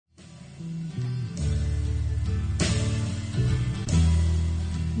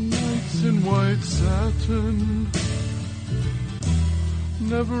Nights in white satin,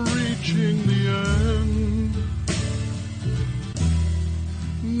 never reaching the end.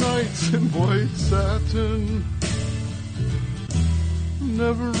 Nights in white satin,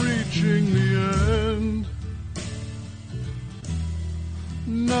 never reaching the end.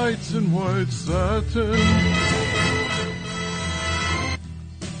 Nights in white satin.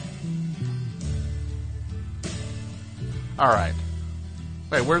 All right.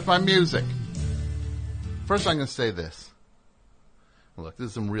 Wait, where's my music? First, I'm going to say this. Look, this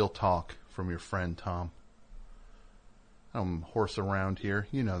is some real talk from your friend Tom. I don't horse around here.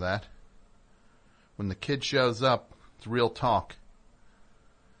 You know that. When the kid shows up, it's real talk.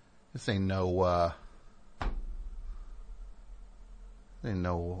 This ain't no,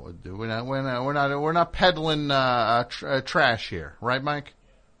 we're not peddling trash here, right, Mike?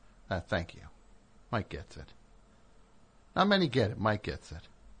 Thank you. Mike gets it. Not many get it. Mike gets it.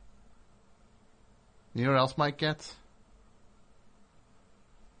 You know what else Mike gets?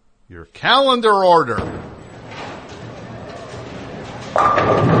 Your calendar order.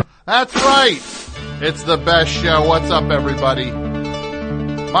 That's right. It's the best show. What's up, everybody?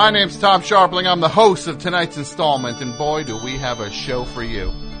 My name's Tom Sharpling. I'm the host of tonight's installment, and boy, do we have a show for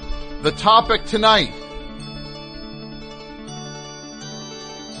you. The topic tonight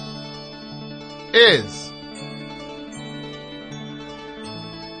is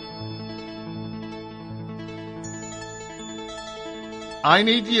I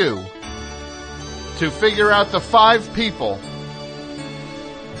need you to figure out the 5 people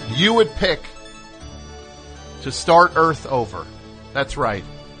you would pick to start Earth over. That's right.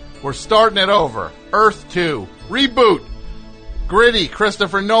 We're starting it over. Earth 2. Reboot. Gritty,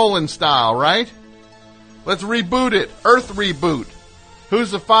 Christopher Nolan style, right? Let's reboot it. Earth reboot.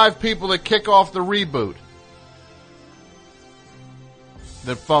 Who's the 5 people that kick off the reboot?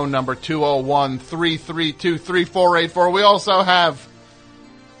 The phone number 201-332-3484. We also have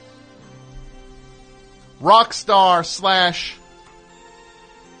rock star /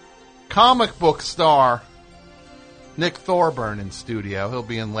 comic book star Nick Thorburn in studio. He'll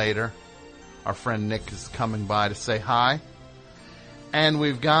be in later. Our friend Nick is coming by to say hi. And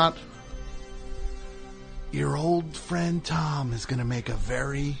we've got your old friend Tom is going to make a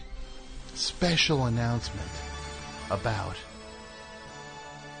very special announcement about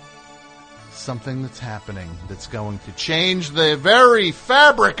something that's happening that's going to change the very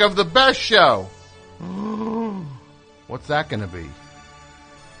fabric of the best show. What's that going to be?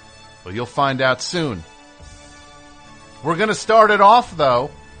 Well, you'll find out soon. We're going to start it off, though.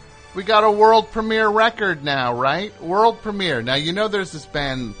 We got a world premiere record now, right? World premiere. Now, you know there's this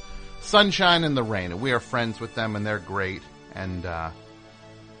band, Sunshine in the Rain, and we are friends with them, and they're great. And I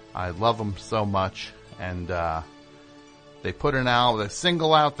love them so much. And they put a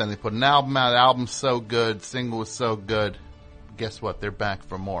single out, then they put an album out. The album's so good. Single was so good. Guess what? They're back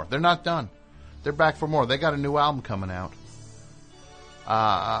for more. They're not done. They're back for more. They got a new album coming out.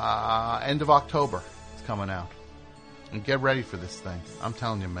 End of October. It's coming out. And get ready for this thing. I'm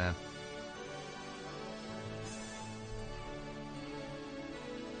telling you, man.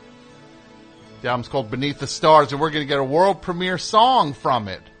 The album's called Beneath the Stars, and we're going to get a world premiere song from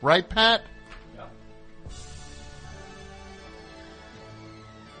it. Right, Pat? Yeah.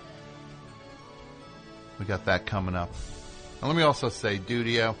 We got that coming up. And let me also say,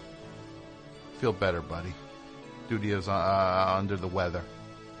 Dudio, feel better, buddy. Dudio's under the weather.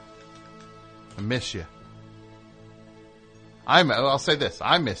 I miss you. I'll say this.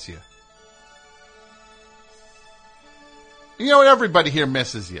 I miss you. You know, everybody here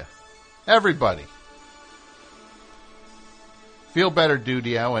misses you. Everybody. Feel better,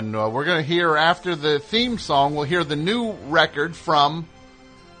 Dudio. And we're going to hear, after the theme song, we'll hear the new record from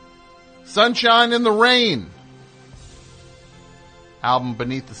Sunshine in the Rain. Album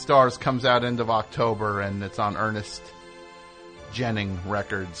Beneath the Stars comes out end of October, and it's on Ernest Jennings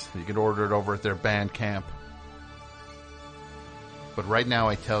Records. You can order it over at their Bandcamp. But right now,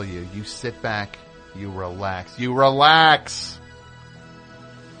 I tell you, you sit back, you relax. You relax!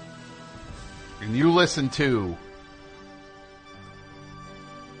 And you listen to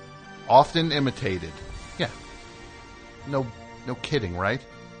Often Imitated. Yeah. No kidding, right?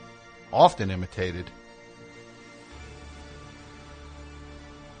 Often Imitated.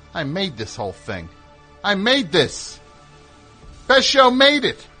 I made this whole thing. I made this. Best Show made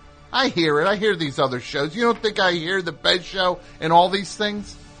it. I hear it. I hear these other shows. You don't think I hear the Best Show and all these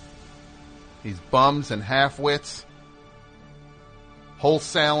things? These bums and half-wits.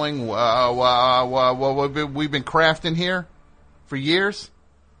 Wholesaling. What we've been crafting here for years.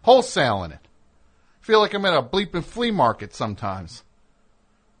 Wholesaling it. Feel like I'm at a bleeping flea market sometimes.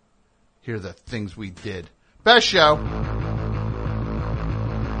 hear the things we did. Best show.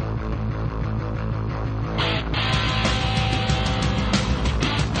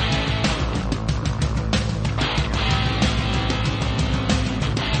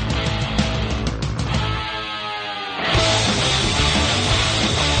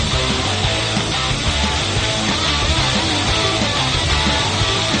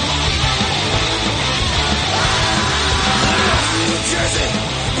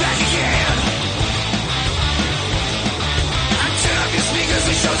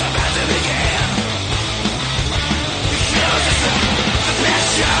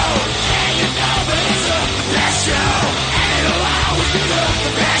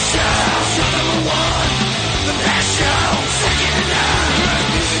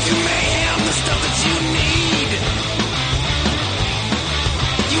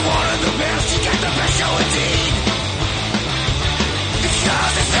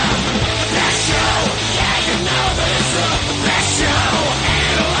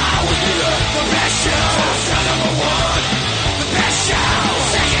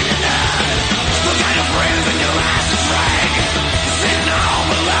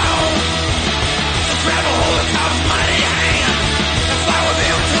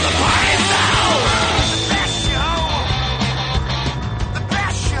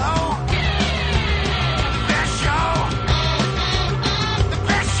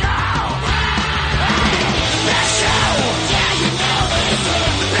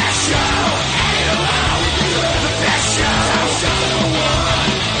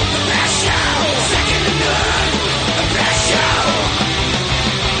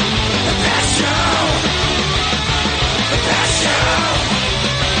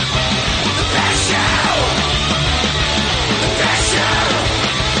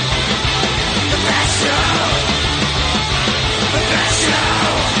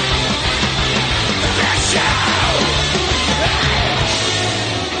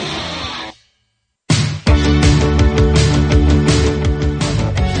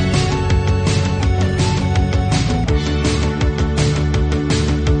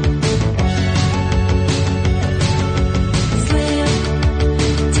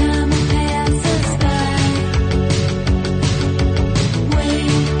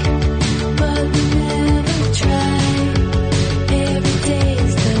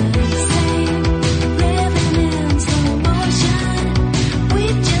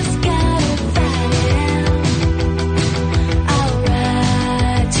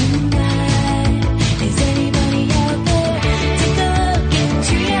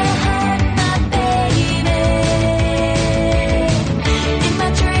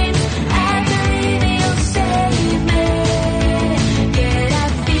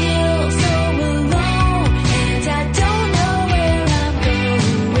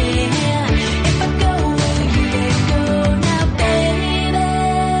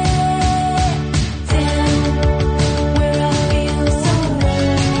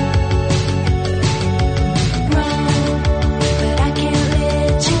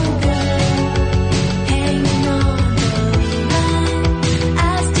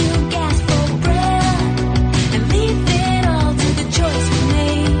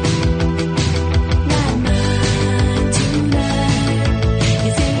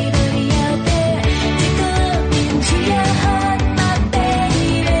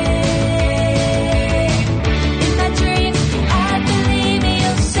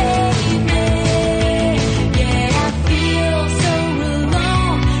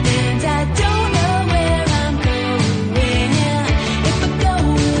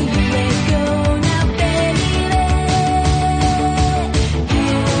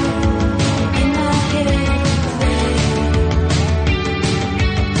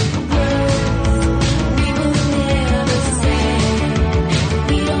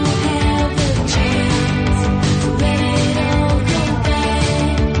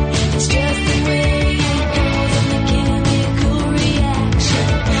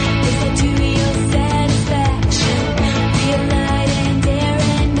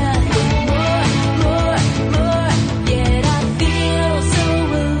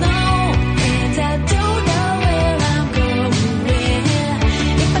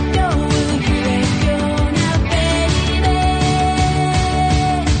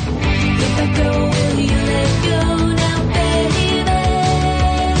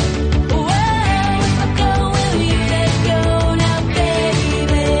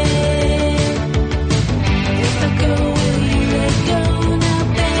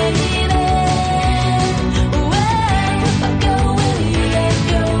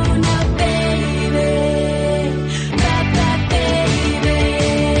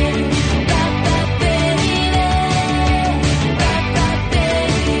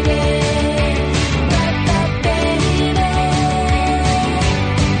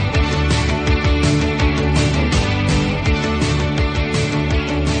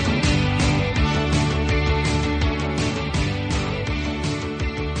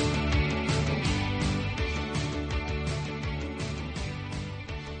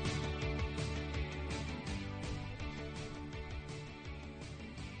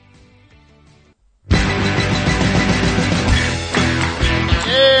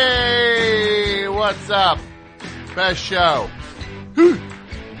 up? Best show.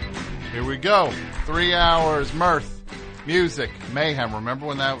 Here we go. 3 hours, mirth, music, mayhem. Remember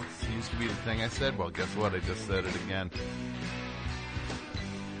when that used to be the thing I said? Well, guess what? I just said it again.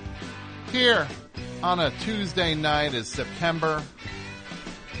 Here on a Tuesday night as September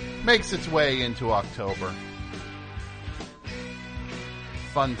makes its way into October.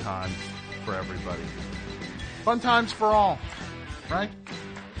 Fun times for everybody. Fun times for all, right?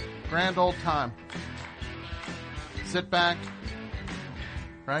 Grand old time. Sit back,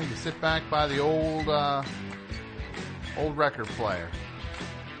 right? You sit back by the old record player.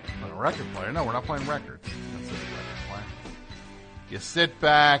 Not a record player? No, we're not playing records. That's a record player. You sit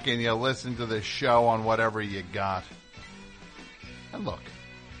back and you listen to the show on whatever you got. And look,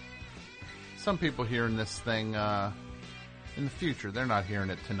 some people hearing this thing in the future, they're not hearing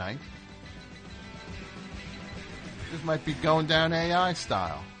it tonight. This might be going down AI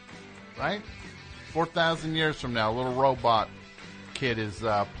style, right? 4,000 years from now, a little robot kid is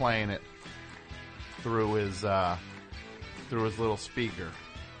playing it through his little speaker.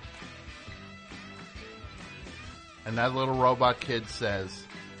 And that little robot kid says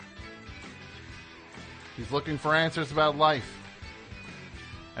he's looking for answers about life.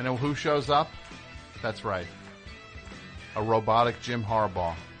 And then who shows up? That's right. A robotic Jim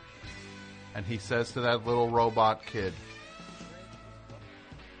Harbaugh. And he says to that little robot kid,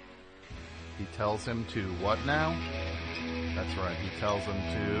 he tells him to what now? That's right. He tells him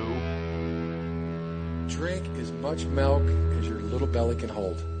to drink as much milk as your little belly can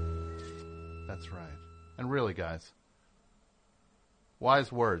hold. That's right. And really, guys,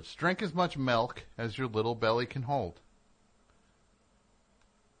 wise words. Drink as much milk as your little belly can hold.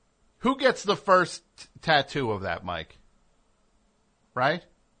 Who gets the first tattoo of that, Mike? Right?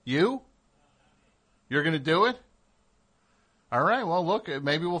 You? You're going to do it? All right, well, look,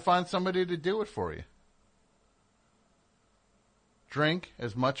 maybe we'll find somebody to do it for you. Drink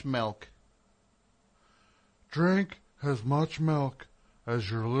as much milk. Drink as much milk as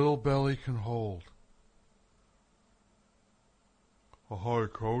your little belly can hold. Hi,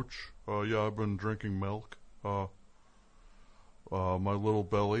 Coach. Yeah, I've been drinking milk. My little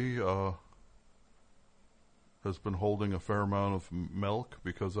belly has been holding a fair amount of milk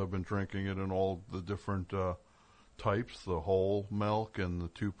because I've been drinking it in all the different types, the whole milk and the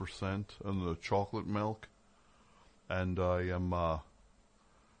 2% and the chocolate milk. And I'm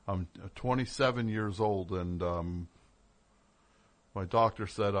 27 years old, and my doctor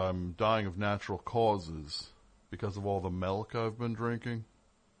said I'm dying of natural causes because of all the milk I've been drinking.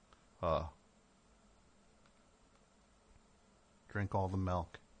 Drink all the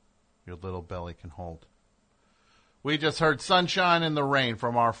milk your little belly can hold. We just heard Sunshine in the Rain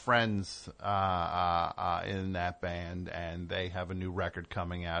from our friends in that band, and they have a new record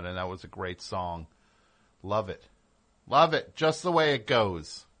coming out, and that was a great song. Love it. Love it. Just the way it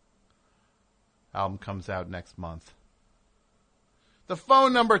goes. Album comes out next month. The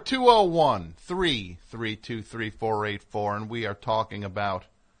phone number 201-332-3484, and we are talking about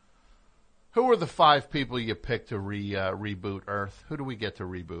who are the 5 people you picked to reboot Earth. Who do we get to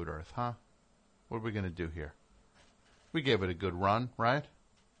reboot Earth, huh? What are we going to do here? We gave it a good run, right?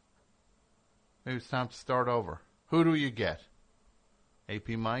 Maybe it's time to start over. Who do you get?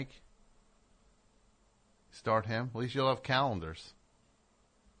 AP Mike? Start him. At least you'll have calendars.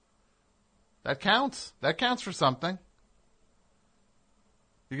 That counts. That counts for something.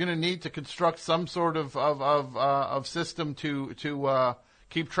 You're going to need to construct some sort of system to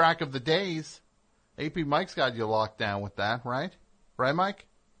keep track of the days. AP Mike's got you locked down with that, right? Right, Mike?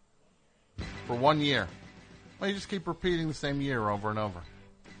 For 1 year. Well, you just keep repeating the same year over and over.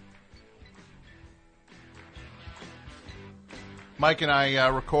 Mike and I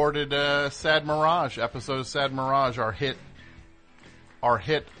recorded Sad Mirage, episode of Sad Mirage, our hit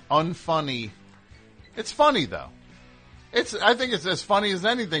unfunny. It's funny though. I think it's as funny as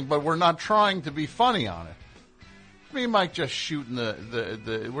anything, but we're not trying to be funny on it. Me and Mike just shooting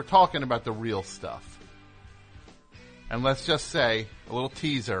we're talking about the real stuff. And let's just say, a little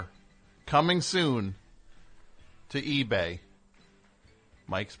teaser, coming soon to eBay,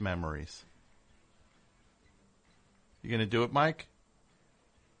 Mike's Memories. You gonna do it, Mike?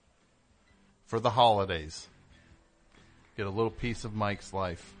 For the holidays. Get a little piece of Mike's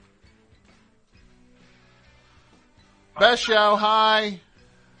life. Best show, hi.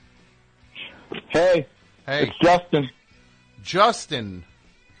 Hey. Hey. It's Justin. Justin.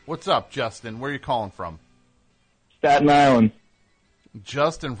 What's up, Justin? Where are you calling from? Staten Island.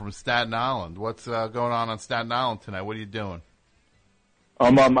 Justin from Staten Island. What's going on Staten Island tonight? What are you doing?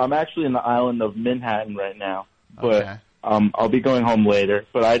 I'm actually in the island of Manhattan right now. But okay. I'll be going home later,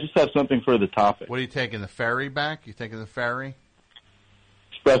 but I just have something for the topic. What are you taking, the ferry back? You taking the ferry?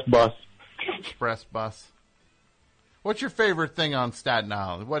 Express bus. Express bus. What's your favorite thing on Staten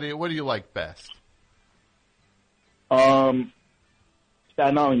Island? What do you like best? Staten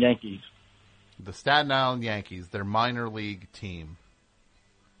Island Yankees. The Staten Island Yankees, their minor league team.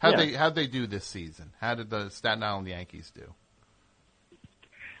 How'd they do this season? How did the Staten Island Yankees do?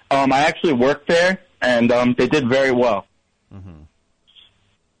 I actually worked there, and they did very well. Mm-hmm.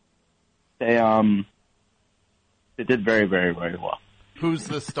 They did very, very, very well. Who's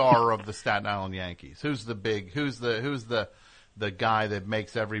the star of the Staten Island Yankees? Who's the guy that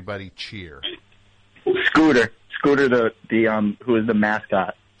makes everybody cheer? Scooter, the who is the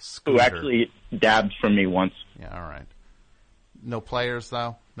mascot, Scooter. who actually dabbed for me once. Yeah, all right. No players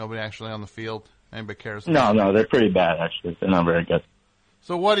though. Nobody actually on the field. Anybody cares? No, they're pretty bad actually. They're not very good.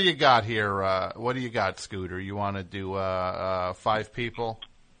 So what do you got here? What do you got, Scooter? You want to do 5 people?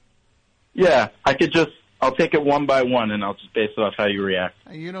 Yeah, I'll take it one by one, and I'll just base it off how you react.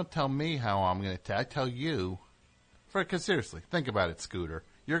 You don't tell me how I'm going to I tell you. Because seriously, think about it, Scooter.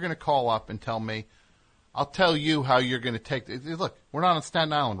 You're going to call up and tell me. I'll tell you how you're going to take. Look, we're not on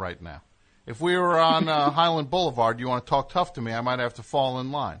Staten Island right now. If we were on Highland Boulevard, you want to talk tough to me, I might have to fall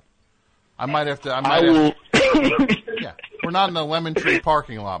in line. I will. Yeah, we're not in the Lemon Tree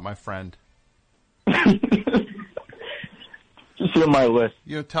parking lot, my friend. Just hear my list.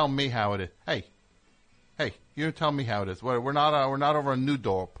 You don't tell me how it is. Hey, you don't tell me how it is. We're not over in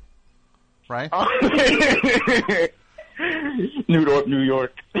Newdorp, right? Newdorp, New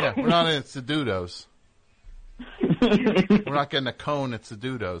York. Yeah, we're not in Sedudo's. We're not getting a cone at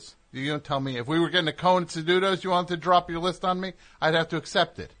Sedudo's. You don't tell me if we were getting a cone at Sedudo's, you wanted to drop your list on me, I'd have to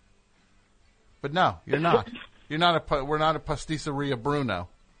accept it. But no, you're not. We're not a pastisseria Bruno.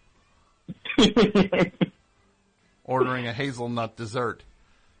 Ordering a hazelnut dessert.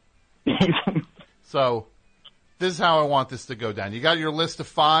 So, this is how I want this to go down. You got your list of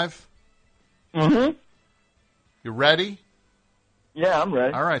 5? Mm-hmm. You ready? Yeah, I'm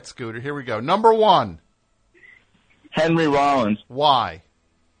ready. All right, Scooter, here we go. Number 1. Henry Rollins. Why?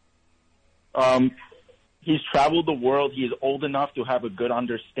 He's traveled the world. He's old enough to have a good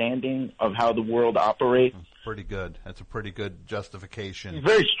understanding of how the world operates. Pretty good. That's a pretty good justification. He's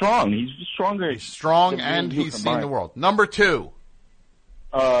very strong. He's stronger. He's strong and he's seen the world. Number 2.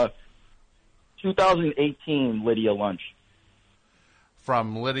 2018 Lydia Lunch.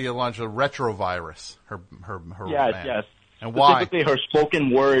 From Lydia Lunch, a retrovirus. Her Yes, band. yes. And why? Specifically her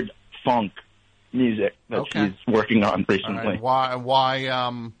spoken word funk music that she's working on recently. Right.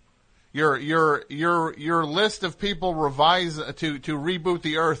 Why your list of people revise to reboot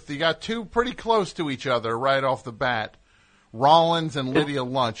the Earth. You got 2 pretty close to each other right off the bat. Rollins and Lydia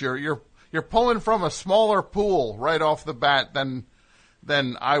Lunch. You're pulling from a smaller pool right off the bat than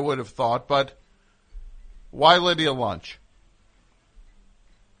I would have thought. Why Lydia Lunch?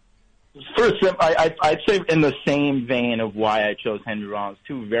 First, I'd say in the same vein of why I chose Henry Rollins.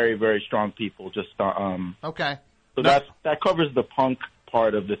 2 very, very strong people. Just okay. So that covers the punk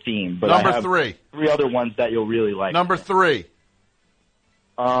part of the theme. But Number I have 3. 3 other ones that you'll really like. Number 3.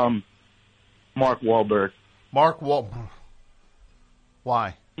 Mark Wahlberg. Mark Wahlberg.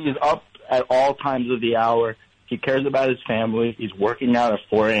 Why? He's up at all times of the hour. He cares about his family. He's working out at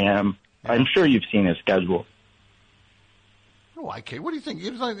 4 a.m. Yeah. I'm sure you've seen his schedule. Oh, I can't. What do you think?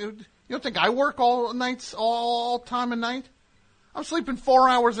 You don't think I work all nights, all time of night? I'm sleeping 4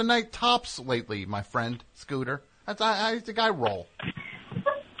 hours a night tops lately, my friend Scooter. I think I roll.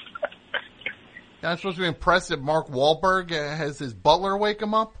 I'm supposed to be impressed that Mark Wahlberg has his butler wake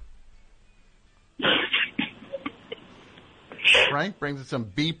him up? Right? Brings some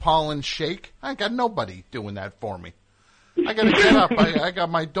bee pollen shake. I ain't got nobody doing that for me. I got to get up. I got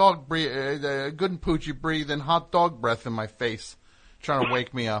my dog good and Poochie breathing hot dog breath in my face, trying to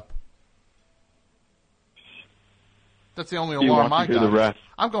wake me up. That's the only alarm I got.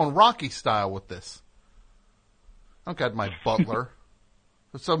 I'm going Rocky style with this. I don't got my butler.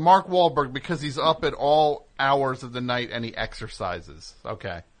 So Mark Wahlberg, because he's up at all hours of the night and he exercises.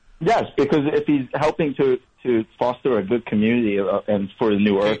 Okay. Yes, because if he's helping to foster a good community and for the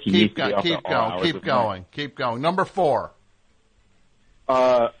new Earth, he needs to be up at all hours of the night. Keep going. Number 4.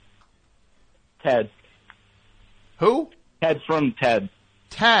 Ted. Who? Ted from Ted.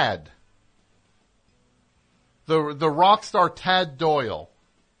 Tad. The rock star Tad Doyle.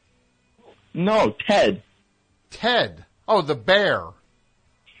 No, Ted. Ted. Oh, the bear.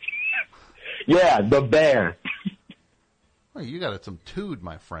 Yeah, the bear. Well, you got some tood,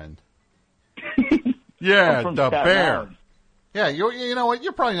 my friend. Yeah, the bear. Yeah, you know what?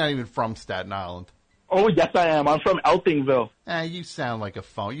 You're probably not even from Staten Island. Oh, yes, I am. I'm from Eltingville. You sound like a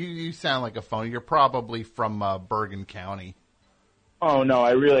phone. You sound like a phone. You're probably from Bergen County. Oh no,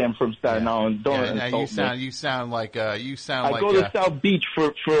 I really am from Staten Island. Don't insult me. You sound like I go to South Beach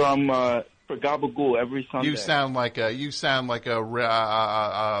for Gabagool every Sunday. You sound like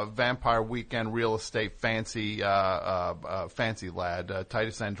a Vampire Weekend real estate fancy lad,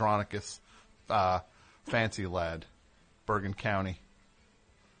 Titus Andronicus, fancy lad, Bergen County.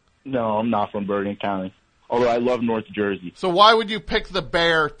 No, I'm not from Bergen County. Although I love North Jersey. So why would you pick the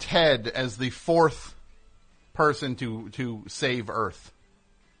bear Ted as the fourth person to save Earth?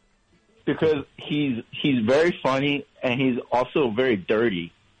 Because he's very funny and he's also very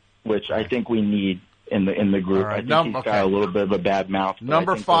dirty, which I think we need in the group. Right. I think he's got a little bit of a bad mouth.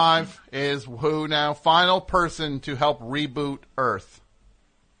 Number 5 is who now? Final person to help reboot Earth.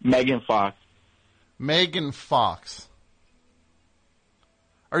 Megan Fox. Megan Fox.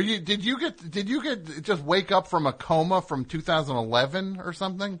 Did you get just wake up from a coma from 2011 or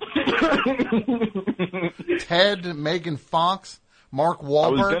something? Ted, Megan Fox, Mark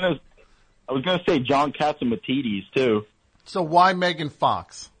Wahlberg. I was gonna say John Catsimatidis too. So why Megan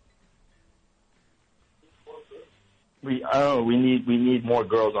Fox? We need more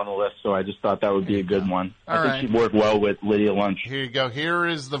girls on the list, so I just thought that would be a good one. I think she'd work well with Lydia Lunch. Here you go. Here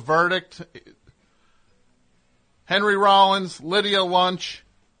is the verdict. Henry Rollins, Lydia Lunch,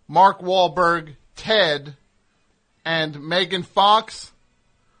 Mark Wahlberg, Ted, and Megan Fox.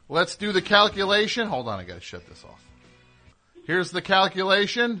 Let's do the calculation. Hold on, I gotta shut this off. Here's the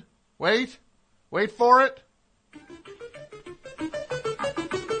calculation. Wait for it.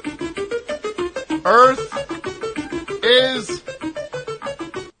 Earth is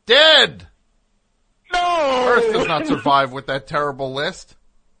dead. No! Earth does not survive with that terrible list.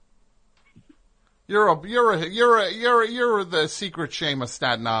 You're the secret shame of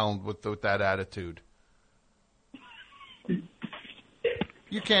Staten Island with that attitude.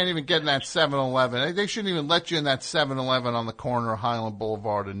 You can't even get in that 7-Eleven. They shouldn't even let you in that 7-Eleven on the corner of Highland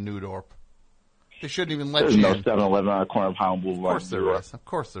Boulevard and Newdorp. They shouldn't even let you in. There's no 7-Eleven on the corner of Highland Boulevard. Of course there is. Of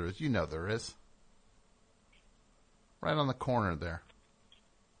course there is. You know there is. Right on the corner there.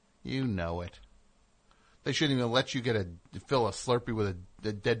 You know it. They shouldn't even let you fill a Slurpee with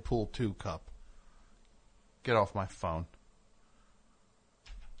a Deadpool 2 cup. Get off my phone.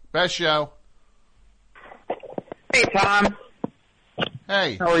 Best show. Hey, Tom.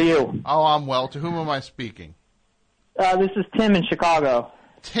 Hey. How are you? Oh, I'm well. To whom am I speaking? This is Tim in Chicago.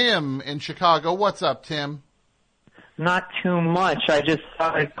 Tim in Chicago. What's up, Tim? Not too much. I just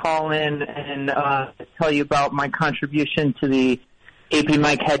thought I'd call in and tell you about my contribution to the AP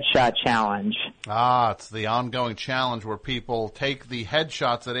Mike Headshot Challenge. It's the ongoing challenge where people take the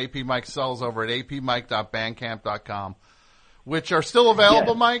headshots that AP Mike sells over at apmike.bandcamp.com, which are still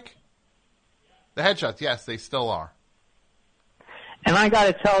available, yes. Mike? The headshots, yes, they still are. And I got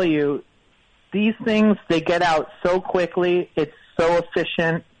to tell you, these things, they get out so quickly. It's so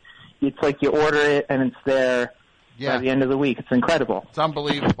efficient. It's like you order it and it's there by the end of the week. It's incredible. It's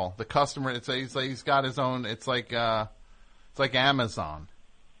unbelievable. The customer, he's got his own. It's like Amazon,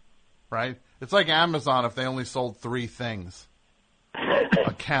 right? It's like Amazon if they only sold 3 things: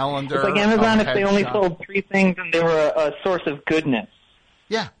 a calendar. It's like Amazon if they only sold 3 things and they were a source of goodness.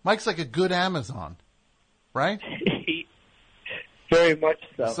 Yeah, Mike's like a good Amazon, right? Very much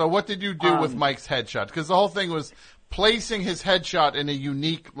so. So what did you do with Mike's headshot? Because the whole thing was placing his headshot in a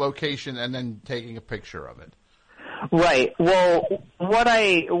unique location and then taking a picture of it. Right. Well, what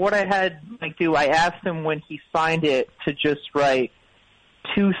I had Mike do, I asked him when he signed it to just write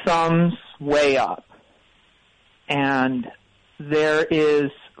 2 thumbs way up. And there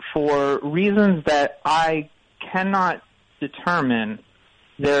is, for reasons that I cannot determine,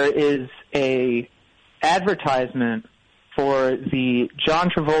 there is a advertisement for the John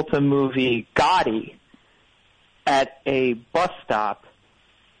Travolta movie Gotti at a bus stop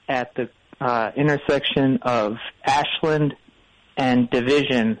at the intersection of Ashland and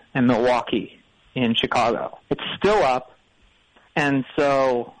Division and Milwaukee in Chicago. It's still up, and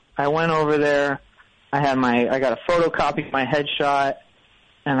so I went over there. I got a photocopy of my headshot,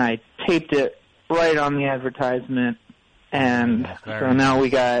 and I taped it right on the advertisement. And so now we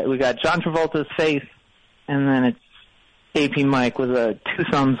got John Travolta's face, and then it's AP Mike with a 2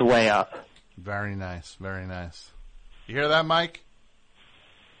 thumbs way up. Very nice, very nice. You hear that, Mike?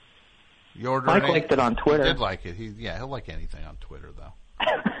 Mike liked it on Twitter. He did like it. He'll like anything on Twitter, though.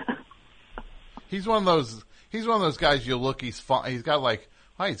 He's one of those guys. You look, he's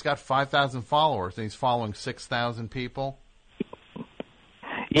got 5,000 followers, and he's following 6,000 people.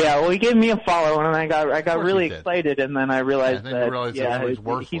 Yeah, well, he gave me a follow, and I got really he did. excited, and then I realized Yeah, then you realized it was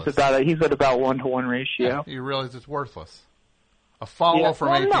worthless. he's at about 1-to-1 ratio. Yeah, you realize it's worthless. A follow from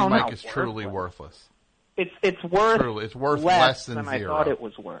AP Mike is truly worthless. It's worth truly, it's worth less than I zero. thought it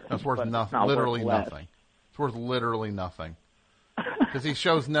was worth. It's worth nothing. It's Literally worth nothing. It's worth literally nothing. Because he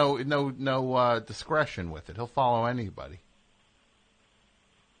shows no discretion with it. He'll follow anybody.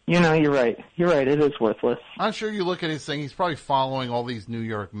 You know, you're right. You're right. It is worthless. I'm sure you look at his thing. He's probably following all these New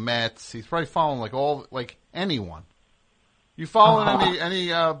York Mets. He's probably following like anyone. You following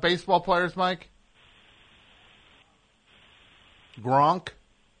any baseball players, Mike? Gronk.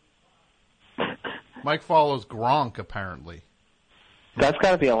 Mike follows Gronk apparently. That's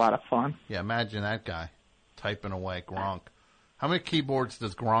got to be a lot of fun. Yeah, imagine that guy typing away Gronk. How many keyboards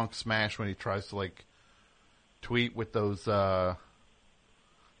does Gronk smash when he tries to tweet with those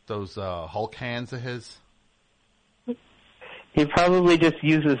Hulk hands of his? He probably just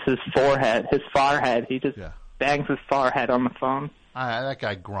uses his forehead. He just bangs his forehead on the phone. That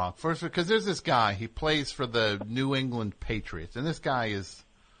guy Gronk. First, because there's this guy. He plays for the New England Patriots, and this guy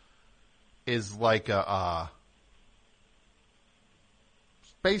is like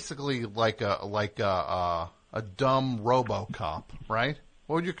basically like a dumb RoboCop, right?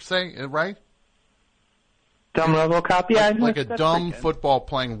 What would you say? Right? Dumb RoboCop, yeah. Like a dumb football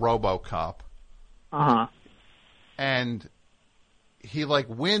playing RoboCop. And he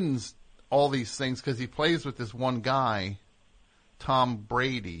wins all these things because he plays with this one guy, Tom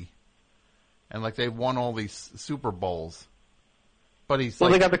Brady, and they've won all these Super Bowls. But he's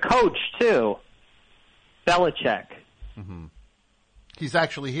they got the coach too, Belichick. Mm-hmm. He's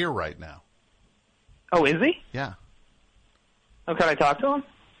actually here right now. Oh, is he? Yeah. Oh, can I talk to him?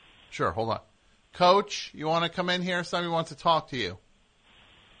 Sure. Hold on. Coach, you want to come in here? Somebody wants to talk to you.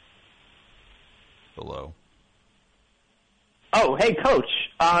 Hello. Oh, hey, Coach.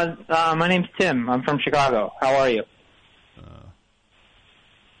 My name's Tim. I'm from Chicago. How are you?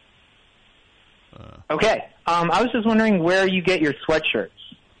 Okay. I was just wondering where you get your sweatshirts.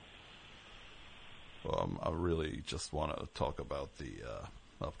 Well, I really just want to talk about the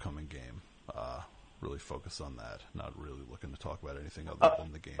upcoming game. Really focus on that. Not really looking to talk about anything other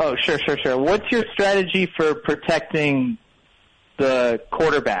than the game. Oh, sure. What's your strategy for protecting the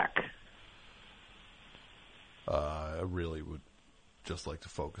quarterback? I really would just like to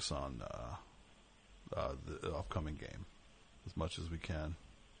focus on the upcoming game as much as we can.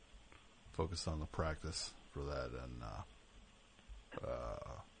 Focus on the practice for that, and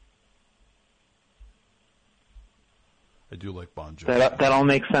I do like Bon Jovi. That all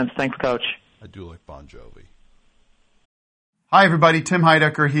makes sense. Thanks, Coach. I do like Bon Jovi. Hi, everybody. Tim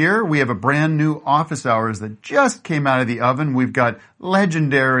Heidecker here. We have a brand new office hours that just came out of the oven. We've got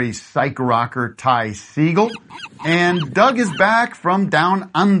legendary psych rocker Ty Siegel. And Doug is back from down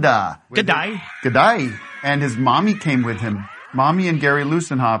under. G'day. G'day. And his mommy came with him. Mommy and Gary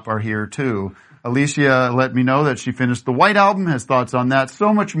Lusenhop are here, too. Alicia let me know that she finished the White Album, has thoughts on that.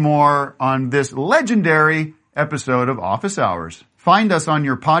 So much more on this legendary episode of Office Hours. Find us on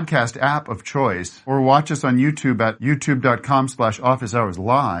your podcast app of choice or watch us on YouTube at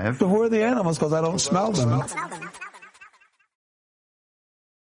youtube.com/officehours-live. So who are the animals? Because I don't smell them.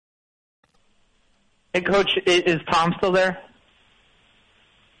 Hey, Coach, is Tom still there?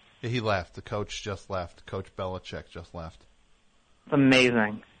 Yeah, he left. The coach just left. Coach Belichick just left. It's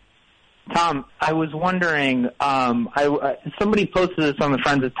amazing. Tom, I was wondering, somebody posted this on the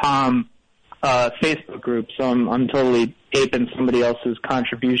Friends of Tom Facebook group, so I'm totally aping somebody else's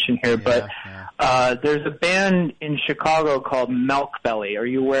contribution here, but there's a band in Chicago called Milk Belly. Are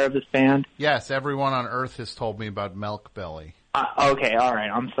you aware of this band? Yes, everyone on Earth has told me about Milk Belly. Okay, all right.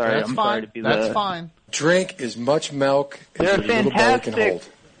 I'm sorry. That's I'm fine. sorry to be That's fine. Drink as much milk as They're your little belly can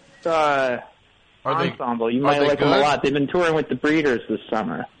fantastic hold. ensemble. You might like them a lot. They've been touring with the Breeders this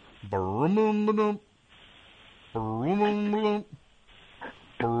summer. We're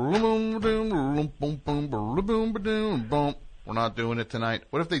not doing it tonight.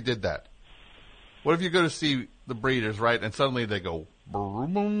 What if they did that? What if you go to see the Breeders, right, and suddenly they go, Oh,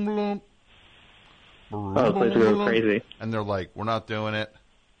 it's really crazy. And they're like, we're not doing it.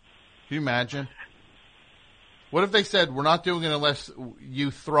 Can you imagine? What if they said, we're not doing it unless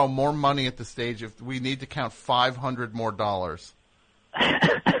you throw more money at the stage if we need to count $500 more?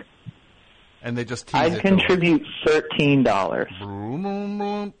 And they just tease I'd contribute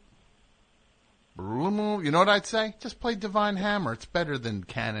 $13. You know what I'd say? Just play Divine Hammer. It's better than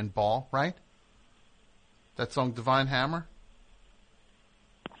Cannonball, right? That song, Divine Hammer?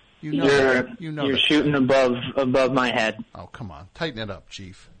 You're shooting above my head. Oh, come on. Tighten it up,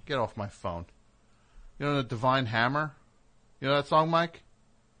 Chief. Get off my phone. You know the Divine Hammer? You know that song, Mike?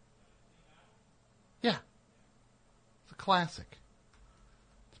 classic.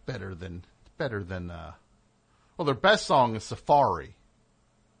 It's better than well, their best song is Safari.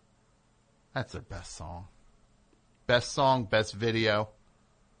 That's their best song. Best song, best video.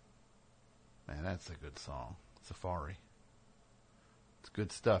 Man, that's a good song. Safari. It's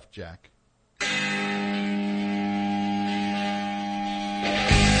good stuff, Jack.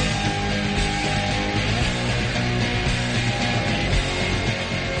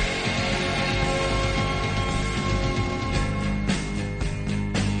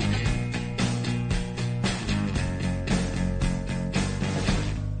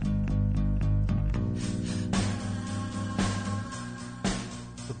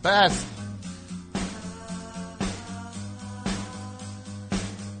 Best.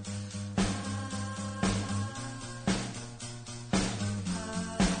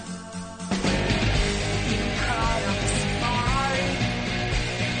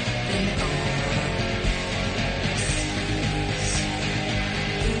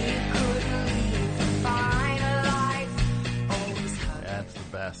 That's the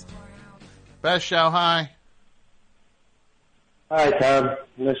best. Best show high. Hi, Tom.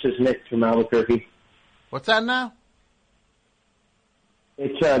 This is Nick from Albuquerque. What's that now?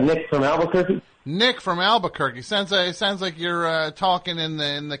 It's Nick from Albuquerque. Nick from Albuquerque. Sounds like you're talking in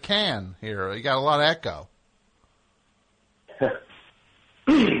the can here. You got a lot of echo.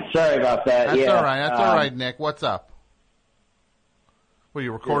 Sorry about that. That's yeah. all right. That's all right, Nick. What's up? What, are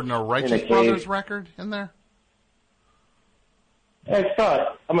you recording a Righteous Brothers record in there? I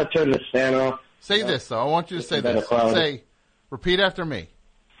thought I'm gonna turn this fan off. Say this though. I want you to say this. Say. Repeat after me.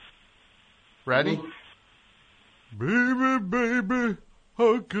 Ready? Mm-hmm. Baby, baby,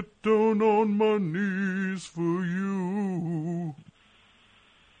 I get down on my knees for you.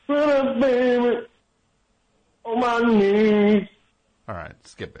 Baby, on my knees. All right,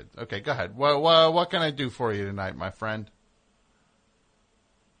 skip it. Okay, go ahead. What can I do for you tonight, my friend?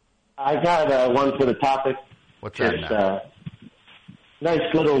 I got one for the topic. What's that It's now? nice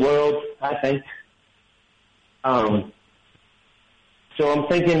little world, I think. So I'm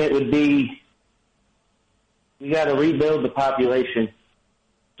thinking it would be, we got to rebuild the population.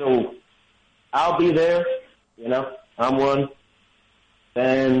 So I'll be there, I'm one.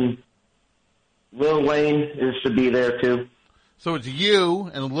 Then Lil Wayne is to be there too. So it's you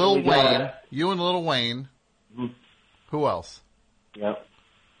and Lil Wayne. You and Lil Wayne. Mm-hmm. Who else? Yep.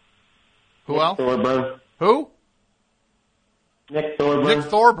 Who Nick else? Thorburn. Who? Nick Thorburn. Nick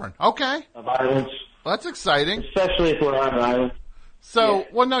Thorburn. Okay. Of Islands. Well, that's exciting. Especially if we're on an island. So, Yeah.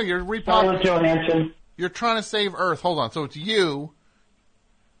 well, no, you're Scarlett Johansson. You're trying to save Earth. Hold on. So it's you,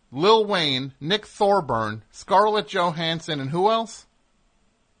 Lil Wayne, Nick Thorburn, Scarlett Johansson, and who else?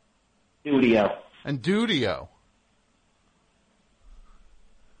 Studio. And Dudio.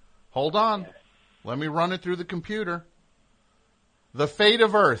 Hold on. Let me run it through the computer. The Fate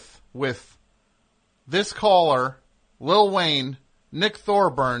of Earth with this caller, Lil Wayne, Nick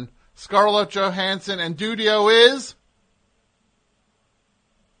Thorburn, Scarlett Johansson, and Dudio is...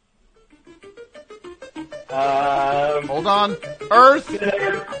 Hold on. Earth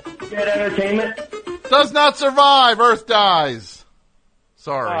Good entertainment. does not survive. Earth dies.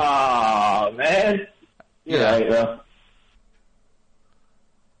 Sorry. Oh, man. You're right, though.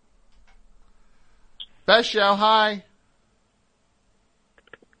 Best show high.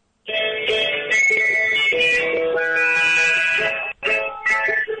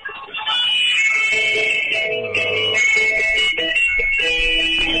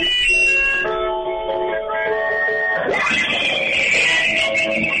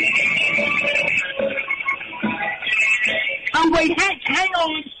 Oh, wait, hang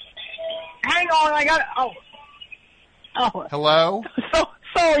on. Hang on, I got... Oh. Hello? So,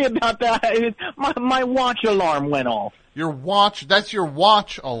 sorry about that. My watch alarm went off. Your watch, that's your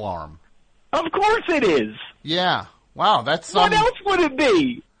watch alarm. Of course it is. Yeah. Wow, that's What else would it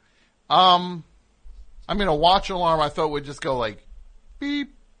be? I mean, a watch alarm I thought would just go like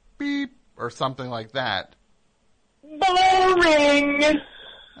beep, beep, or something like that. Boring.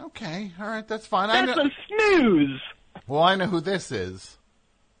 Okay, all right, that's fine. That's a snooze. Well, I know who this is.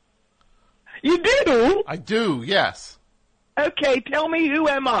 You do? I do, yes. Okay, tell me, who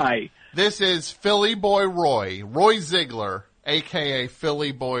am I? This is Philly Boy Roy Ziegler, a.k.a.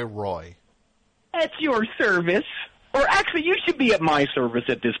 Philly Boy Roy. At your service. Or actually, you should be at my service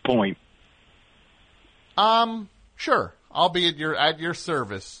at this point. Sure. I'll be at your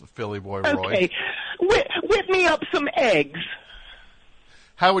service, Philly Boy Roy. Okay. Whip me up some eggs.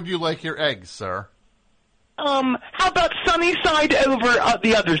 How would you like your eggs, sir? How about sunny side over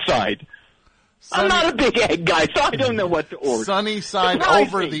the other side? I'm not a big egg guy, so I don't know what to order. Sunny side Surprise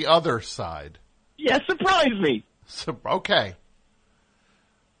over me. the other side. Yeah, surprise me. So, okay.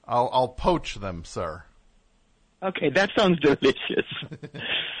 I'll poach them, sir. Okay, that sounds delicious.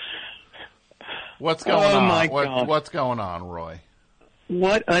 What's going on? My God. What's going on, Roy?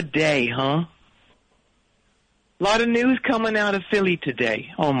 What a day, huh? A lot of news coming out of Philly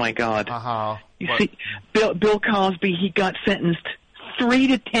today. Oh, my God. Uh-huh. You see, Bill Cosby, he got sentenced 3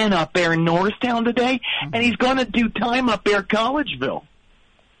 to 10 up there in Norristown today, and he's going to do time up there at Collegeville.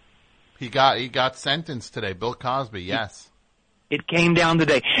 He got sentenced today. Bill Cosby, yes. It came down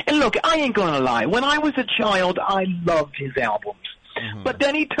today. And look, I ain't going to lie. When I was a child, I loved his albums. Mm-hmm. But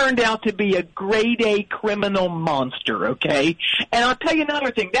then he turned out to be a grade A criminal monster, okay? And I'll tell you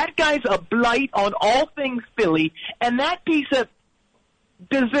another thing. That guy's a blight on all things Philly, and that piece of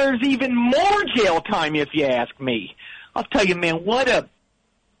deserves even more jail time if you ask me. I'll tell you, man, what a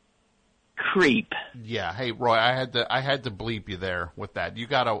creep. Yeah. Hey, Roy, I had to bleep you there with that. You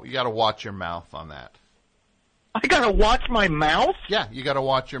gotta watch your mouth on that. I gotta watch my mouth? Yeah, you gotta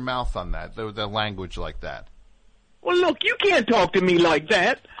watch your mouth on that. The language like that. Well, look, you can't talk to me like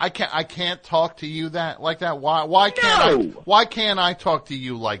that. I can't talk to you like that. Why can't I talk to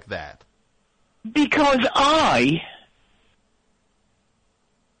you like that? Because I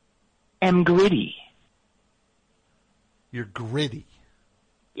am gritty. You're gritty.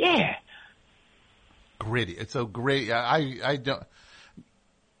 Yeah. Gritty. It's so gritty. I don't.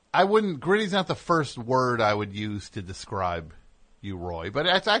 I wouldn't. Gritty's not the first word I would use to describe you, Roy. But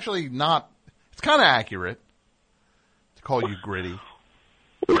it's actually not. It's kind of accurate to call you gritty.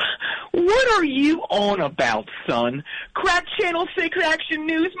 What are you on about, son? Crack Channel 6 Action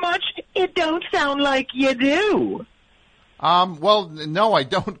News much? It don't sound like you do. Well, no, I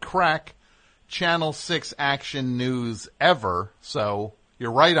don't crack Channel 6 Action News ever. So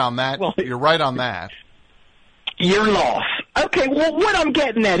you're right on that. Well, you're right on that. You're lost. Okay, well, what I'm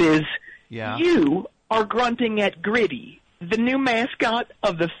getting at is Yeah. You are grunting at Gritty, the new mascot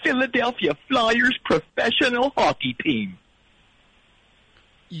of the Philadelphia Flyers professional hockey team.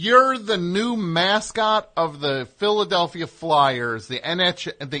 You're the new mascot of the Philadelphia Flyers, the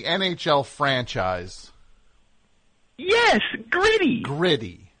NHL franchise. Yes, Gritty.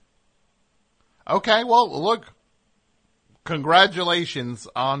 Gritty. Okay, well, look, congratulations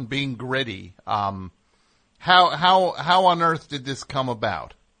on being gritty. How on earth did this come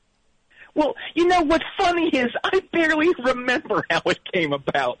about? Well, you know what's funny is I barely remember how it came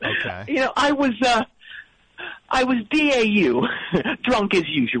about. Okay. You know, I was DAU, drunk as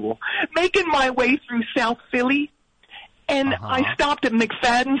usual, making my way through South Philly, and I stopped at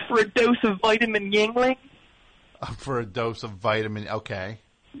McFadden's for a dose of vitamin Yingling. For a dose of vitamin, okay.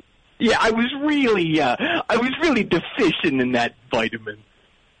 Yeah, I was really deficient in that vitamin.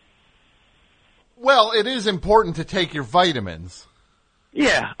 Well, it is important to take your vitamins.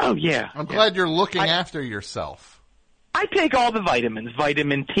 Yeah, oh yeah. I'm glad you're looking after yourself. I take all the vitamins.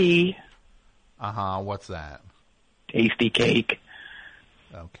 Vitamin T. What's that? Tasty cake.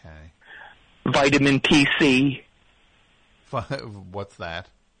 Okay. Vitamin TC. What's that?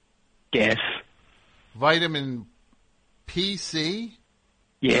 Yes. Vitamin PC?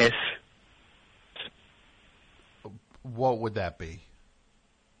 Yes. What would that be?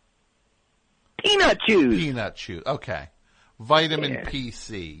 Peanut juice. Peanut juice. Okay. Vitamin Yeah.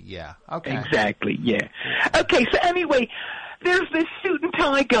 PC. Yeah. Okay. Exactly, yeah. Okay, so anyway, there's this suit and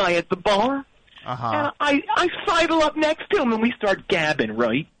tie guy at the bar. And I sidle up next to him and we start gabbing,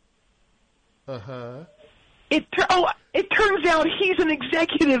 right? It turns out he's an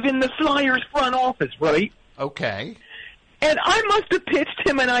executive in the Flyers front office, right? Okay. And I must have pitched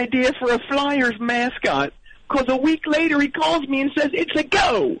him an idea for a Flyers mascot, because a week later he calls me and says, it's a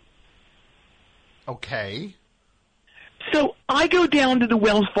go. Okay. So I go down to the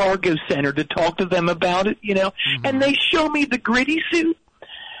Wells Fargo Center to talk to them about it, you know, and they show me the Gritty suit.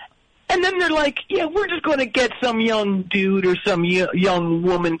 And then they're like, yeah, we're just going to get some young dude or some young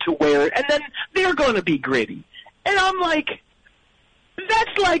woman to wear it, and then they're going to be Gritty. And I'm like,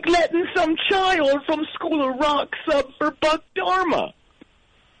 that's like letting some child from School of Rock sub for Buck Dharma.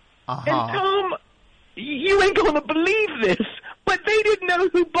 And Tom, you ain't going to believe this, but they didn't know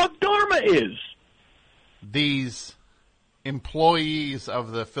who Buck Dharma is. These employees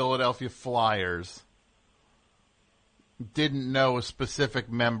of the Philadelphia Flyers didn't know a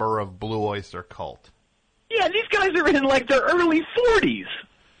specific member of Blue Oyster Cult. Yeah, these guys are in like their early 40s.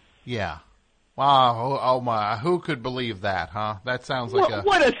 Yeah. Wow. Oh my. Who could believe that, huh? That sounds like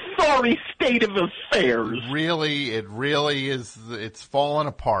what a sorry state of affairs. It really is. It's falling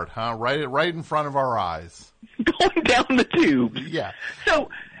apart, huh? Right in front of our eyes. Going down the tube. Yeah. So,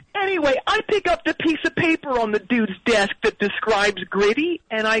 anyway, I pick up the piece of paper on the dude's desk that describes Gritty,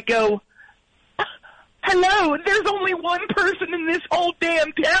 and I go, Hello, there's only one person in this whole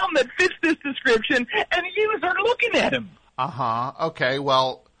damn town that fits this description, and you are looking at him. Uh-huh. Okay,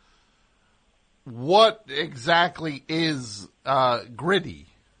 well, what exactly is Gritty?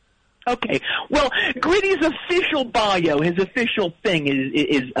 Okay, well, Gritty's official bio, his official thing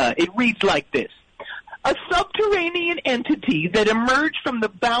is it reads like this. A subterranean entity that emerged from the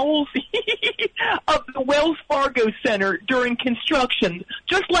bowels of the Wells Fargo Center during construction,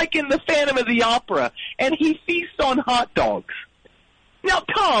 just like in the Phantom of the Opera, and he feasts on hot dogs. Now,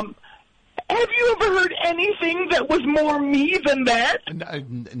 Tom, have you ever heard anything that was more me than that?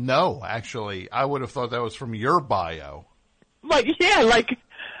 No, actually. I would have thought that was from your bio.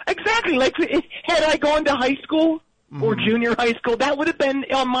 Exactly. Like, had I gone to high school or junior high school, that would have been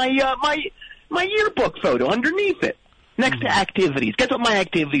on my yearbook photo underneath it, next to activities. Guess what my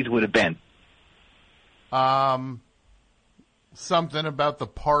activities would have been? Something about the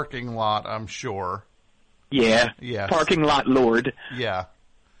parking lot, I'm sure. Yeah. Yes. Parking lot lord. Yeah.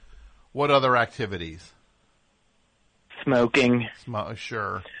 What other activities? Smoking.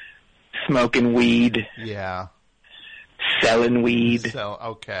 Sure. Smoking weed. Yeah. Selling weed.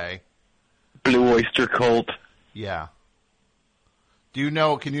 Okay. Blue Oyster Cult. Yeah.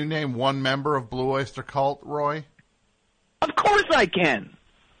 Can you name one member of Blue Oyster Cult, Roy? Of course I can.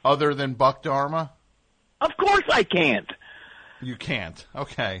 Other than Buck Dharma? Of course I can't. You can't.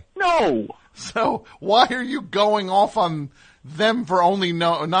 Okay. No. So why are you going off on them for only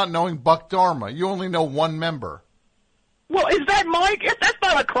not knowing Buck Dharma? You only know one member. Well, is that that's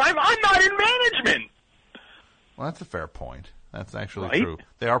not a crime. I'm not in management. Well, that's a fair point. That's actually right? true.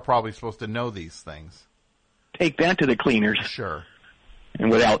 They are probably supposed to know these things. Take that to the cleaners. Sure. And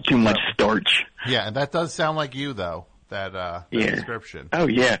without too much starch. Yeah, and that does sound like you, though, that description. Oh,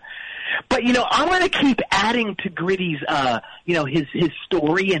 yeah. But, I'm going to keep adding to Gritty's, his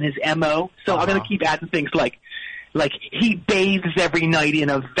story and his MO. So I'm going to keep adding things like he bathes every night in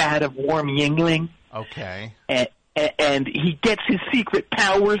a vat of warm Yingling. Okay. And he gets his secret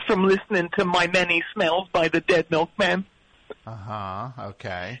powers from listening to My Many Smells by the Dead Milkman.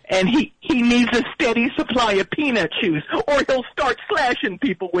 Okay. And he needs a steady supply of peanut juice, or he'll start slashing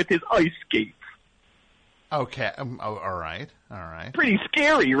people with his ice skates. Okay. All right. Pretty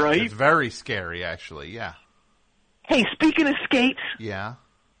scary, right? It's very scary, actually, yeah. Hey, speaking of skates. Yeah?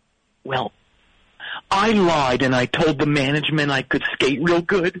 Well, I lied and I told the management I could skate real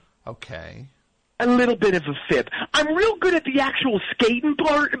good. Okay. A little bit of a fib. I'm real good at the actual skating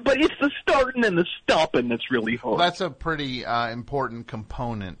part, but it's the starting and the stopping that's really hard. Well, that's a pretty important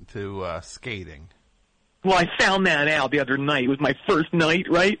component to skating. Well, I found that out the other night. It was my first night,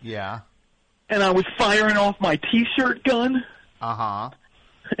 right? Yeah. And I was firing off my T-shirt gun.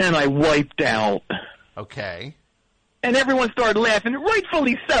 And I wiped out. Okay. And everyone started laughing,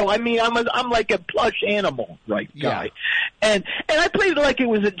 rightfully so. I mean, I'm like a plush animal, right, guy. Yeah. And I played it like it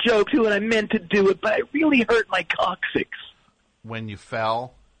was a joke too, and I meant to do it, but I really hurt my coccyx. When you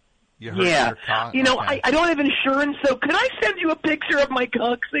fell, you hurt your coccyx. Okay. I don't have insurance, so could I send you a picture of my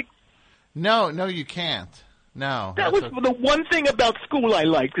coccyx? No, you can't. No. That was the one thing about school I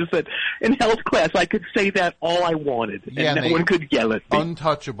liked, is that in health class I could say that all I wanted, and no one could yell at me.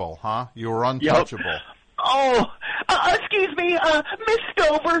 Untouchable, huh? You were untouchable. Yep. Oh, excuse me, Miss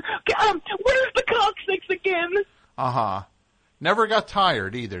Stover, where's the coccyx again? Never got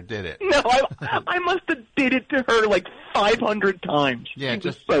tired either, did it? No, I must have did it to her like 500 times. Yeah, she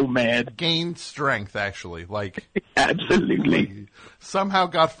was so mad. Gained strength, actually. Absolutely. Somehow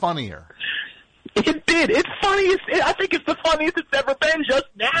got funnier. It did. It's funniest. I think it's the funniest it's ever been just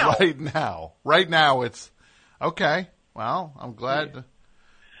now. Right now, it's okay. Well, I'm glad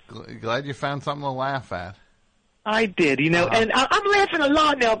you found something to laugh at. I did, and I'm laughing a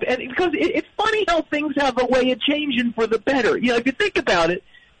lot now, because it's funny how things have a way of changing for the better. If you think about it,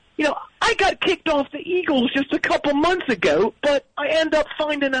 I got kicked off the Eagles just a couple months ago, but I end up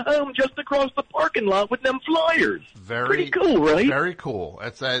finding a home just across the parking lot with them Flyers. Pretty cool, right? Very cool.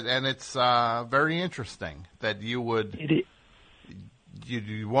 It's very interesting that you would you'd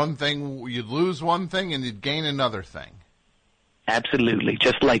do one thing, you'd lose one thing, and you'd gain another thing. Absolutely,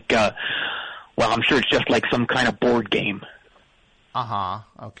 just like I'm sure it's just like some kind of board game.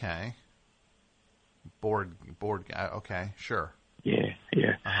 Okay. Board. Okay, sure. Yeah.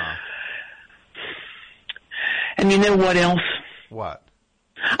 And you know what else? What?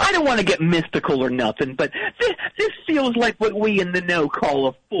 I don't want to get mystical or nothing, but this feels like what we in the know call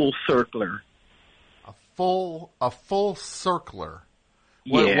a full circler. A full circler.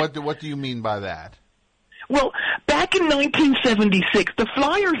 Yeah. What do you mean by that? Well, back in 1976, the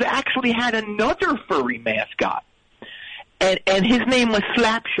Flyers actually had another furry mascot, and his name was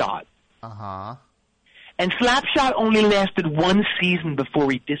Slapshot. And Slapshot only lasted one season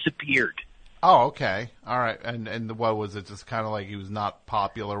before he disappeared. Oh, okay. All right. And what was it? Just kind of like he was not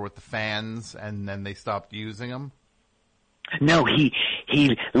popular with the fans, and then they stopped using him? No, he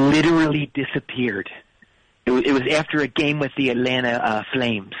literally disappeared. It was after a game with the Atlanta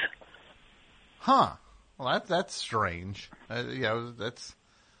Flames. Huh. Well, that's strange. That's.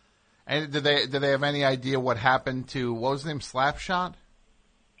 And did they have any idea what happened to, what was his name, Slapshot?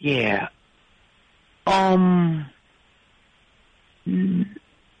 Yeah.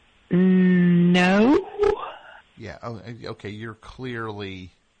 No. Yeah. Oh, okay. You're clearly.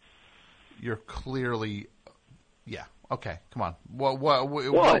 Yeah. Okay. Come on. What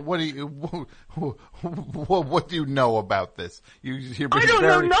do you what do you know about this? You're being I don't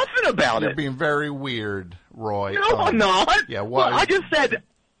know nothing about You're it. being very weird, Roy. No, I'm not. Yeah. Well, I just said.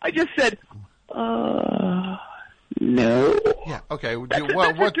 No. Yeah. Okay.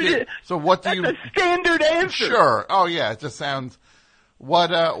 That's a standard answer. Sure. Oh yeah. It just sounds. What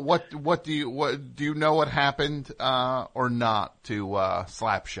do you know what happened or not to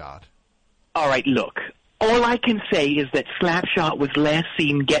Slapshot? All right. Look. All I can say is that Slapshot was last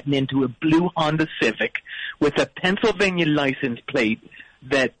seen getting into a blue Honda Civic with a Pennsylvania license plate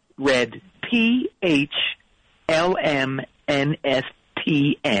that read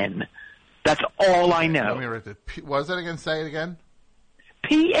PHLMNSTN. That's all I know. Let me write that. What was it again? Say it again.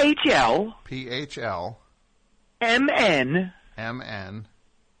 PHL. PHL. MN. MN.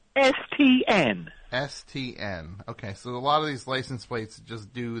 STN. STN. Okay, so a lot of these license plates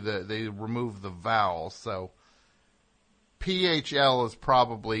just they remove the vowels. So PHL is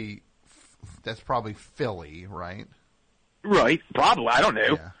probably Philly, right? Right, probably. I don't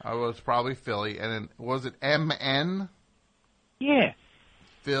know. Yeah, it was probably Philly. And then was it MN? Yeah.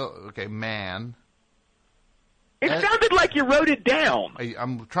 Okay, man. It sounded like you wrote it down.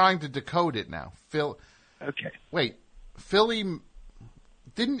 I'm trying to decode it now. Okay. Wait, Philly.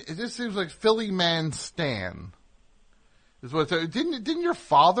 This seems like Philly Man Stan. Is what didn't your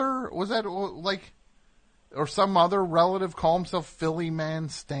father, was that like, or some other relative call himself Philly Man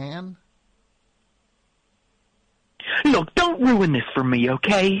Stan? Look, don't ruin this for me,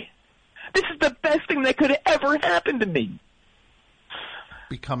 okay? This is the best thing that could have ever happened to me.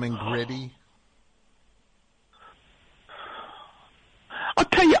 Becoming gritty. I'll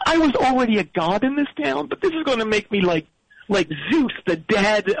tell you, I was already a god in this town, but this is going to make me like Zeus, the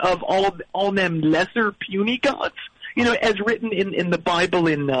dad of all them lesser puny gods. You know, as written in the Bible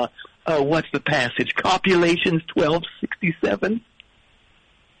in what's the passage? Copulations 12:67.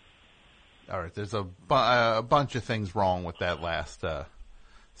 All right, there's a bunch of things wrong with that last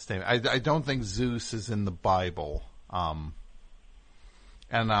statement. I don't think Zeus is in the Bible, and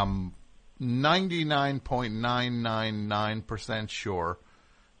I'm 99.999% sure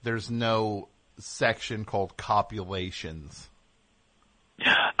there's no section called copulations.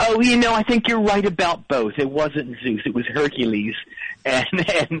 Oh, you know, I think you're right about both. It wasn't Zeus; it was Hercules, and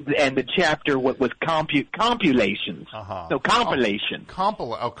the chapter was compulations. No, compilation.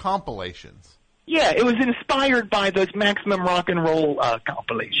 Compilations. Yeah, it was inspired by those Maximum Rock and Roll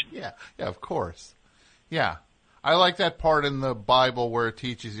compilations. Yeah, of course. Yeah, I like that part in the Bible where it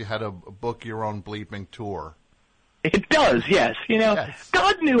teaches you how to book your own bleeping tour. It does, yes. You know, yes.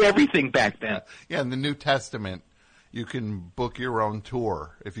 God knew everything back then. Yeah, in the New Testament, you can book your own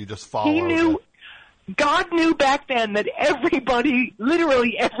tour if you just follow. God knew back then that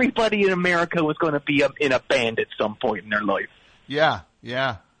literally everybody in America was going to be in a band at some point in their life. Yeah.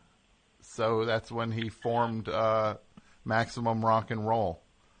 So that's when he formed Maximum Rock and Roll.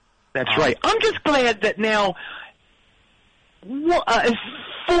 That's right. I'm just glad that now 4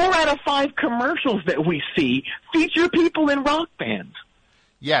 out of 5 commercials that we see feature people in rock bands.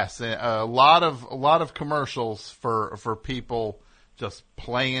 Yes, a lot of commercials for people just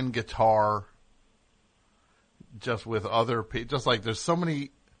playing guitar, just with other people. Just like there's so many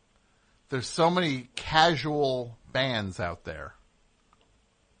casual bands out there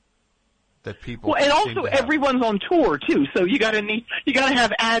that people. Well, and also everyone's on tour too, so you gotta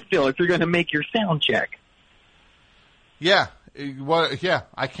have Advil if you're going to make your sound check. Yeah. Yeah,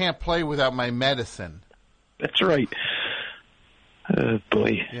 I can't play without my medicine. That's right. Oh,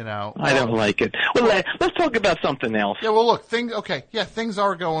 boy. You know. I don't like it. Well, let's talk about something else. Yeah, well, look, things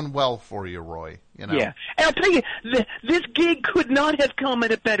are going well for you, Roy. You know. Yeah. And I'll tell you, this gig could not have come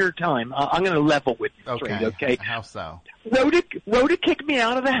at a better time. I'm going to level with you straight, okay? How so? Rhoda kicked me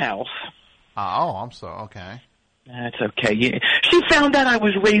out of the house. I'm so, okay. That's okay. Yeah. She found out I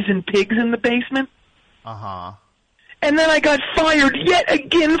was raising pigs in the basement. Uh-huh. And then I got fired yet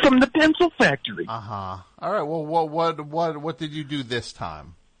again from the pencil factory. Uh-huh. All right. Well, what did you do this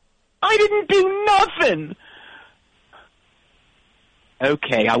time? I didn't do nothing.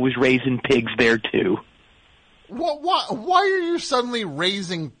 Okay, I was raising pigs there too. Why are you suddenly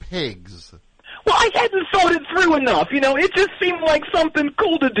raising pigs? Well, I hadn't thought it through enough. It just seemed like something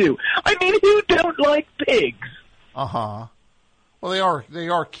cool to do. I mean, who don't like pigs? Uh-huh. Well, they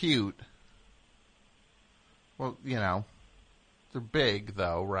are cute. Well, they're big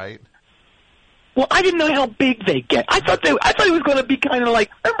though, right? Well, I didn't know how big they get. I thought it was going to be kind of like,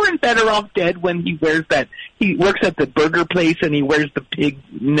 remember in Better Off Dead when he works at the burger place and he wears the pig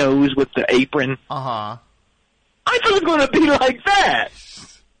nose with the apron? Uh-huh. I thought it was going to be like that.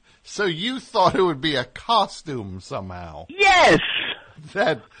 So you thought it would be a costume somehow? Yes.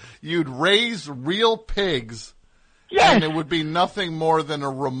 That you'd raise real pigs, yes, and it would be nothing more than a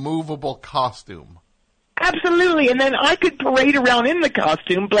removable costume. Absolutely, and then I could parade around in the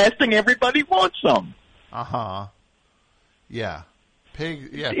costume, blasting everybody wants some. Uh-huh. Yeah. Pig.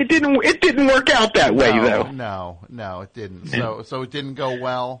 Yeah. It didn't work out that way, though. No, it didn't. So it didn't go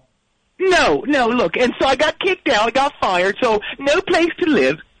well. No. Look, and so I got kicked out. I got fired. So no place to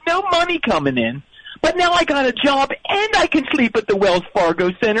live, no money coming in. But now I got a job, and I can sleep at the Wells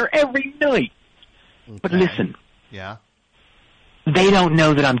Fargo Center every night. Okay. But listen. Yeah. They don't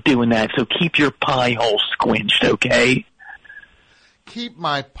know that I'm doing that, so keep your pie hole squinched, okay? Keep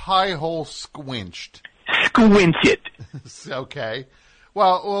my pie hole squinched. Squinch it. Okay.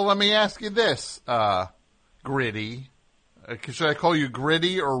 Well, let me ask you this, Gritty. Should I call you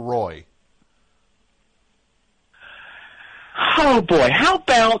Gritty or Roy? Oh boy, how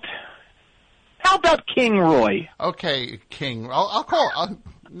about King Roy? Okay, King. I'm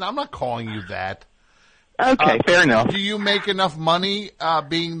not calling you that. Okay, fair enough. Do you make enough money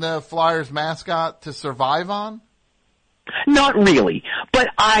being the Flyers mascot to survive on? Not really, but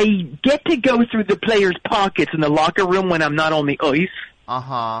I get to go through the players' pockets in the locker room when I'm not on the ice.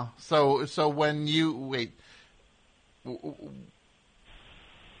 Uh-huh. So when you wait, hold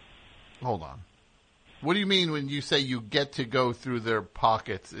on. What do you mean when you say you get to go through their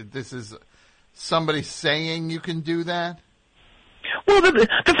pockets? This is somebody saying you can do that? Well, the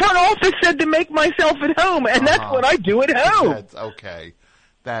front office said to make myself at home, and that's what I do at home. That's okay.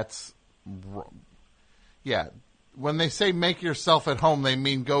 Yeah. When they say make yourself at home, they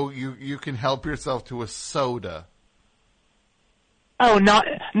mean you can help yourself to a soda. Oh, not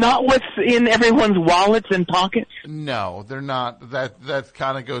what's in everyone's wallets and pockets? No, they're not. That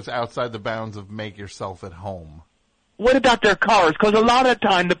kind of goes outside the bounds of make yourself at home. What about their cars? Because a lot of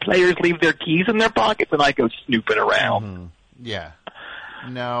time the players leave their keys in their pockets, and I go snooping around. Mm-hmm. Yeah.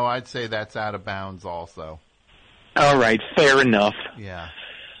 No, I'd say that's out of bounds also. All right, fair enough. Yeah.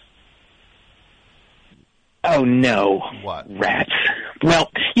 Oh, no. What? Rats. Well,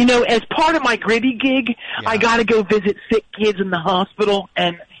 as part of my Gritty gig, I got to go visit sick kids in the hospital,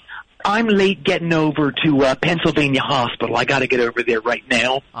 and I'm late getting over to Pennsylvania Hospital. I got to get over there right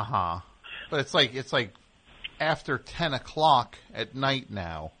now. Uh-huh. But it's like after 10 o'clock at night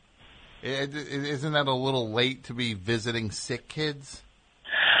now. Isn't that a little late to be visiting sick kids?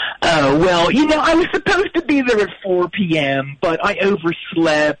 Oh, well, I was supposed to be there at 4 p.m., but I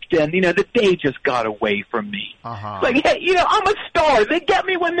overslept, and, the day just got away from me. Uh-huh. Like, hey, I'm a star. They get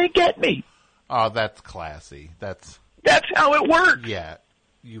me when they get me. Oh, that's classy. That's how it works. Yeah.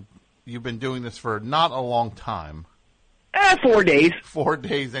 You've been doing this for not a long time. 4 days. 4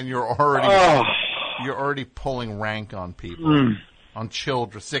 days, and you're already pulling rank on people. On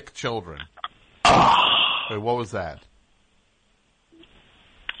children, sick children. Wait, what was that?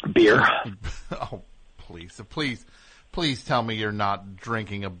 Beer. Oh, please tell me you're not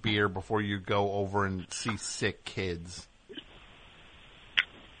drinking a beer before you go over and see sick kids.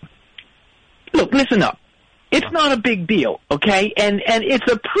 Look, listen up. It's not a big deal, okay? And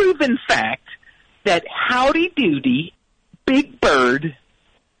it's a proven fact that Howdy Doody, Big Bird,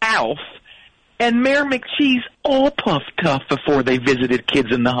 Alf, and Mayor McCheese all puffed tough before they visited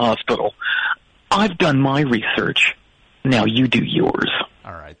kids in the hospital. I've done my research. Now you do yours.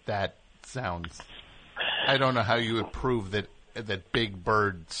 All right, that sounds... I don't know how you would prove that Big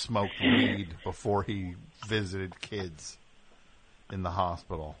Bird smoked weed before he visited kids in the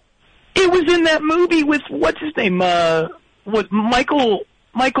hospital. It was in that movie with, what's his name, Michael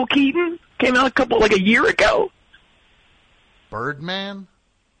Keaton? Came out a year ago. Birdman?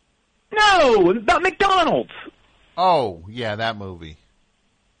 No, about McDonald's. Oh, yeah, that movie.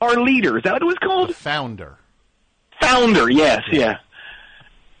 Our Leader, is that what it was called? The Founder. Founder, yes, yeah.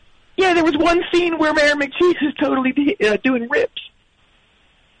 Yeah, there was one scene where Mayor McCheese is totally doing rips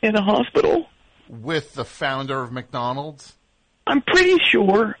in a hospital. With the founder of McDonald's? I'm pretty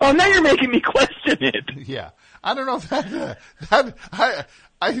sure. Oh, now you're making me question it. Yeah. I don't know if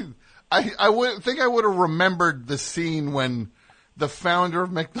I would think I would have remembered the scene when the founder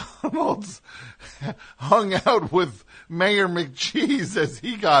of McDonald's hung out with Mayor McCheese as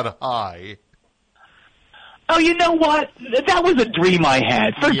he got high. Oh, you know what? That was a dream I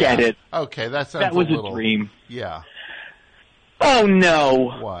had. Forget it. Okay, that sounds That was a dream. Yeah. Oh,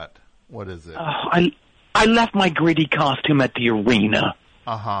 no. What? What is it? I left my gritty costume at the arena.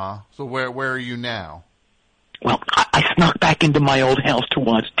 Uh-huh. So where are you now? Well, I snuck back into my old house to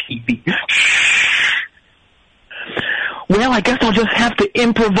watch TV. Shh. Well, I guess I'll just have to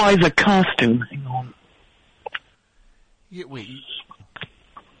improvise a costume. Hang on. Wait.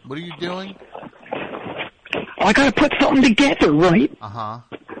 What are you doing? I gotta put something together, right? Uh-huh.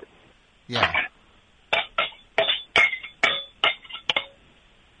 Yeah.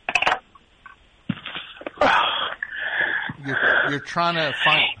 You're trying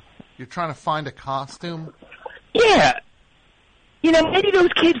to find a costume? Yeah. You know, maybe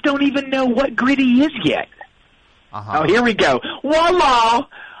those kids don't even know what gritty is yet. Uh-huh. Oh, here we go. Voila!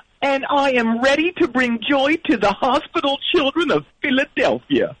 And I am ready to bring joy to the hospital children of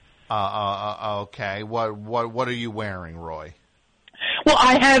Philadelphia. Okay. What are you wearing, Roy? Well,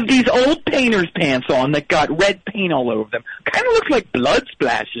 I have these old painter's pants on that got red paint all over them. Kind of looks like blood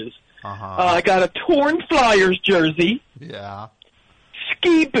splashes. Uh-huh. I got a torn Flyers jersey. Yeah.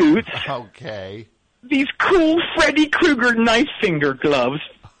 Ski boots. Okay. These cool Freddy Krueger knife finger gloves.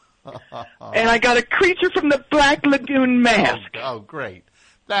 And I got a creature from the Black Lagoon mask. Oh, great.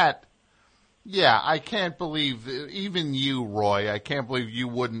 I can't believe, even you, Roy, I can't believe you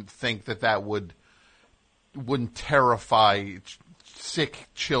wouldn't think that wouldn't terrify sick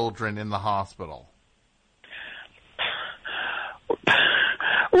children in the hospital.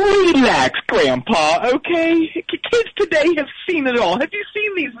 Relax, Grandpa, okay? Kids today have seen it all. Have you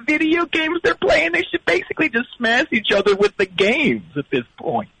seen these video games they're playing? They should basically just smash each other with the games at this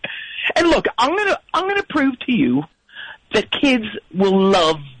point. And look, I'm gonna prove to you that kids will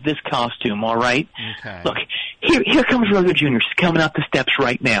love this costume, all right? Okay. Look, here comes Roger Jr. She's coming up the steps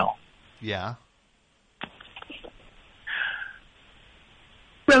right now. Yeah.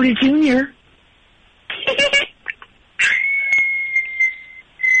 Roger Jr.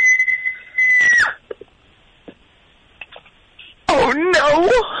 Oh,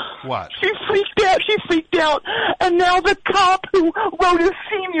 no. What? She freaked out. And now the cop who wrote his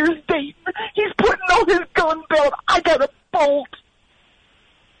senior's date, he's putting on his gun belt. I got a bolt.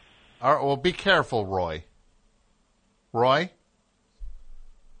 All right, well, be careful, Roy. Roy?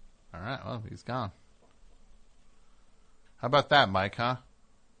 All right, well, he's gone. How about that, Mike, huh?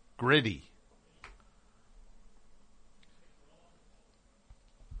 Gritty.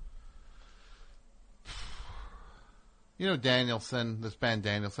 You know Danielson, this band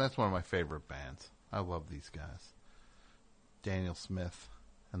Danielson, that's one of my favorite bands. I love these guys. Daniel Smith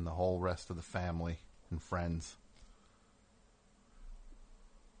and the whole rest of the family and friends.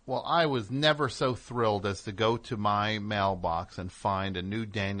 Well, I was never so thrilled as to go to my mailbox and find a new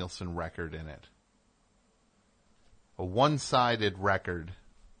Danielson record in it. A one-sided record,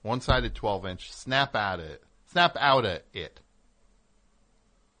 one-sided 12-inch, snap out of it.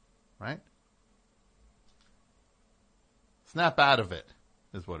 Right? Snap out of it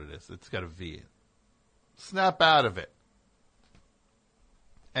is what it is. It's got a V in it. Snap out of it.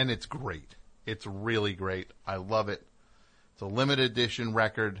 And it's great. It's really great. I love it. It's a limited edition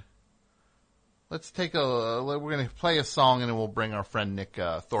record. We're going to play a song and then we'll bring our friend Nick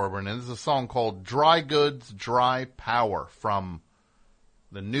Thorburn. And this is a song called Dry Goods, Dry Power from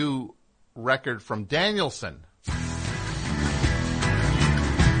the new record from Danielson.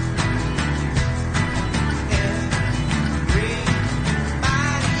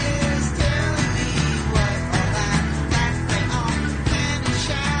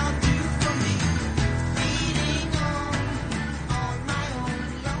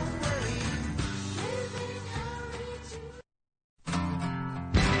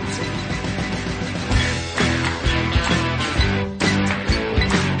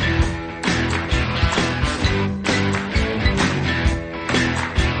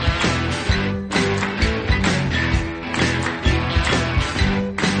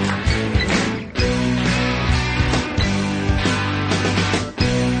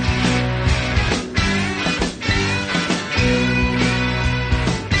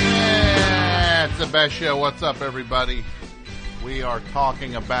 Best show. What's up, everybody? We are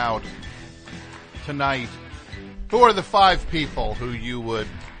talking about tonight who are the 5 people who you would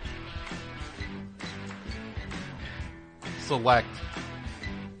select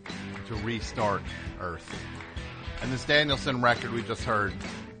to restart Earth. And this Danielson record we just heard,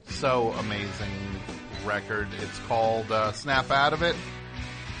 so amazing record. It's called Snap Out of It.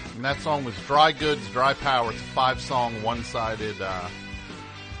 And that song was Dry Goods, Dry Power. It's a 5-song, one-sided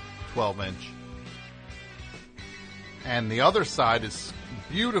 12-inch. And the other side is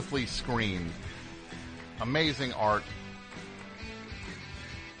beautifully screened. Amazing art.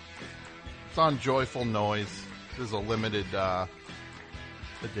 It's on Joyful Noise. This is a limited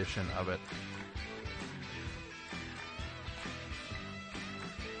edition of it.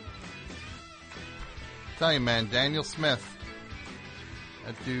 Tell you, man, Daniel Smith,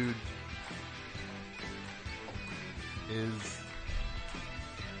 that dude is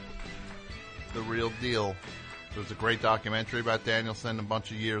the real deal. There was a great documentary about Danielson a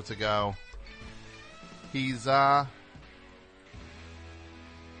bunch of years ago. He's, I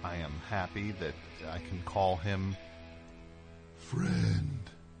am happy that I can call him friend.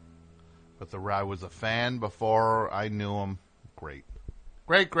 But I was a fan before I knew him. Great.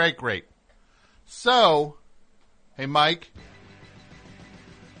 Great. So, hey, Mike,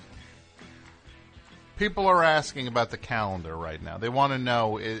 people are asking about the calendar right now. They want to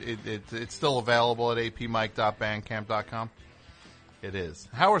know, it's still available at apmike.bandcamp.com? It is.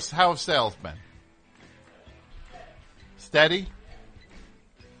 How have sales been? Steady?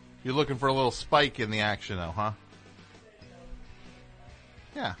 You're looking for a little spike in the action, though, huh?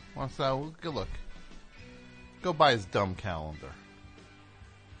 Yeah, well, so, good look. Go buy his dumb calendar.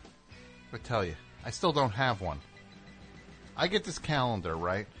 I tell you, I still don't have one. I get this calendar,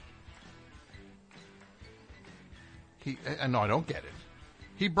 right? No, I don't get it.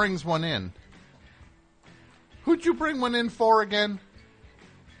 He brings one in. Who'd you bring one in for again?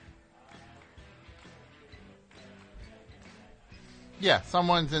 Yeah,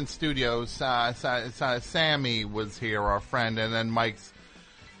 someone's in studios. Sammy was here, our friend, and then Mike's.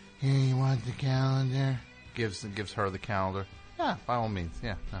 Here, you want the calendar? Gives her the calendar. Yeah, by all means.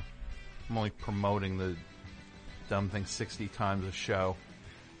 Yeah, no. I'm only promoting the dumb thing 60 times a show.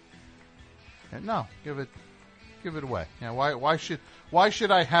 Yeah, no, give it away. Yeah, why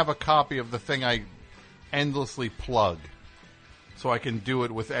should I have a copy of the thing I endlessly plug, so I can do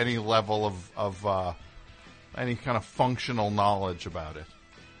it with any level of any kind of functional knowledge about it?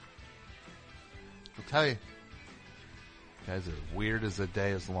 I'll tell you, guys, as weird as the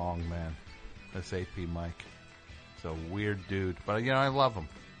day is long, man. This AP Mike, he's a weird dude, but I love him.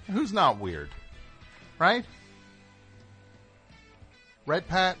 Who's not weird, right? Right,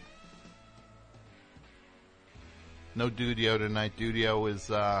 Pat? No Dudio tonight. Dudio is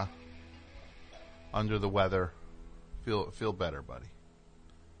under the weather. Feel better, buddy.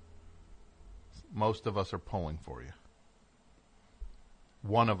 Most of us are pulling for you.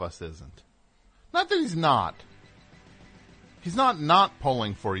 One of us isn't. Not that he's not. He's not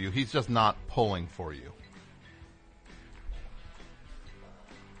pulling for you. He's just not pulling for you.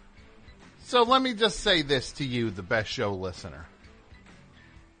 So let me just say this to you, the best show listener.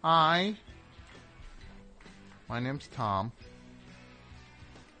 My name's Tom.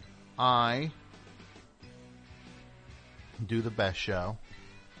 I do the best show.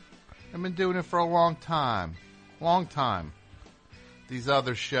 I've been doing it for a long time. These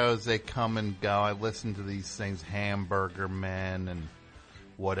other shows, they come and go. I listen to these things, Hamburger Men and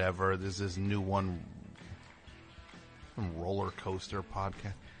whatever. There's this new one, some roller coaster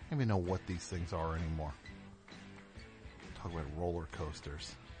podcast. I don't even know what these things are anymore. Talk about roller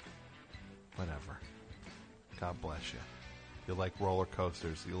coasters. Whatever. God bless you. If you like roller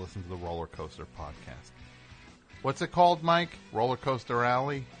coasters, you listen to the Roller Coaster Podcast. What's it called, Mike? Roller Coaster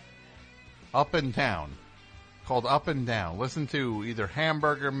Alley? Up and Down. Called Up and Down. Listen to either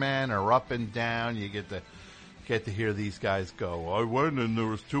Hamburger Man or Up and Down. You get to hear these guys go. I went and there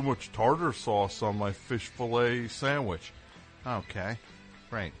was too much tartar sauce on my fish fillet sandwich. Okay,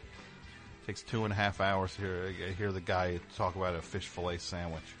 great. Takes 2.5 hours to hear the guy talk about a fish fillet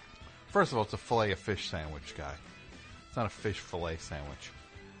sandwich. First of all, it's a fillet of fish sandwich, guy. It's not a fish fillet sandwich.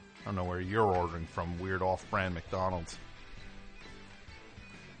 I don't know where you're ordering from, weird off-brand McDonald's.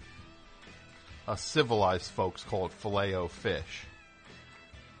 Us civilized folks call it filet-o-fish.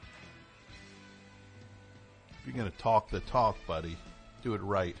 If you're going to talk the talk, buddy, do it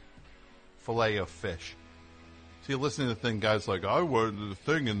right. Filet-o-fish. See, listening to the thing, guys like, I went to the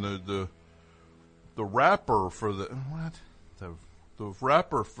thing and the wrapper for the... What? The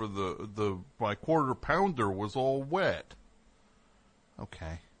wrapper for my quarter pounder was all wet.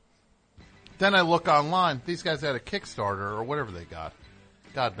 Okay. Then I look online. These guys had a Kickstarter or whatever they got.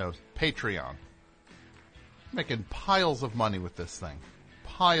 God knows. Patreon. Making piles of money with this thing.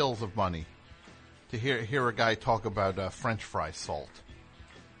 Piles of money. To hear a guy talk about French fry salt.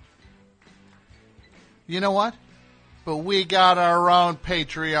 You know what? But we got our own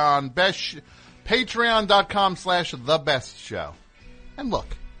Patreon. Patreon.com/thebestshow. And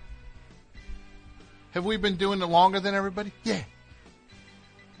look, Have we been doing it longer than everybody? Yeah.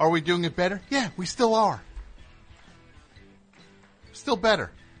 Are we doing it better? Yeah, we still are. Still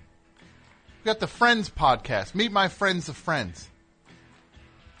better. We got the Friends podcast. Meet my friends of friends.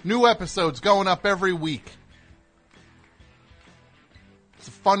 New episodes going up every week. It's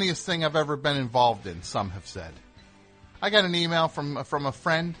the funniest thing I've ever been involved in, some have said. I got an email from a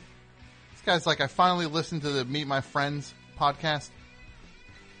friend. This guy's like, I finally listened to the Meet My Friends podcast.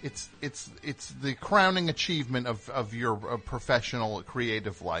 It's the crowning achievement of your professional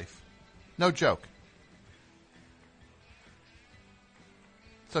creative life. No joke.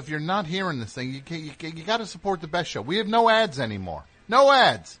 So if you're not hearing this thing, you got to support the best show. We have no ads anymore. No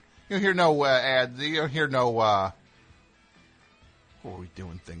ads. You'll hear no ads. You'll hear no. What are we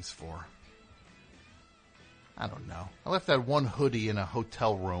doing things for? I don't know. I left that one hoodie in a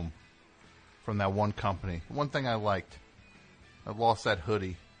hotel room from that one company. One thing I liked. I lost that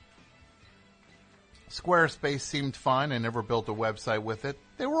hoodie. Squarespace seemed fine. I never built a website with it.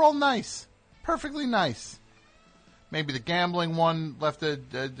 They were all nice. Perfectly nice. Maybe the gambling one left a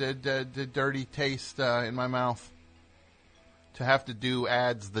dirty taste in my mouth. To have to do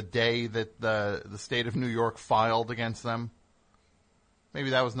ads the day that the state of New York filed against them.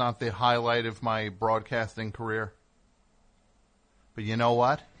 Maybe that was not the highlight of my broadcasting career. But you know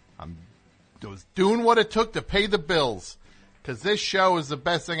what? I was doing what it took to pay the bills. Because this show is the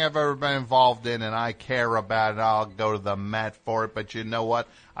best thing I've ever been involved in, and I care about it. I'll go to the mat for it. But you know what?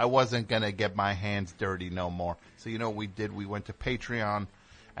 I wasn't going to get my hands dirty no more. So you know what we did? We went to Patreon,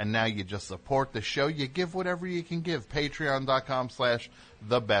 and now you just support the show. You give whatever you can give.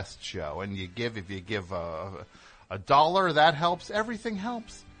 Patreon.com/thebestshow. And you give, if you give $1, that helps. Everything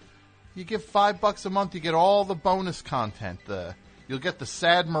helps. You give $5 a month, you get all the bonus content. You'll get the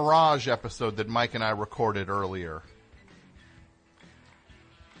Sad Mirage episode that Mike and I recorded earlier.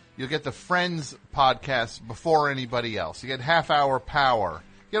 You'll get the Friends podcast before anybody else. You get half-hour power.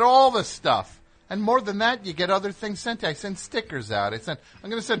 You get all this stuff. And more than that, you get other things sent to you. I send stickers out. I'm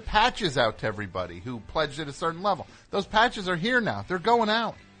going to send patches out to everybody who pledged at a certain level. Those patches are here now. They're going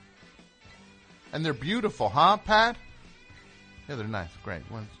out. And they're beautiful, huh, Pat? Yeah, they're nice. Great.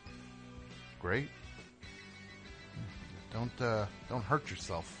 Great. Don't hurt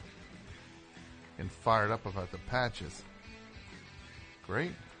yourself. Getting fired up about the patches.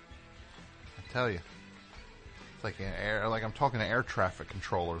 Great. I tell you. It's like I'm talking to air traffic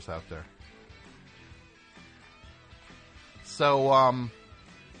controllers out there. So,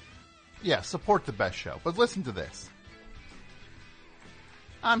 yeah, support the best show. But listen to this.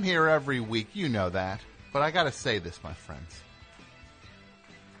 I'm here every week, you know that. But I gotta say this, my friends.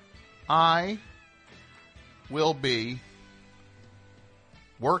 I will be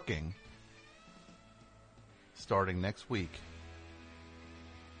working starting next week.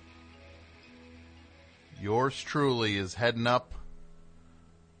 Yours truly is heading up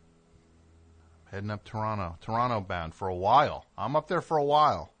Toronto bound for a while. I'm up there for a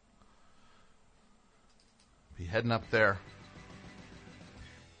while. Be heading up there.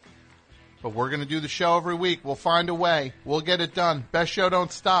 But we're going to do the show every week. We'll find a way. We'll get it done. Best show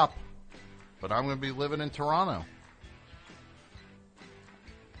don't stop. But I'm going to be living in Toronto.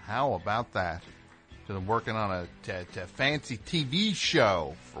 How about that? Because I'm working on a fancy TV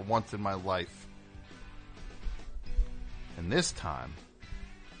show for once in my life. And this time,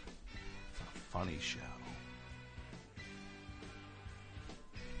 it's a funny show.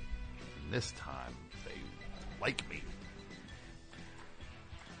 And this time, they like me.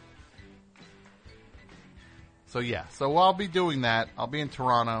 So yeah, so I'll be doing that. I'll be in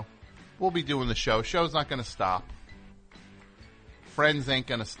Toronto. We'll be doing the show. Show's not going to stop. Friends ain't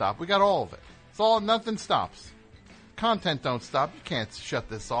going to stop. We got all of it. Nothing stops. Content don't stop. You can't shut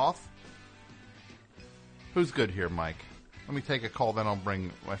this off. Who's good here, Mike? Let me take a call, then I'll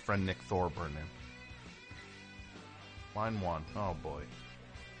bring my friend Nick Thorburn in. Line 1. Oh, boy.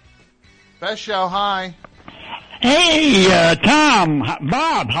 Best show, hi. Hey, Tom.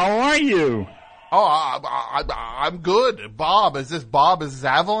 Bob, how are you? Oh, I'm good. Bob, is this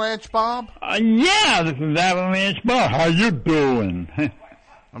Avalanche Bob? Yeah, this is Avalanche Bob. How you doing?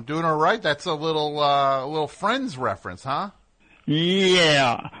 I'm doing all right. That's a little Friends reference, huh?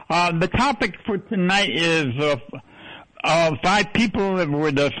 Yeah. The topic for tonight is 5 people that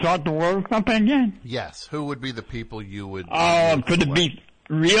would start the World Cup again. Yes. Who would be the people you would? Could it be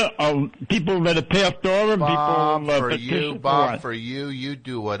real people that have passed over? Bob, people for you, Bob, for you, you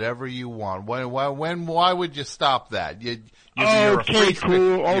do whatever you want. Why would you stop that? Okay,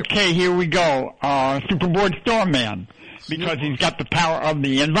 cool. Okay, here we go. Superboard Starman, because he's got the power of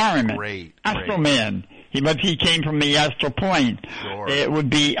the environment. Great. Astroman. but he came from the astral plane. Sure. It would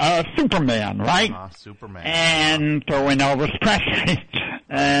be Superman, right? Superman. And throw in Elvis Presley.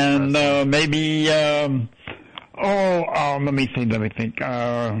 And maybe, let me think.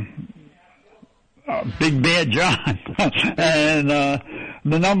 Big Bad John. And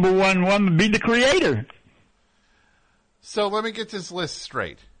the number one would be the Creator. So let me get this list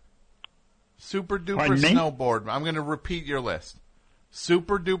straight. Super Duper Pardon me? Snowboard. I'm going to repeat your list.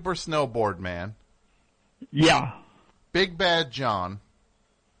 Super Duper Snowboard Man. Yeah. Big Bad John.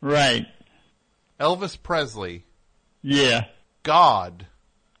 Right. Elvis Presley. Yeah. God.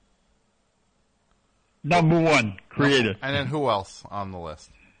 Number one, Creator. And then who else on the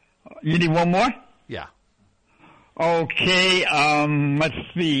list? You need one more? Yeah. Okay, let's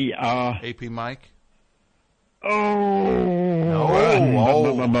see. AP Mike? That's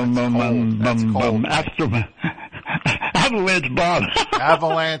cold. Avalanche Bob.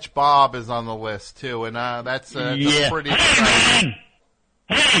 Avalanche Bob is on the list, too, and that's pretty exciting.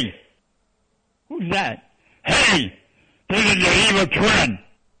 Hey! Who's that? Hey! This is your evil twin.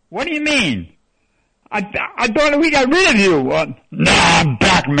 What do you mean? I thought we got rid of you. No, I'm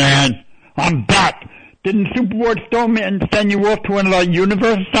back, man. I'm back. Didn't Superboard Storm send you off to another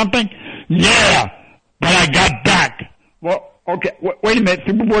universe or something? Yeah, but I got back. Well, okay, wait a minute.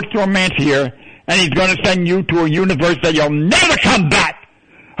 Superboard Storm Man's here, and he's going to send you to a universe that you'll never come back.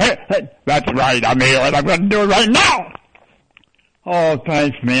 Hey, that's right. I'm here, and I'm going to do it right now. Oh,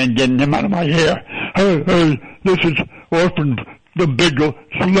 thanks, man, getting him out of my hair. Hey, this is Orphan, the big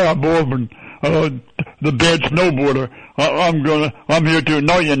slab Orphan, the bad snowboarder. I'm here too.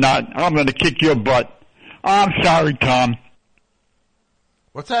 No, you're not. I'm going to kick your butt. I'm sorry, Tom.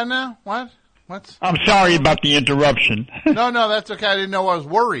 What's that now? What? I'm sorry about the interruption. No, that's okay. I didn't know. I was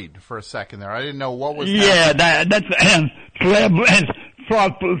worried for a second there. I didn't know what was happening. That's Flab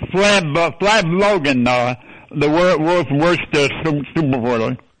Logan, the world's worst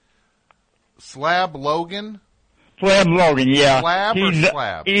superboarder. Slab Logan? Flab Logan, yeah. Slab or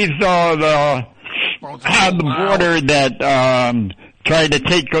Slab? He's the border that tried to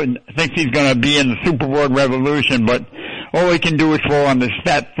thinks he's going to be in the Superboard Revolution, but all he can do is fall on this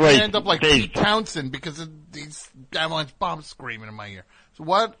fat plate. I end up like Pete Townsend because of these Avalanche Bombs screaming in my ear. So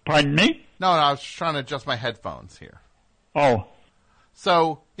what? Pardon me? No, I was trying to adjust my headphones here. Oh.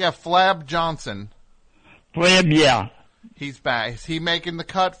 So, yeah, Flab Johnson. Flab, yeah. He's back. Is he making the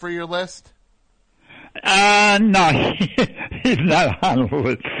cut for your list? No, he's not on the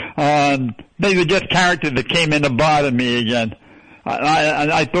list. They were just characters that came in to bother me again.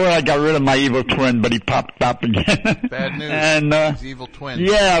 I thought I got rid of my evil twin, but he popped up again. Bad news. And, his evil twin.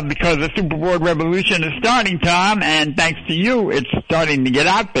 Yeah, because the Superboard Revolution is starting, Tom, and thanks to you, it's starting to get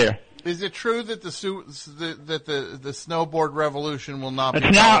out there. Is it true that the snowboard revolution will not be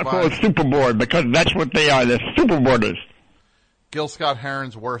televised? It's now called Superboard because that's what they are. They're Superboarders. Gil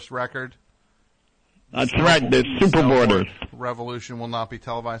Scott-Heron's worst record. That's right. They're Superboarders. Revolution will not be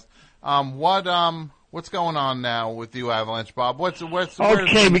televised. What's going on now with you, Avalanche Bob?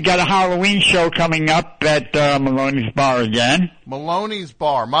 Okay, we got a Halloween show coming up at Maloney's Bar again. Maloney's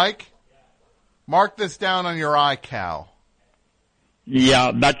Bar. Mike, mark this down on your iCal.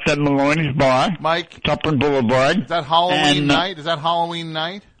 Yeah, that's at Maloney's Bar. Mike. Thorburn Boulevard. Is that Halloween night? Is that Halloween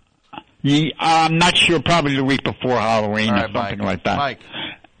night? Yeah, I'm not sure. Probably the week before Halloween or something like that. Mike.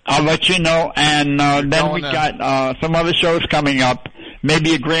 I'll let you know. And then we got some other shows coming up.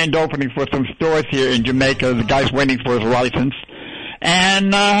 Maybe a grand opening for some stores here in Jamaica. The guy's waiting for his license.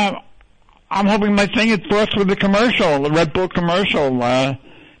 And I'm hoping my thing is first with the commercial, the Red Bull commercial. The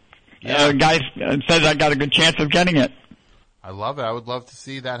guy says I got a good chance of getting it. I love it. I would love to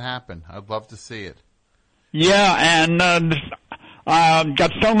see that happen. I'd love to see it. Yeah, and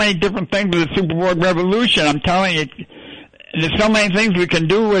got so many different things with the Superboard Revolution. I'm telling you, there's so many things we can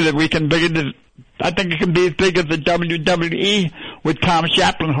do with it. We can big it. I think it can be as big as the WWE with Tom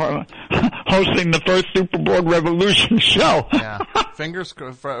Chaplin hosting the first Superboard Revolution show. Yeah, fingers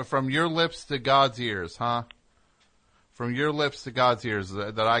from your lips to God's ears, huh? From your lips to God's ears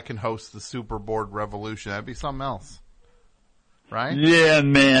that I can host the Superboard Revolution. That'd be something else. Right? Yeah,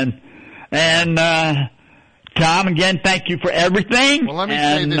 man. And, Tom, again, thank you for everything. Well, let me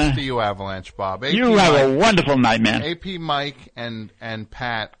say this to you, Avalanche Bob. You have a wonderful night, man. AP Mike and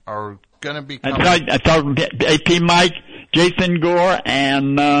Pat are going to be coming. I thought AP Mike, Jason Gore,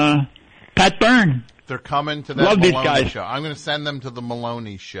 and Pat Byrne. They're coming to that Maloney show. I'm going to send them to the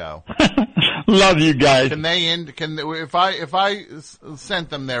Maloney show. Love you guys. Can they if I sent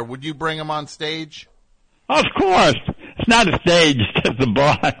them there, would you bring them on stage? Of course. It's not a stage, it's just a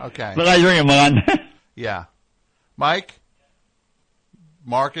bar. Okay. But I bring them on. Yeah. Mike,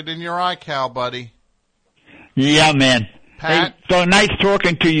 mark it in your iCal, buddy. Yeah, man. Pat? Hey, so nice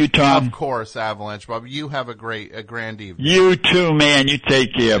talking to you, Tom. Of course, Avalanche Bob. You have a grand evening. You too, man. You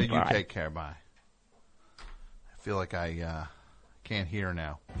take care. You Bye. take care. Bye. I feel like I can't hear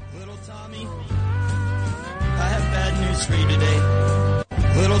now. Little Tommy, I have bad news for you today.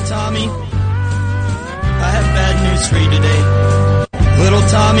 Little Tommy, I have bad news for you today. Little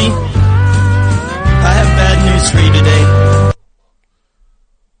Tommy, I have bad news for you today.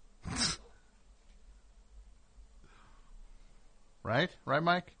 Right,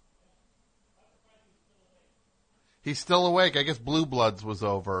 Mike? He's still awake. I guess Blue Bloods was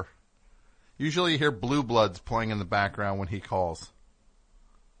over. Usually you hear Blue Bloods playing in the background when he calls.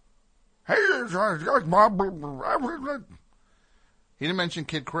 Hey, he didn't mention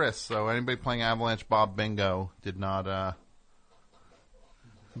Kid Chris, so anybody playing Avalanche Bob Bingo did not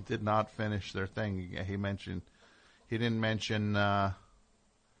finish their thing. He didn't mention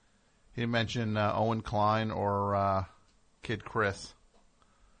Owen Klein or Kid Chris.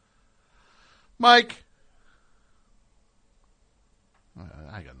 Mike,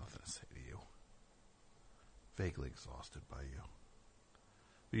 I got nothing to say to you. Vaguely exhausted by you.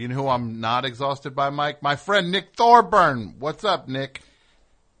 You know who I'm not exhausted by, Mike? My friend Nick Thorburn. What's up, Nick?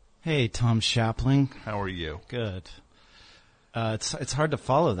 Hey, Tom Shapling. How are you? Good. It's hard to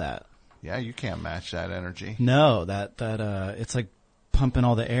follow that. Yeah, you can't match that energy. No, that it's like pumping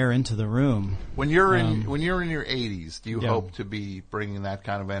all the air into the room. When you're in your 80s, do you hope to be bringing that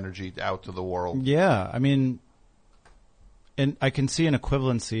kind of energy out to the world? Yeah, I mean, and I can see an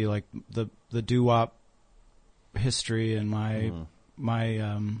equivalency, like the doo-wop history and my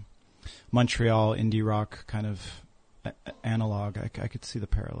Montreal indie rock kind of analog. I could see the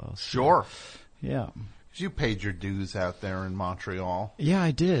parallels. Sure. Yeah. You paid your dues out there in Montreal. Yeah,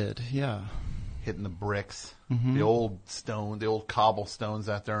 I did. Yeah. Hitting the bricks, Mm-hmm. the old cobblestones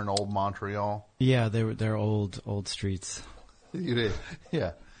out there in old Montreal. Yeah, they're old streets. You did,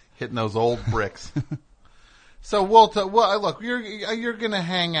 yeah, hitting those old bricks. So look, you're gonna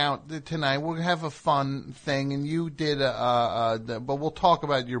hang out tonight. We'll have a fun thing, and you did but we'll talk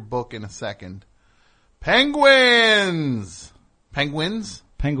about your book in a second. Penguins.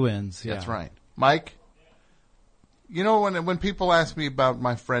 Yeah, that's right, Mike. You know, when people ask me about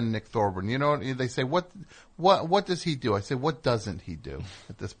my friend Nick Thorburn, you know, they say, what does he do? I say, what doesn't he do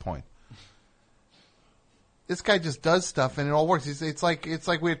at this point? This guy just does stuff and it all works. It's like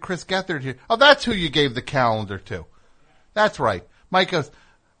we had Chris Gethard here. Oh, that's who you gave the calendar to. That's right. Mike goes,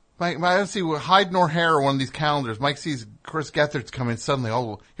 I don't see hide nor hair on one of these calendars. Mike sees Chris Gethard's come in suddenly.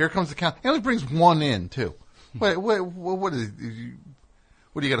 Oh, here comes the calendar. He only brings one in, too. What is it? What,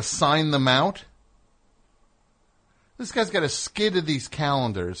 do you got to sign them out? This guy's got a skid of these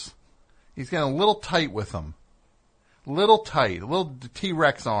calendars. He's getting a little tight with them. Little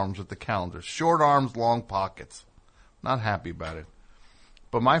T-Rex arms with the calendars. Short arms, long pockets. Not happy about it.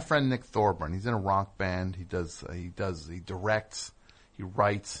 But my friend Nick Thorburn, he's in a rock band. He directs, he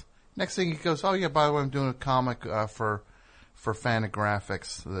writes. Next thing he goes, oh yeah, by the way, I'm doing a comic for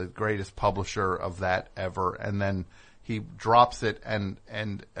Fantagraphics, the greatest publisher of that ever. And then he drops it, and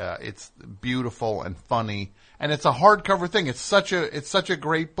it's beautiful and funny. And it's a hardcover thing. It's such a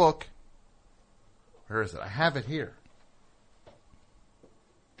great book. Where is it? I have it here.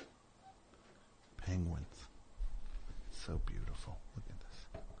 Penguins. So beautiful. Look at this.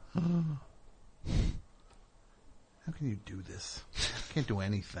 How can you do this? You can't do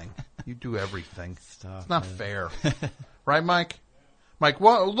anything. You do everything. It's not fair. Right, Mike? Mike,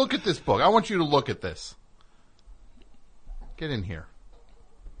 well, look at this book. I want you to look at this. Get in here.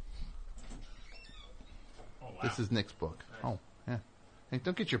 This is Nick's book. Oh, yeah. Hey,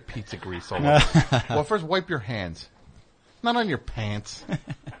 don't get your pizza grease all over. Well, first wipe your hands. Not on your pants.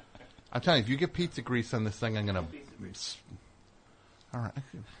 I'm telling you, if you get pizza grease on this thing, I'm going to... All right.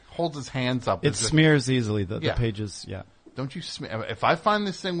 Holds his hands up. It smears easily, the pages, yeah. Don't you smear... If I find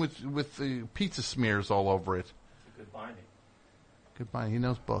this thing with the pizza smears all over it... It's a good binding. Good binding. He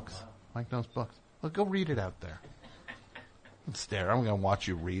knows books. Wow. Mike knows books. Well, go read it out there. Don't stare. I'm going to watch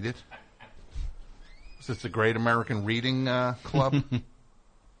you read it. Is this the Great American Reading Club?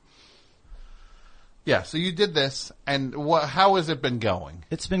 Yeah, so you did this, and how has it been going?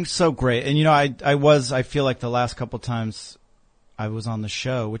 It's been so great. And, you know, I feel like the last couple times I was on the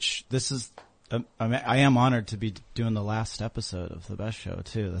show, which this is, I am honored to be doing the last episode of the Best Show,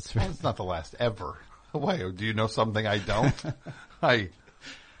 too. That's right. Well, it's not the last ever. Wait, do you know something I don't? Well,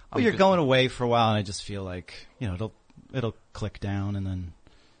 you're going away for a while, and I just feel like, you know, it'll click down and then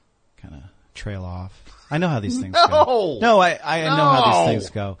kind of trail off. I know how these things go. No, I know how these things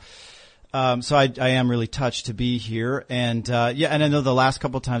go. So I am really touched to be here, and and I know the last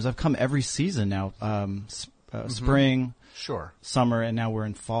couple of times I've come every season now. spring, sure, summer, and now we're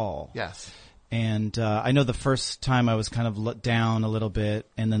in fall. Yes. And I know the first time I was kind of down a little bit,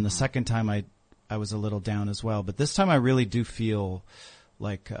 and then the second time I was a little down as well. But this time I really do feel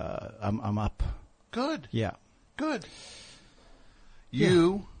like I'm up. Good. Yeah. Good.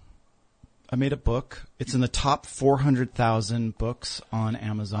 I made a book. It's in the top 400,000 books on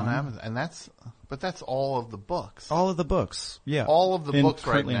Amazon. And that's all of the books. All of the books. Yeah. All of the books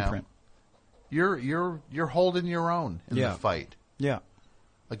right now. In print. You're holding your own in the fight. Yeah.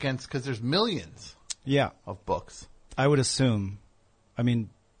 Because there's millions. Yeah. Of books. I would assume. I mean,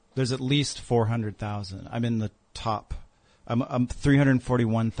 there's at least 400,000. I'm in the top. I'm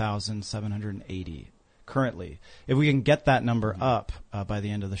 341,780 currently. If we can get that number up by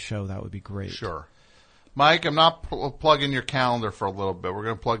the end of the show, that would be great. Sure. Mike, I'm not plugging your calendar for a little bit. We're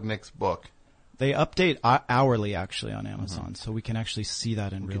going to plug Nick's book. They update hourly, actually, on Amazon, so we can actually see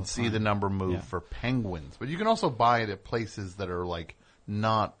that in real time. You can see the number move for Penguins. But you can also buy it at places that are, like,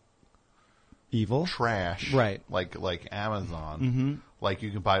 not evil, trash, right? Like Amazon. Like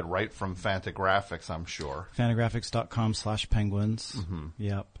you can buy it right from Fantagraphics, I'm sure. Fantagraphics.com/penguins.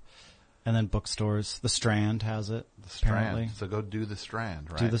 Yep. And then bookstores. The Strand has it. The Strand. Apparently. So go do the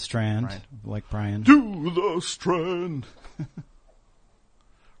Strand, right? Do the Strand, right. like Brian. Do the Strand.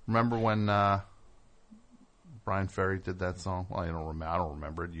 Remember when Brian Ferry did that song? Well, I don't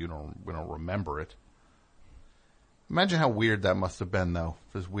remember it. We don't remember it. Imagine how weird that must have been, though.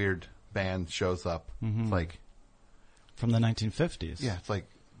 If this weird band shows up. It's like from the 1950s. Yeah, it's like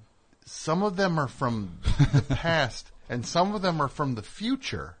some of them are from the past, and some of them are from the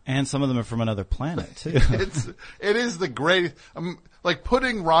future, and some of them are from another planet too. It is the great. Like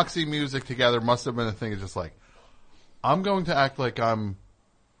putting Roxy Music together must have been a thing. It's just like I'm going to act like I'm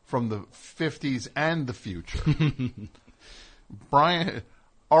from the 50s and the future. Brian,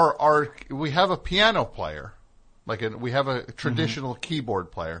 we have a piano player, we have a traditional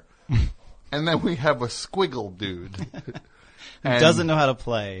keyboard player. And then we have a squiggle dude. Who doesn't know how to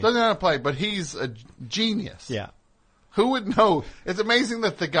play. Doesn't know how to play, but he's a genius. Yeah. Who would know? It's amazing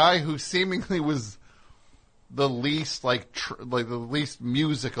that the guy who seemingly was the least, the least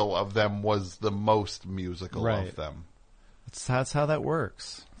musical of them was the most musical of them. That's how that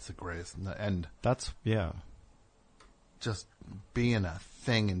works. It's the greatest. And that's, just being a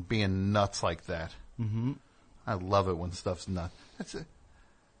thing and being nuts like that. Mm-hmm. I love it when stuff's nuts.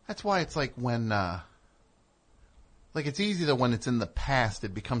 That's why it's like when, it's easy that when it's in the past,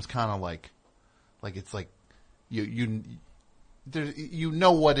 it becomes kind of like it's like you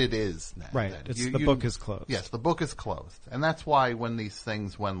know what it is now. Right. The book is closed. Yes, the book is closed. And that's why when these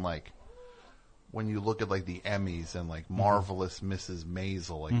things, when you look at the Emmys and Marvelous Mrs.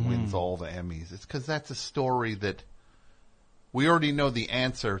 Maisel wins all the Emmys, it's because that's a story that we already know the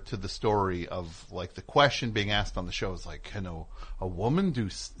answer to the story of the question being asked on the show is can a woman do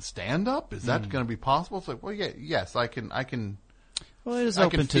stand up? Is that going to be possible? It's like, well, yes, I can. Well, it is I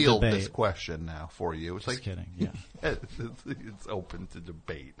open can to field debate. this question now for you. It's Just kidding. Yeah, it's open to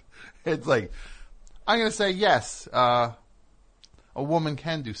debate. It's like I'm going to say yes. A woman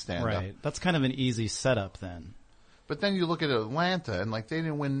can do stand up. Right. That's kind of an easy setup then. But then you look at Atlanta and they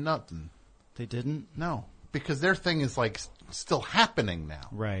didn't win nothing. They didn't? No. Because their thing is still happening now.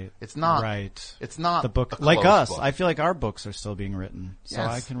 Right. It's not. Right. It's not the book. A like us, book. I feel like our books are still being written, so Yes.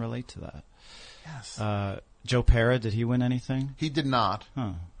 I can relate to that. Yes. Joe Pera, did he win anything? He did not.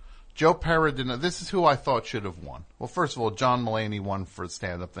 Huh. Joe Pera did not. This is who I thought should have won. Well, first of all, John Mulaney won for a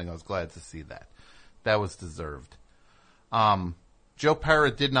stand-up thing. I was glad to see that. That was deserved. Joe Pera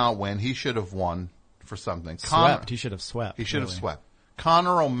did not win. He should have won for something. He should have swept. He should have swept.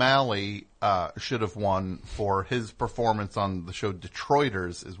 Connor O'Malley should have won for his performance on the show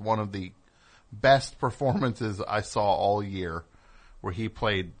Detroiters. Is one of the best performances I saw all year, where he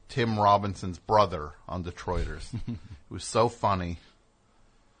played Tim Robinson's brother on Detroiters. It was so funny.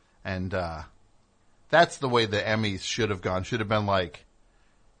 And that's the way the Emmys should have gone. Should have been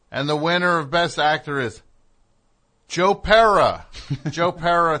and the winner of Best Actor is Joe Pera. Joe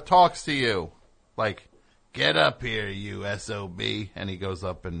Pera talks to you. Get up here, you SOB. And he goes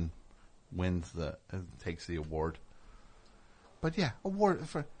up and takes the award. But yeah,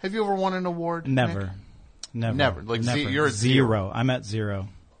 have you ever won an award? Never. Never. Never. You're at zero. I'm at zero.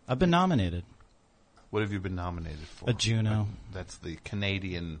 I've been nominated. What have you been nominated for? A Juno. That's the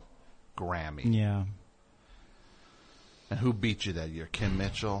Canadian Grammy. Yeah. And who beat you that year? Kim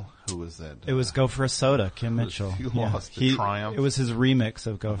Mitchell? Who was that? It was Go For a Soda, Kim Mitchell. You lost to Triumph? It was his remix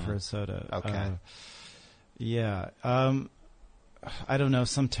of Go For a Soda. Okay. I don't know.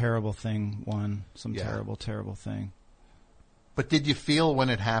 Some terrible thing won. Some terrible, terrible thing. But did you feel when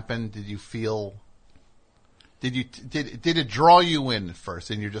it happened, did you feel Did it draw you in at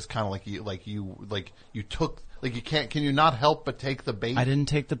first, and you're just kind of can you not help but take the bait? I didn't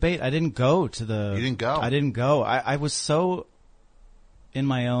take the bait. I didn't go to the. You didn't go. I didn't go. I was so in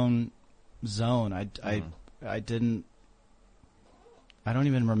my own zone. I didn't. I don't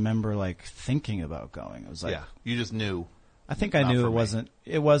even remember like thinking about going. It was like, yeah, you just knew. I think I knew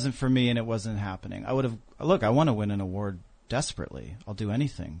it wasn't for me, and it wasn't happening. I would have. Look, I want to win an award desperately. I'll do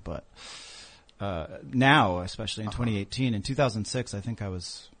anything, but now, especially in 2018, in 2006, I think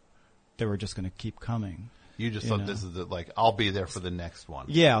they were just going to keep coming. You just thought this is I'll be there for the next one.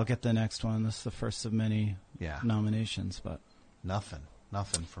 Yeah, I'll get the next one. This is the first of many nominations, but nothing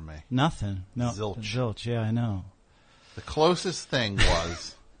for me. Nothing. No. Zilch. Yeah, I know. The closest thing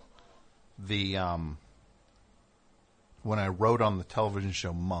was the when I wrote on the television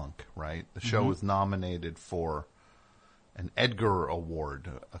show Monk, right? The show was nominated for an Edgar Award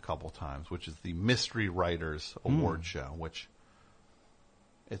a couple times, which is the Mystery Writers Award show, which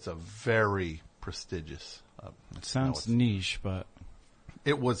it's a very prestigious. It sounds niche, but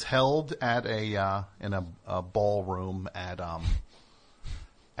it was held at in a ballroom at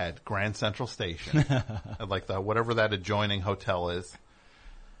Grand Central Station, at whatever that adjoining hotel is,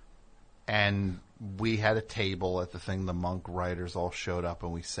 and we had a table at the thing. The Monk writers all showed up,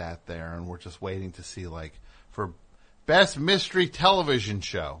 and we sat there, and we're just waiting to see for best mystery television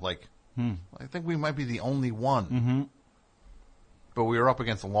show. I think we might be the only one. Mm-hmm. But we were up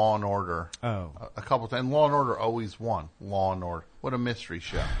against Law and Order a couple times. And Law and Order always won. Law and Order. What a mystery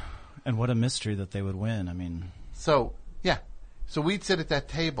show. And what a mystery that they would win. I mean. So, yeah. So we'd sit at that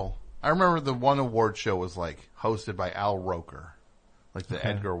table. I remember the one award show was hosted by Al Roker. The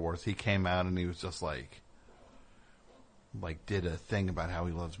Edgar Awards. He came out and he was just did a thing about how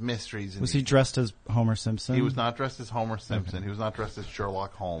he loves mysteries. And was he dressed as Homer Simpson? He was not dressed as Homer Simpson. Okay. He was not dressed as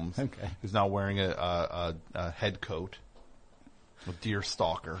Sherlock Holmes. Okay. He was not wearing a head coat. A deer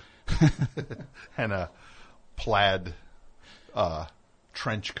stalker and a plaid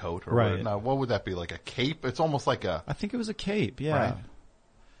trench coat, or right? Now, what would that be? Like a cape? It's almost like a. I think it was a cape. Yeah. Right?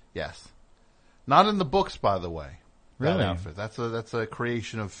 Yes. Not in the books, by the way. Really? That outfit. That's a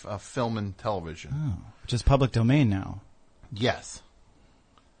creation of film and television. Oh, which is public domain now. Yes.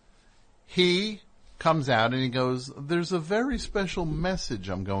 He comes out and he goes, "There's a very special message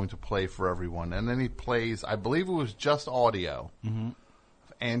I'm going to play for everyone." And then he plays, I believe it was just audio, of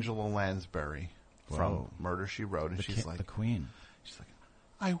Angela Lansbury from Murder, She Wrote. And she's like, the Queen. She's like,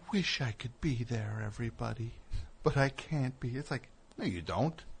 "I wish I could be there, everybody, but I can't be." It's like, no, you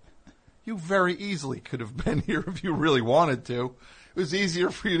don't. You very easily could have been here if you really wanted to. It was easier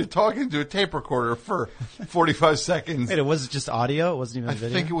for you to talk into a tape recorder for 45 seconds. Wait, it was just audio? It wasn't even video?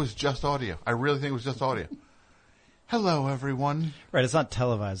 I think it was just audio. I really think it was just audio. Hello, everyone. Right, it's not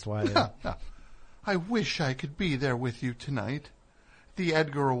televised. Why? No. I wish I could be there with you tonight. The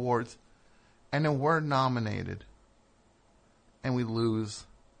Edgar Awards. And then we're nominated. And we lose.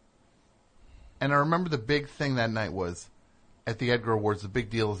 And I remember the big thing that night was, at the Edgar Awards, the big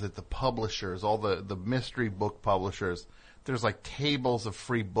deal is that the publishers, all the mystery book publishers, there's tables of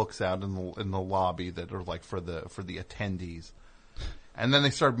free books out in the lobby that are for the attendees. And then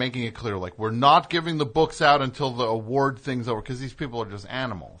they started making it clear, we're not giving the books out until the award thing's over, because these people are just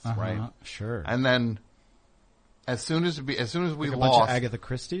animals, right? Sure. And then as soon as we lost, a bunch of Agatha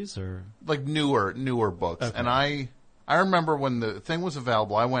Christie's or newer books. Okay. And I remember when the thing was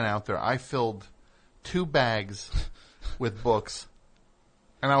available, I went out there, I filled 2 bags with books,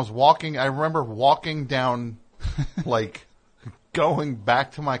 and I remember walking down going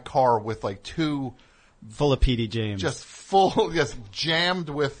back to my car with 2 full of P.D. James, just jammed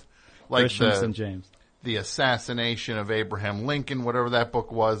with and James. The Assassination of Abraham Lincoln, whatever that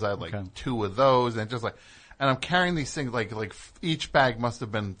book was. I had 2 of those, and and I'm carrying these things each bag must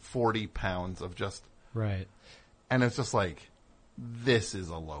have been 40 pounds of just right, and it's just this is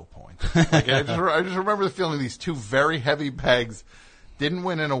a low point. I just remember the feeling these 2 very heavy bags. Didn't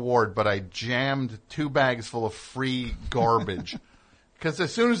win an award, but I jammed 2 bags full of free garbage. Because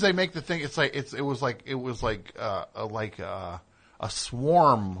as soon as they make the thing, it was like a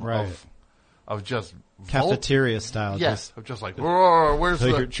swarm of just cafeteria style. Yes, of just where's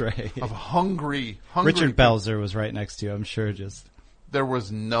the tray of hungry. Richard Belzer was right next to you. I'm sure. There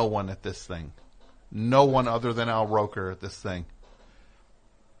was no one at this thing, no one other than Al Roker at this thing.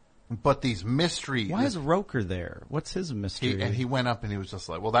 But these mystery... Why is Roker there? What's his mystery? He went up and he was just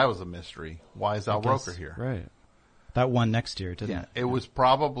well, that was a mystery. Why is Al Roker here? Right. That one next year, didn't it? It was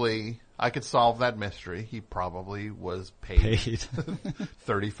probably... I could solve that mystery. He probably was paid.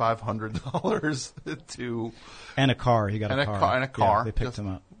 $3,500 to... And a car. He got a car. And a car. Yeah, they picked him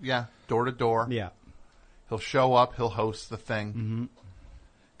up. Yeah, door to door. Yeah. He'll show up. He'll host the thing.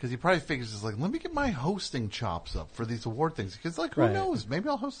 Because he probably figures, it's like, let me get my hosting chops up for these award things. Because, like, who knows? Maybe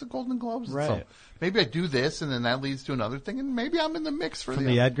I'll host the Golden Globes. Right. So maybe I do this, and then that leads to another thing, and maybe I'm in the mix for From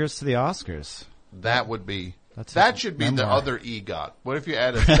the Edgars to the Oscars. That would be... That's that should be the other EGOT. What if you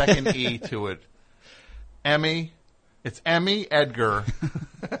add a second E to it? Emmy. It's Emmy Edgar.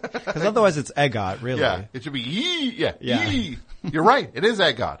 Because otherwise it's EGOT, really. Yeah, it should be E. Yeah, Yeah. E. You're right. It is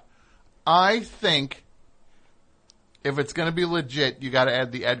EGOT. I think if it's going to be legit, you got to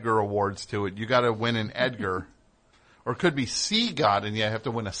add the Edgar Awards to it. You got to win an Edgar. Or it could be CGOT, and you have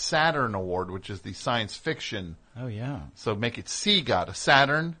to win a Saturn Award, which is the science fiction. Oh, yeah. So make it CGOT. A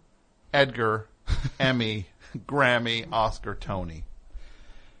Saturn, Edgar, Emmy, Grammy, Oscar, Tony.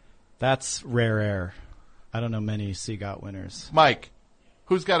 That's rare air. I don't know many CGOT winners. Mike,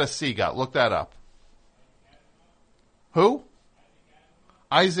 who's got a CGOT? Look that up. Who?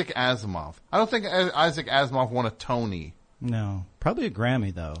 Isaac Asimov. I don't think Isaac Asimov won a Tony. No. Probably a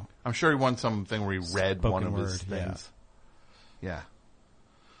Grammy, though. I'm sure he won something where he read Spoken one of his word, things. Yeah.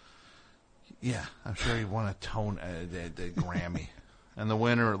 Yeah, I'm sure he won a the Grammy. And the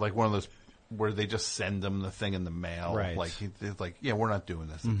winner, like one of those where they just send them the thing in the mail. Right. Like, he's like, yeah, we're not doing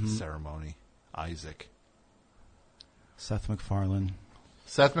this at the ceremony. Isaac. Seth MacFarlane.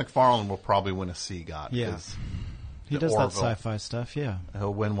 Seth MacFarlane will probably win a CGOT. Yeah. 'cause He does that sci-fi stuff, yeah.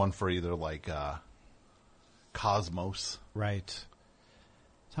 He'll win one for either, like, Cosmos. Right.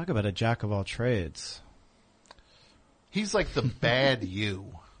 Talk about a jack of all trades. He's like the bad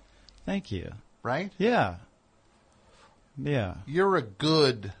you. Thank you. Right? Yeah. Yeah. You're a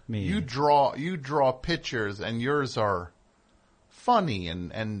good me. You draw pictures, and yours are funny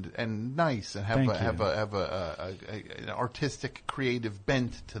and nice and have an artistic, creative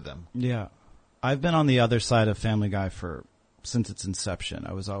bent to them. Yeah. I've been on the other side of Family Guy since its inception.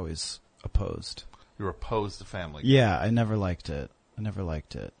 I was always opposed. You were opposed to Family Guy. Yeah, I never liked it.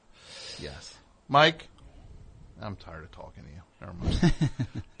 Yes. Mike, I'm tired of talking to you. Never mind.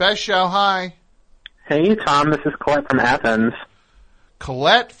 Best show, hi. Hey, Tom, this is Colette from Athens.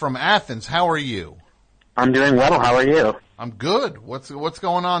 Colette from Athens, how are you? I'm doing well. How are you? I'm good. What's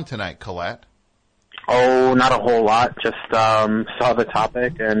going on tonight, Colette? Oh, not a whole lot. Just saw the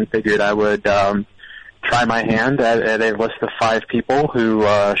topic and figured I would try my hand at a list of 5 people who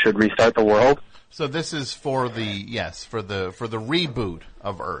should restart the world. So this is for the reboot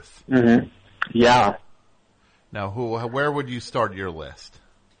of Earth. Mm-hmm. Yeah. Now, where would you start your list?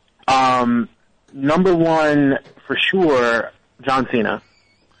 Number 1 for sure, John Cena.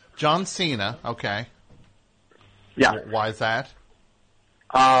 John Cena, okay. Yeah. Why is that?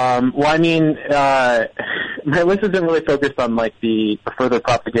 Well, I mean, my list isn't really focused on like the further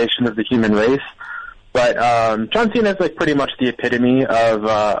propagation of the human race, but John Cena is like pretty much the epitome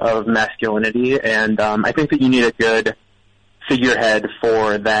of masculinity, and I think that you need a good figurehead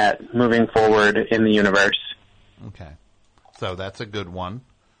for that moving forward in the universe. Okay, so that's a good one.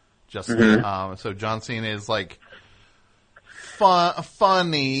 Just so John Cena is like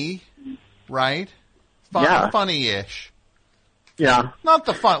funny, right? Funny-ish. Yeah. Not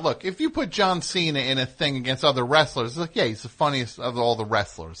the fun. Look, if you put John Cena in a thing against other wrestlers, it's like, yeah, he's the funniest of all the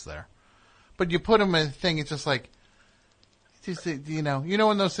wrestlers there. But you put him in a thing, it's just like, you know,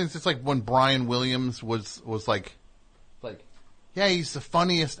 in those things, it's like when Brian Williams was like, yeah, he's the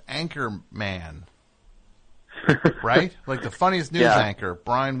funniest anchor man. Right? Like the funniest news anchor,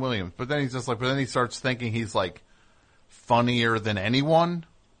 Brian Williams. But then he's just like, but then he starts thinking he's like funnier than anyone.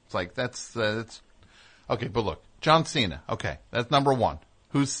 It's like, that's okay, but look. John Cena. Okay, that's number 1.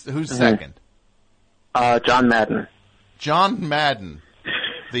 Who's second? John Madden. John Madden,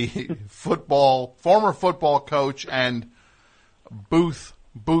 the former football coach and booth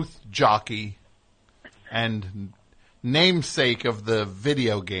jockey and namesake of the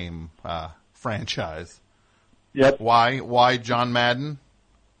video game franchise. Yep. Why John Madden?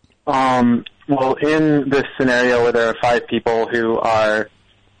 Well, in this scenario where there are 5 people who are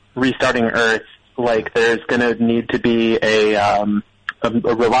restarting Earth, like there's going to need to be a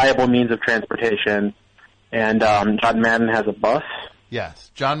reliable means of transportation, and John Madden has a bus.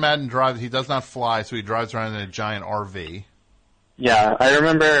 Yes, John Madden drives. He does not fly, so he drives around in a giant RV. Yeah, I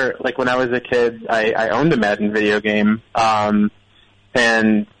remember like when I was a kid, I owned a Madden video game, and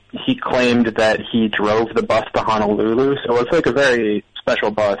he claimed that he drove the bus to Honolulu, so it's like a very special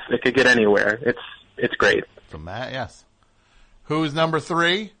bus. It could get anywhere. It's great. From that, yes. Who's number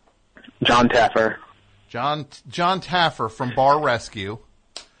 3? John Taffer. John Taffer from Bar Rescue.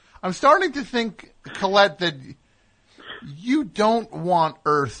 I'm starting to think, Colette, that you don't want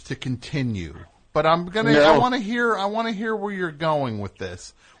Earth to continue. but I want to hear where you're going with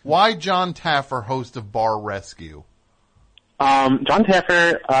this. Why John Taffer, host of Bar Rescue? John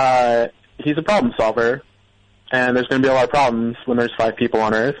Taffer, he's a problem solver, and there's going to be a lot of problems when there's 5 people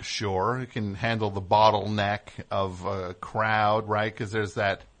on Earth. Sure, he can handle the bottleneck of a crowd, right? Because there's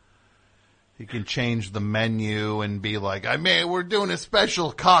that. He can change the menu and be like, we're doing a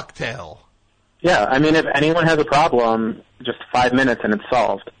special cocktail. Yeah, I mean, if anyone has a problem, just 5 minutes and it's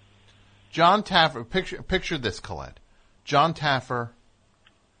solved. John Taffer, picture this, Colette. John Taffer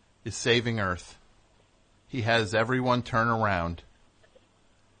is saving Earth. He has everyone turn around.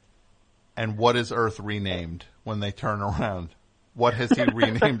 And what is Earth renamed when they turn around? What has he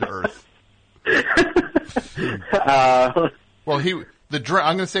renamed Earth? Well, I'm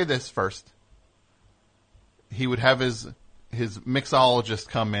going to say this first. He would have his mixologist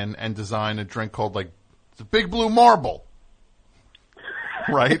come in and design a drink called the Big Blue Marble.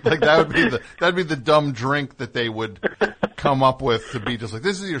 Right? Like that'd be the dumb drink that they would come up with to be just like,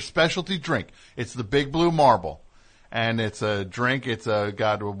 this is your specialty drink. It's the Big Blue Marble. And it's a drink,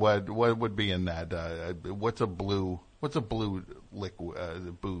 what would be in that? What's a blue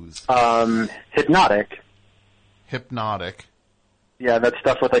liquid, booze? Hypnotic. Hypnotic. Yeah, that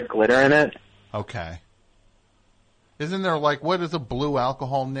stuff with glitter in it. Okay. Isn't there what is a blue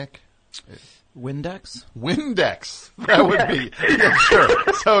alcohol, Nick? Windex? That would be, yeah, sure.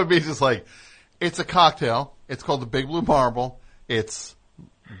 So it would be just it's a cocktail. It's called the Big Blue Marble. It's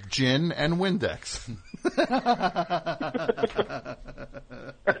gin and Windex.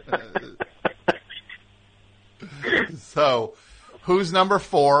 So, who's number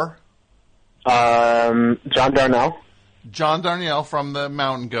 4? John Darnell. John Darnielle from the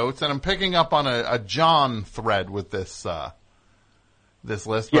Mountain Goats, and I'm picking up on a John thread with this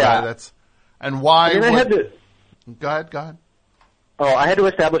list. But Yeah. And why? I had to. Go ahead. Oh, I had to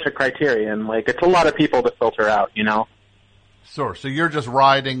establish a criterion. It's a lot of people to filter out, you know. Sure. So you're just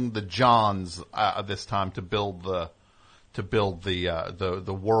riding the Johns this time to build the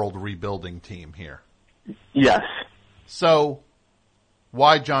world rebuilding team here. Yes. So,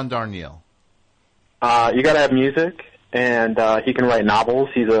 why John Darnielle? You got to have music, and he can write novels.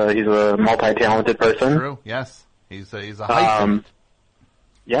 He's a multi-talented person. True. Yes. He's a hyphen.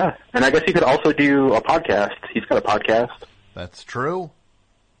 Yeah, and I guess he could also do a podcast. He's got a podcast. That's true.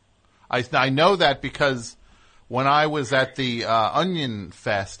 I know that because when I was at the Onion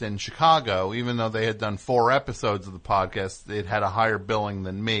Fest in Chicago, even though they had done 4 episodes of the podcast, it had a higher billing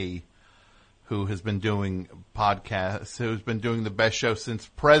than me, who has been doing podcasts, who's been doing the best show since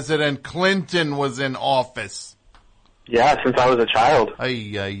President Clinton was in office. Yeah, since I was a child.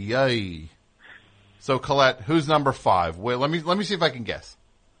 Ay. So Colette, who's number 5? Wait, let me see if I can guess.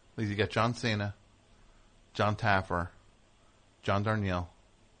 You got John Cena, John Taffer, John Darnielle.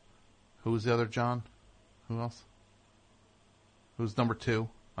 Who was the other John? Who else? Who's number 2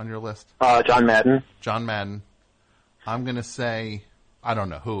 on your list? John Madden. John Madden. I'm going to say, I don't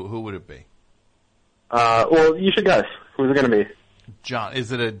know. Who would it be? Well, you should guess. Who's it going to be? John.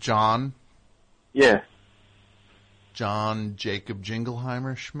 Is it a John? Yeah. John Jacob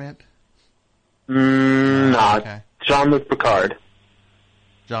Jingleheimer Schmidt? Not. Okay. Jean-Luc Picard.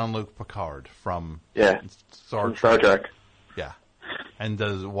 Jean-Luc Picard from Star Trek. Yeah. And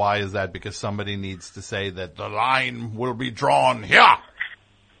why is that? Because somebody needs to say that the line will be drawn here.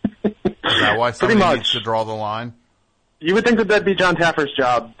 Is that why somebody needs to draw the line? You would think that that'd be John Taffer's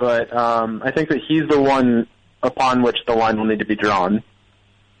job, but I think that he's the one upon which the line will need to be drawn.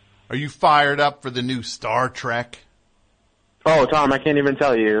 Are you fired up for the new Star Trek? Oh, Tom, I can't even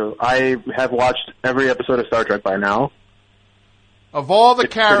tell you. I have watched every episode of Star Trek by now. Of all the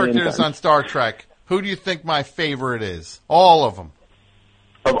characters on Star Trek, who do you think my favorite is? All of them.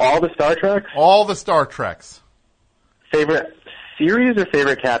 Of all the Star Treks? All the Star Treks. Favorite series or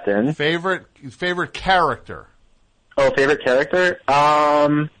favorite captain? Favorite character. Oh, favorite character?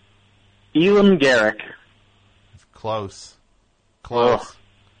 Elam Garak. Close. Oh.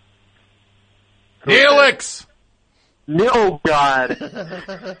 Neelix! No, God.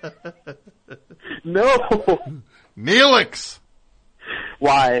 No. Neelix!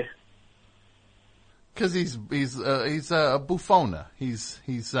 Why? Because he's a buffona. He's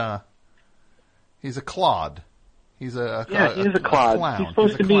a clod. He's a clod. Clown. He's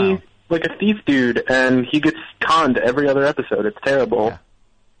supposed to be like a thief dude, and he gets conned every other episode. It's terrible. Yeah.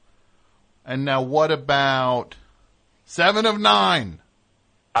 And now, what about 7 of 9?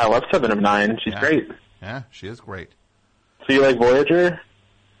 I love 7 of 9. She's great. Yeah, she is great. So you like Voyager?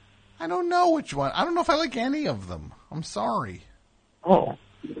 I don't know which one. I don't know if I like any of them. I'm sorry. Oh.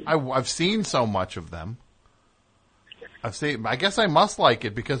 I've seen so much of them. I've seen. I guess I must like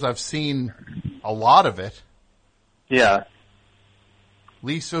it because I've seen a lot of it. Yeah.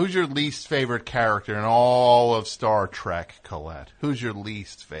 Who's your least favorite character in all of Star Trek, Colette? Who's your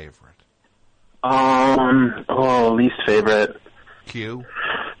least favorite? Least favorite. Q?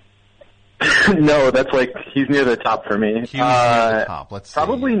 No, that's like, he's near the top for me. Q's near the top. Let's see.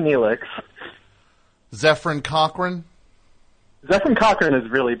 Probably Neelix. Zephyrin Cochrane? Zephyrin Cochrane is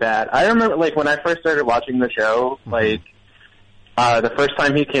really bad. I remember, like, when I first started watching the show, like, the first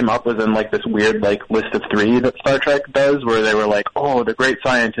time he came up was in, like, this weird, like, list of 3 that Star Trek does, where they were like, oh, the great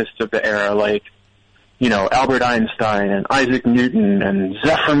scientists of the era, like, you know, Albert Einstein and Isaac Newton and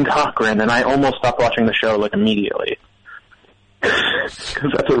Zephyrin Cochrane, and I almost stopped watching the show, like, immediately.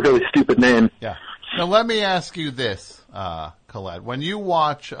 Because that's a really stupid name. Yeah. Now, let me ask you this, Colette. When you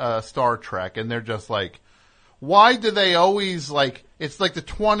watch Star Trek and they're just like, why do they always, like, it's like the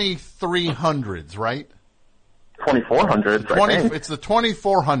 2300s, right? 2400s, I think. It's the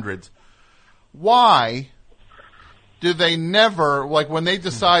 2400s. Why do they never, like, when they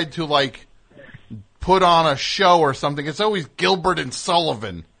decide to, like, put on a show or something, it's always Gilbert and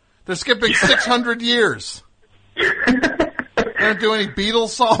Sullivan. They're skipping 600 years. They don't do any Beatles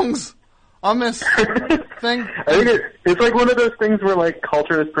songs on this thing? I think it's like one of those things where, like,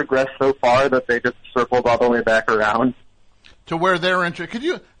 culture has progressed so far that they just circled all the way back around. To where they're interested. Could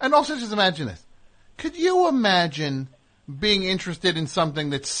you, and also just imagine this. Could you imagine being interested in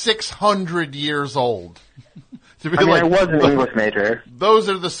something that's 600 years old? To be I was an English major. Those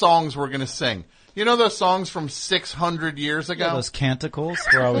are the songs we're going to sing. You know those songs from 600 years ago? Yeah, those canticles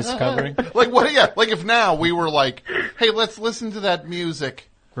we're always covering. Like what? Yeah, like if now we were like, hey, let's listen to that music.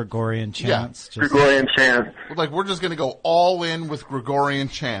 Gregorian chants. Yeah, Gregorian chants. Like we're just going to go all in with Gregorian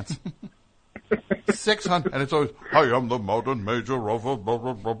chants. 600, and it's always, I am the mountain major of a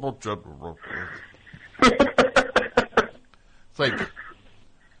general. It's like,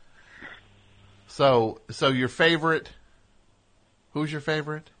 so your favorite, who's your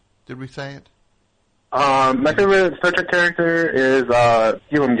favorite? Did we say it? My favorite Star Trek character is,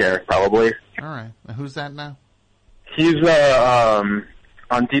 Ewan Garrick, probably. Alright. Who's that now? He's,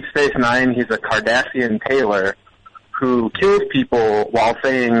 on Deep Space Nine, he's a Cardassian tailor who kills people while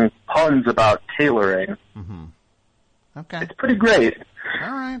saying puns about tailoring. Mm-hmm. Okay. It's pretty great.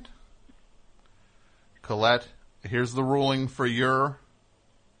 Alright. Colette, here's the ruling for your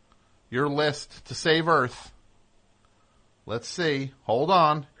list to save Earth. Let's see. Hold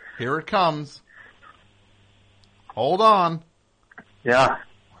on. Here it comes. Hold on. Yeah. Why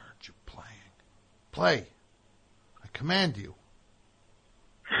aren't you playing? Play. I command you.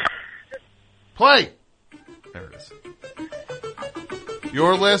 Play. There it is.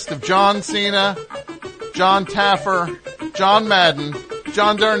 Your list of John Cena, John Taffer, John Madden,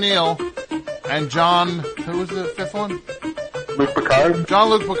 John Darnielle, and John, who was the fifth one? Luke Picard.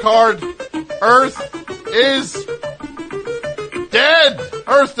 Jean-Luc Picard. Earth is dead.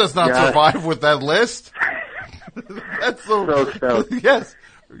 Earth does not survive with that list. That's so yes.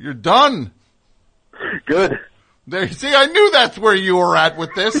 You're done. Good. There. See, I knew that's where you were at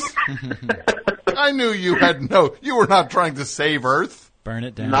with this. I knew you were not trying to save Earth. Burn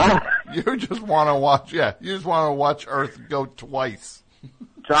it down. Nah. You just want to watch. Yeah, you just want to watch Earth go twice.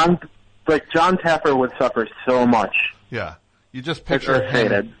 John Taffer would suffer so much. Yeah, you just picture him.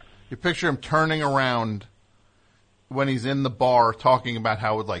 Hated. You picture him turning around when he's in the bar talking about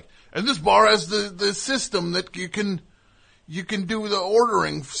how it's like, and this bar has the system that you can do the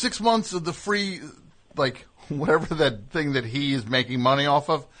ordering 6 months of the free, like, whatever that thing that he is making money off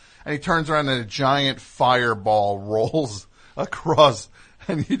of. And he turns around and a giant fireball rolls across,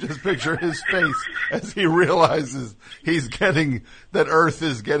 and you just picture his face as he realizes that Earth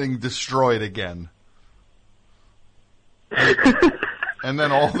is getting destroyed again. And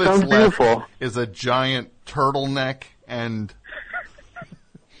then all that's left is a giant turtleneck, and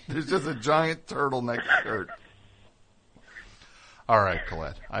there's just a giant turtleneck shirt. All right,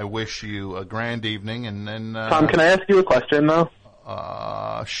 Colette. I wish you a grand evening, and then Tom, can I ask you a question though?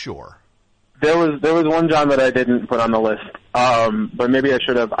 Sure. There was one John that I didn't put on the list, but maybe I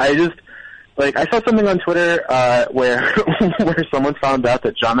should have. I saw something on Twitter where where someone found out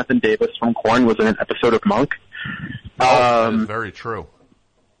that Jonathan Davis from Korn was in an episode of Monk. That is very true.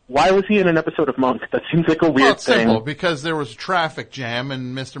 Why was he in an episode of Monk? That seems like a weird it's thing. Simple, because there was a traffic jam,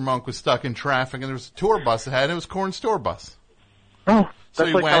 and Mr. Monk was stuck in traffic, and there was a tour bus ahead, and it was Korn's tour bus. Oh,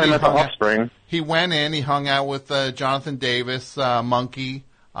 that's so like how I met the Offspring. He went in, he hung out with Jonathan Davis, Monkey,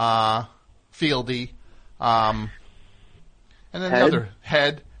 Fieldy, and then the other,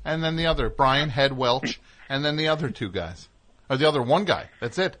 Head, and then the other, Brian Head Welch, and then the other two guys. Or the other one guy.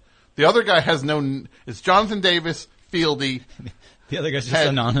 That's it. The other guy has it's Jonathan Davis, Fieldy. The other guy's just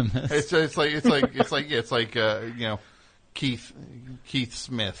anonymous. It's like Keith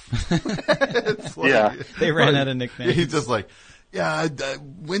Smith. It's like, yeah, they ran out of nicknames. He's just like,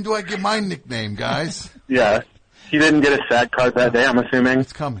 when do I get my nickname, guys? Yeah, he didn't get a SAG card that day, I'm assuming.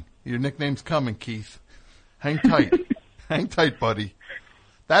 It's coming. Your nickname's coming, Keith. Hang tight. Hang tight, buddy.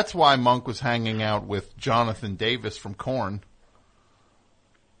 That's why Monk was hanging out with Jonathan Davis from Korn.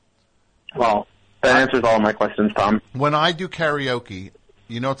 Well, that answers all of my questions, Tom. When I do karaoke,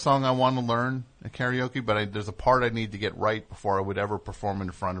 you know what song I want to learn at karaoke? But there's a part I need to get right before I would ever perform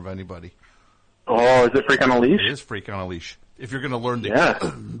in front of anybody. Oh, is it Freak on a Leash? It is Freak on a Leash. If you're going to learn the... Yeah.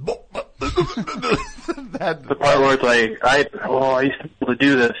 The part where it's like, I used to be able to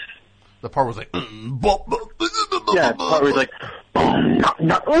do this. The part was like... Yeah, the part where it's like...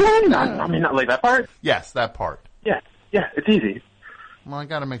 I mean, not like that part? Yes, that part. Yeah, it's easy. Well, I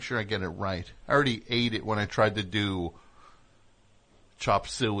got to make sure I get it right. I already ate it when I tried to do Chop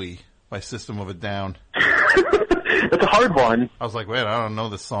Suey by System of a Down. It's a hard one. I was like, wait, I don't know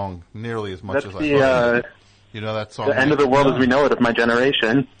this song nearly as much That's as I thought. You know that song? The End of the World as We Know It of my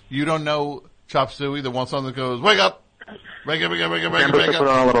generation. You don't know Chop Suey, the one song that goes, wake up! Wake up, wake up, wake up, wake up, Remember wake to up. put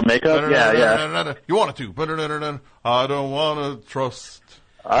on a little makeup? Yeah. You wanted to. I don't want to trust.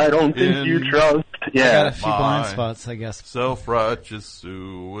 I don't think you trust. Yeah. I got a few blind spots, I guess. Self-righteous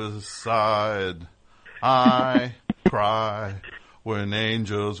suicide. I cry when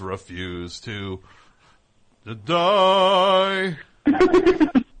angels refuse to die.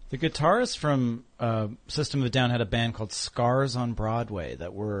 The guitarist from System of a Down had a band called Scars on Broadway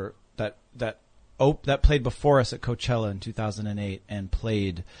that played before us at Coachella in 2008 and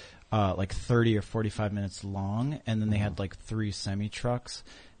played like 30 or 45 minutes long, and then they had like 3 semi-trucks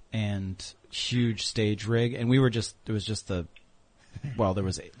and huge stage rig, and there was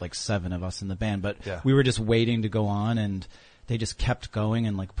like 7 of us in the band, but we were just waiting to go on, and they just kept going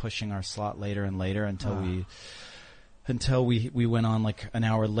and like pushing our slot later and later until we went on like an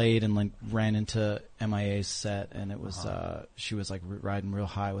hour late and like ran into MIA's set, and it was she was like riding real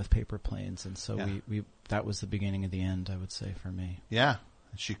high with Paper Planes, and so we that was the beginning of the end, I would say, for me. Yeah.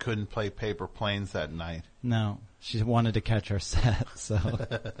 She couldn't play Paper Planes that night. No, she wanted to catch our set, so.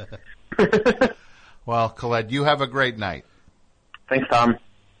 Well, Colette, you have a great night. Thanks, Tom.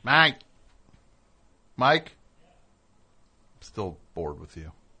 Mike? I'm still bored with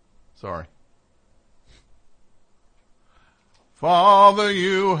you. Sorry. Father,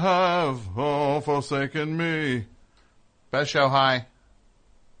 you have forsaken me. Best show, hi.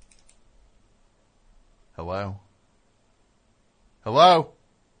 Hello? Hello?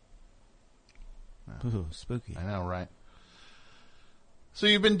 Ooh, spooky. I know, right? So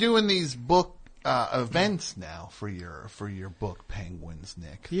you've been doing these book events now for your book Penguins,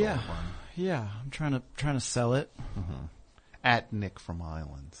 Nick. Yeah, Thorburn. yeah. I'm trying to sell it. Mm-hmm. At Nick from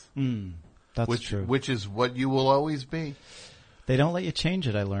Islands. That's true. Which is what you will always be. They don't let you change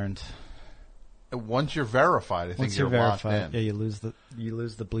it, I learned. Once you're verified, I think you're verified, locked in. yeah, you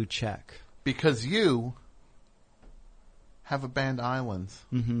lose the blue check. Because you have a band, Islands.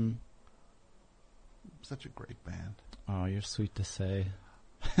 Mm-hmm. Such a great band. Oh, you're sweet to say.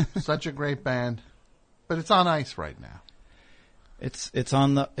 Such a great band, but it's on ice right now. It's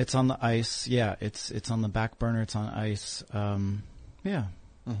on the ice. Yeah, it's on the back burner. It's on ice. Yeah.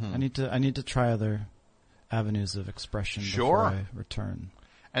 Mm-hmm. I need to try other avenues of expression before I return.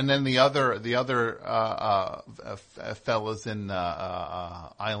 And then the other fellas in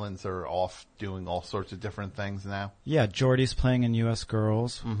Islands are off doing all sorts of different things now. Yeah, Jordy's playing in U.S.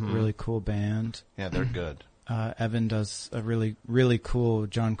 Girls, really cool band. Yeah, they're good. Evan does a really, really cool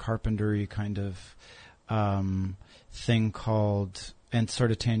John Carpenter-y kind of thing called, and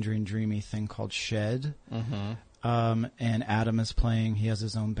sort of Tangerine Dreamy thing called Shed. Mm-hmm. And Adam is playing. He has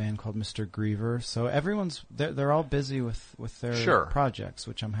his own band called Mr. Griever. So they're all busy with their projects,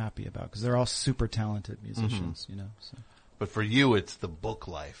 which I'm happy about because they're all super talented musicians, you know. So. But for you, it's the book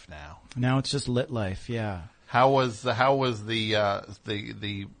life now. Now it's just lit life, yeah. How was the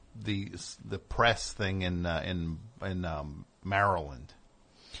press thing in Maryland?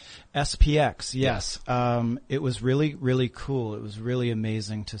 SPX, yes. It was really, really cool. It was really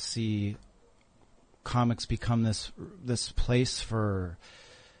amazing to see comics become this place for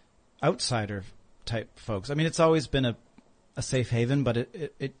outsider type folks. I mean, it's always been a safe haven, but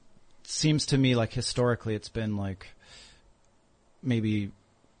it seems to me like historically it's been like maybe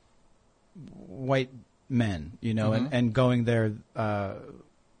white men, you know, and going there, I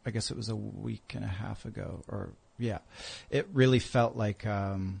guess it was a week and a half ago, or it really felt like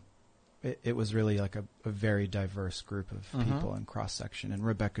it was really like a very diverse group of people in cross section, and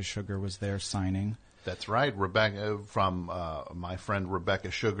Rebecca Sugar was there signing. That's right, Rebecca from my friend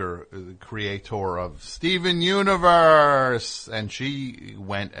Rebecca Sugar, the creator of Steven Universe, and she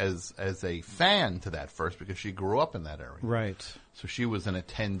went as a fan to that first because she grew up in that area. Right. So she was an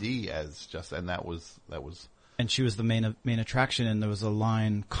attendee and that was. And she was the main attraction, and there was a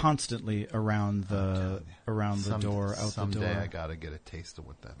line constantly around the door, out the door. Someday I got to get a taste of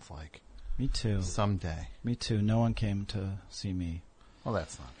what that's like. Me too. Someday. Me too. No one came to see me. Well,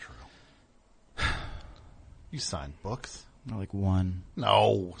 that's not true. You signed books. Like one.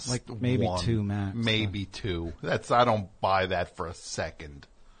 No. Like maybe one. 2 max. Maybe 2. I don't buy that for a second.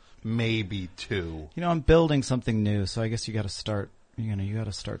 Maybe 2. You know, I'm building something new, so I guess you got to start. You got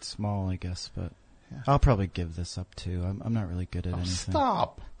to start small, I guess. But I'll probably give this up too. I'm not really good at anything.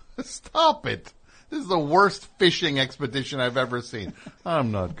 Stop it. This is the worst fishing expedition I've ever seen.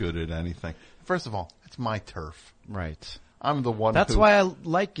 I'm not good at anything. First of all, it's my turf. Right. I'm the one. That's why I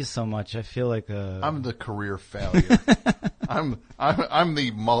like you so much. I feel like I'm the career failure. I'm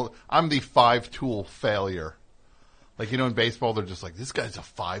the 5-tool failure. Like, in baseball, they're just like, this guy's a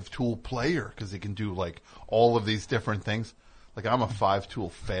 5-tool player because he can do like all of these different things. Like, I'm a 5-tool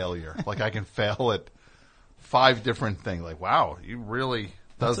failure. Like, I can fail at 5 different things. Like, wow, you really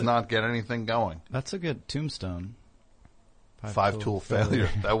does not get anything going. That's a good tombstone. 5-tool failure.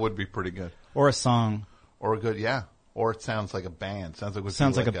 That would be pretty good. Or a song. Or a good, yeah. Or it sounds like a band. Sounds like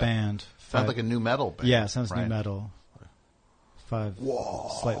a band. Sounds like a new metal band. Yeah, it sounds right? new metal. 5. Whoa.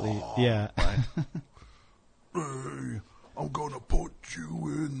 Slightly, yeah. Right. Hey, I'm gonna put you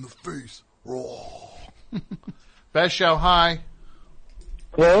in the face. Best show, hi.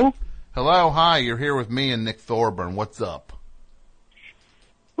 Hello? Hello, hi. You're here with me and Nick Thorburn. What's up?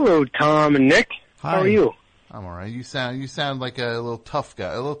 Hello, Tom and Nick. Hi. How are you? I'm all right. You sound like a little tough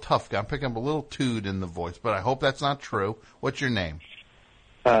guy. I'm picking up a little toot in the voice, but I hope that's not true. What's your name?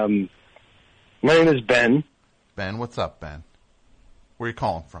 My name is Ben. Ben, what's up, Ben? Where are you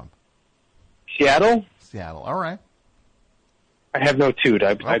calling from? Seattle? Seattle. All right. I have no toot.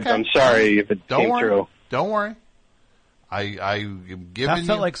 I'm sorry if it came true. Don't worry. I am giving That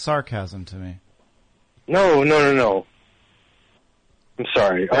felt like sarcasm to me. No. I'm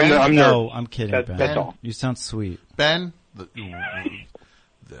sorry. I'm I'm kidding, Ben. That's all. You sound sweet. Ben, the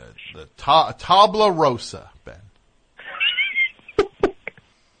tabla rosa, Ben.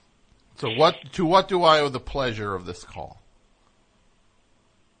 So what do I owe the pleasure of this call?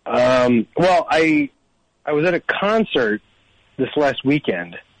 Well, I was at a concert this last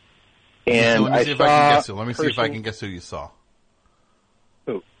weekend, and Let me see if I can guess who you saw.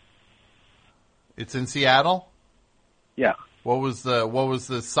 Who? It's in Seattle? Yeah. What was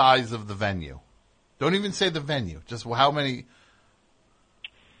the size of the venue? Don't even say the venue. Just how many?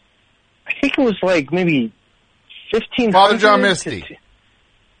 I think it was like maybe 1,500. Father John Misty.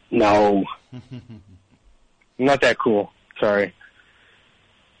 No. I'm not that cool. Sorry.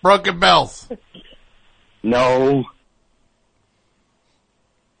 Broken Bells. No.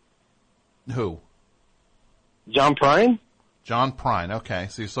 Who? John Prine? John Prine. Okay,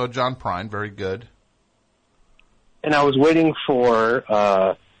 so you saw John Prine. Very good. And I was waiting for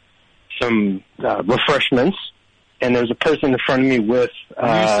some refreshments, and there was a person in front of me with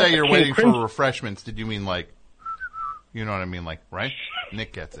When you say you're waiting Crimson. for refreshments, did you mean like, you know what I mean, like, right?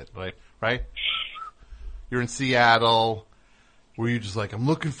 Nick gets it, right? You're in Seattle. Were you just like, I'm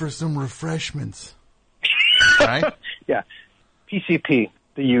looking for some refreshments, right? Yeah. PCP,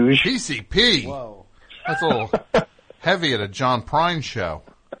 the usual. PCP? Whoa. That's a little heavy at a John Prine show.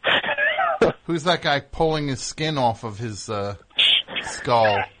 Who's that guy pulling his skin off of his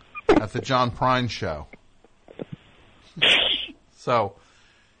skull at the John Prine show? So,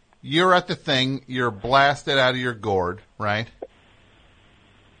 you're at the thing, you're blasted out of your gourd, right?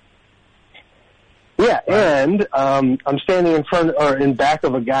 Yeah, and I'm standing in front or in back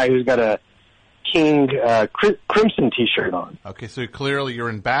of a guy who's got a King Crimson T-shirt on. Okay, so clearly you're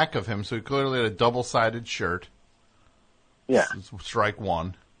in back of him, so he clearly had a double-sided shirt. Yeah. Strike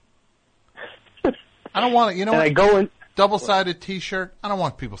one. I don't want it. You know and what? I go in. Double-sided T-shirt. I don't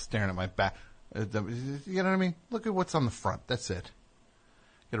want people staring at my back. You know what I mean? Look at what's on the front. That's it.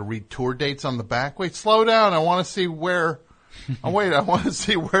 Got to read tour dates on the back. Wait, slow down. I want to see where. I want to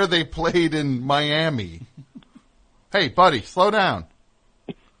see where they played in Miami. Hey, buddy, slow down.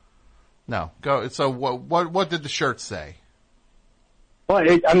 No, go. So what did the shirt say? Well,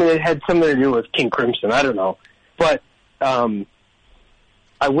 it had something to do with King Crimson. I don't know, but I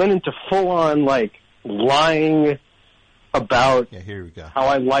went into full-on like lying about here we go. how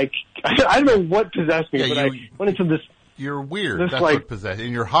I like. I don't know what possessed me, but I went into this. You're weird. This, That's like, what possessed.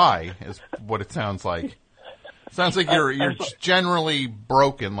 And you're high, is what it sounds like. Sounds like you're generally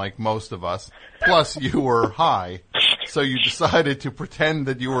broken, like most of us. Plus, you were high, so you decided to pretend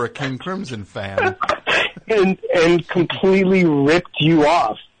that you were a King Crimson fan, and completely ripped you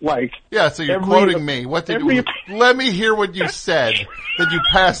off. Like, yeah. So you're quoting me. What did you? Let me hear what you said that you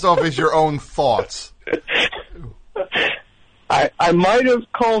passed off as your own thoughts. I might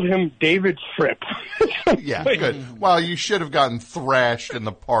have called him David Fripp. Yeah, good. Well, you should have gotten thrashed in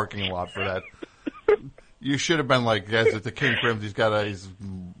the parking lot for that. You should have been like, yes, it's the King Crimson. He's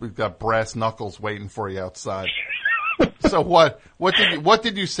got brass knuckles waiting for you outside. So what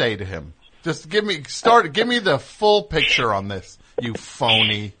did you say to him? Just give me the full picture on this. You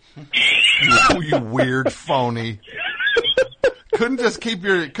phony. You weird phony. Couldn't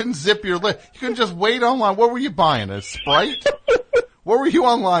zip your lip. You couldn't just wait online. What were you buying? A Sprite? What were you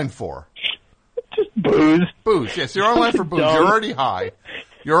online for? Just booze. Booze, yes. You're online for booze. You're already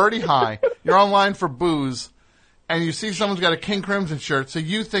high. You're online for booze, and you see someone's got a King Crimson shirt, so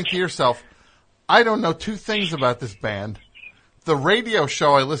you think to yourself, I don't know two things about this band. The radio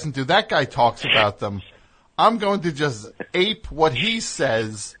show I listen to, that guy talks about them. I'm going to just ape what he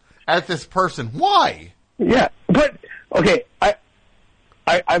says at this person. Why? Yeah, but, okay,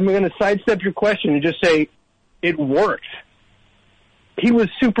 I'm going to sidestep your question and just say it worked. He was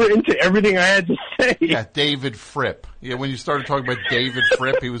super into everything I had to say. Yeah, David Fripp. Yeah, when you started talking about David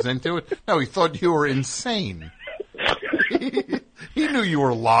Fripp, he was into it. No, he thought you were insane. He knew you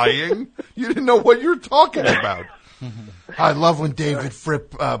were lying. You didn't know what you were talking about. I love when David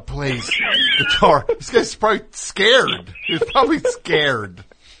Fripp plays guitar. This guy's probably scared. He's probably scared,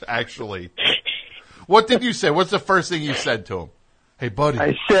 actually. What did you say? What's the first thing you said to him? Hey, buddy.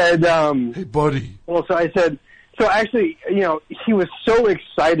 I said, hey, buddy. Well, so I said, so actually, he was so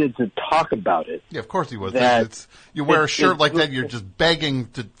excited to talk about it. Yeah, of course he was. You wear a shirt like that, you're just begging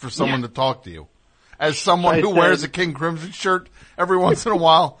for someone to talk to you. As someone who wears a King Crimson shirt every once in a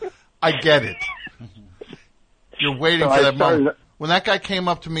while, I get it. You're waiting for that moment. When that guy came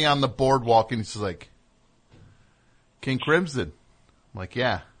up to me on the boardwalk and he's like, King Crimson. I'm like,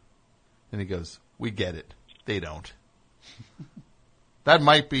 yeah. And he goes, we get it. They don't. That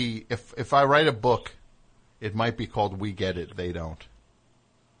might be, if I write a book, it might be called We Get It, They Don't.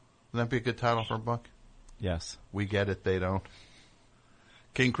 Wouldn't that be a good title for a book? Yes. We Get It, They Don't.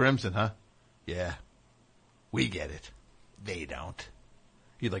 King Crimson, huh? Yeah. We get it. They don't.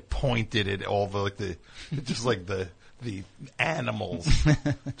 He pointed at all the animals,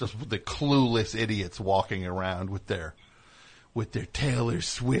 just the clueless idiots walking around with their Taylor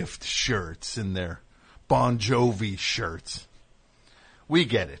Swift shirts and their Bon Jovi shirts. We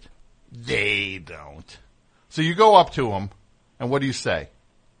get it. They don't. So you go up to him, and what do you say?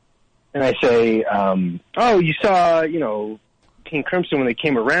 And I say, oh, you saw, King Crimson when they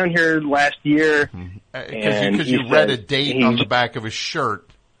came around here last year. Because you read a date on the back of his shirt.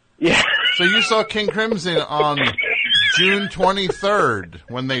 Yeah. So you saw King Crimson on June 23rd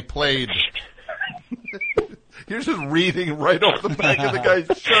when they played. You're just reading right off the back of the guy's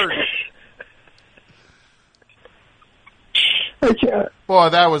shirt. Boy,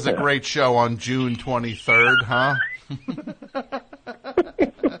 that was a great show on June 23rd, huh?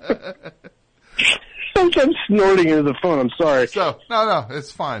 I'm snorting into the phone. I'm sorry. So no,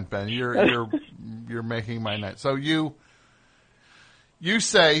 it's fine, Ben. You're making my night. So you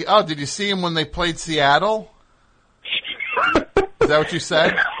say, oh, did you see him when they played Seattle? Is that what you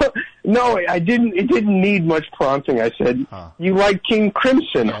said? No, I didn't. It didn't need much prompting. I said, "You like King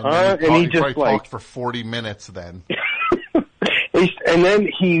Crimson, huh?" And he just talked for 40 minutes. Then, and then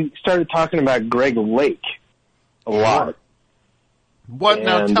he started talking about Greg Lake a lot. What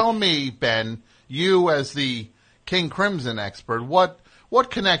now? Tell me, Ben. You, as the King Crimson expert, what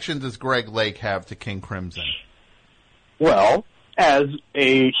connection does Greg Lake have to King Crimson? Well, as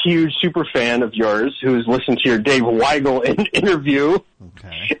a huge super fan of yours, who's listened to your Dave Weigel interview,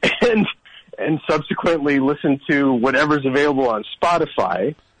 okay, and subsequently listened to whatever's available on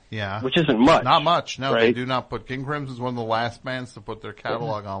Spotify, yeah, which isn't much, not much. No, right? They do not put. King Crimson's one of the last bands to put their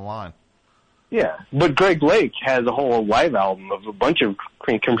catalog online. Yeah, but Greg Lake has a whole live album of a bunch of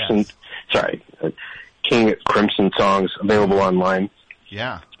King Crimson, King Crimson songs available online.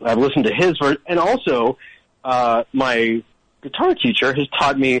 Yeah, I've listened to his version, and also my guitar teacher has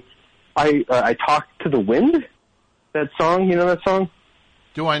taught me. I Talk to the Wind. That song, you know that song?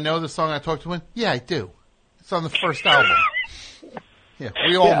 Do I know the song I Talk to the Wind? Yeah, I do. It's on the first album. Yeah,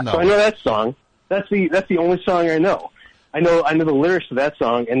 we all know. So I know that song. That's the only song I know. I know the lyrics to that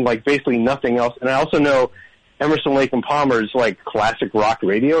song and basically nothing else. And I also know Emerson, Lake and Palmer's classic rock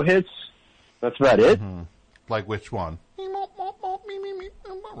radio hits. That's about it. Mm-hmm. Like which one?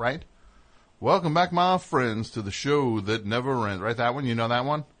 Right? Welcome back, my friends, to the show that never ends. Right, that one? You know that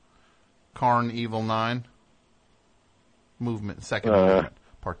one? Karn Evil 9. Movement, second movement,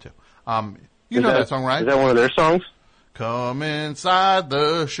 part 2. You know that song, right? Is that one of their songs? Come inside,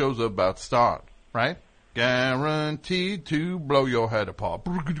 the show's about to start. Right? Guaranteed to blow your head apart.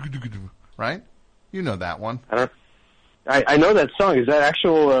 Right? You know that one. I know that song. Is that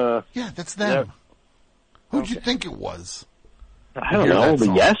actual... Yeah, that's them. Who'd you think it was? I don't know,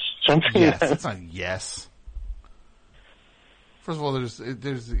 but Yes? Something. Yes, it's not Yes. First of all, there's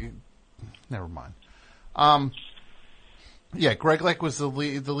never mind. Yeah, Greg Lake was the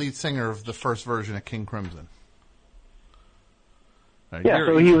lead singer of the first version of King Crimson. Yeah,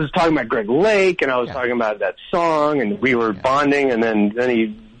 so he was talking about Greg Lake, and I was talking about that song, and we were bonding, and then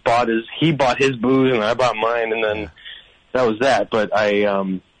he bought his booze, and I bought mine, and then that was that. But I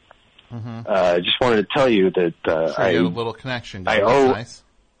just wanted to tell you that I had a little connection. That's nice.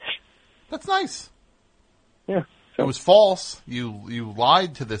 That's nice. Yeah, it was false. You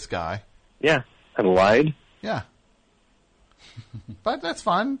lied to this guy. Yeah, I lied. Yeah. But that's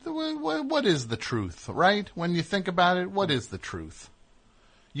fine. What is the truth, right? When you think about it, what is the truth?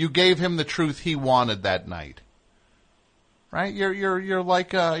 You gave him the truth he wanted that night, right? You're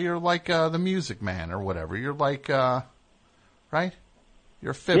like the Music Man or whatever. You're like right?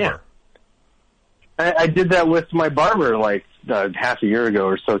 You're a fibber. Yeah. I did that with my barber like half a year ago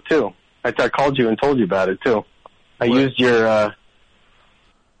or so too. I called you and told you about it too. I used your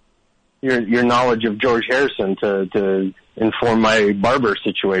knowledge of George Harrison to inform my barber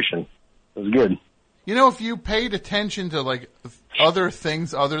situation. It was good. You know, if you paid attention to like other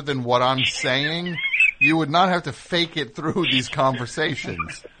things other than what I'm saying, you would not have to fake it through these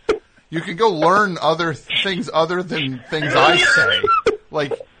conversations. You could go learn other things other than things I say.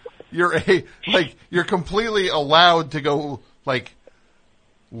 Like you're completely allowed to go like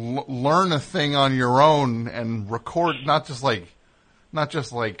learn a thing on your own and record, not just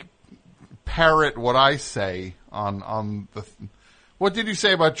like parrot what I say on the. What did you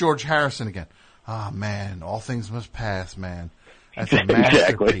say about George Harrison again? Ah, man, all things must pass, man. That's a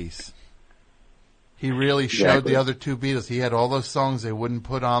masterpiece. He really showed the other two Beatles. He had all those songs they wouldn't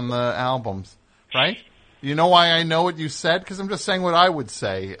put on the albums, right? You know why I know what you said? Because I'm just saying what I would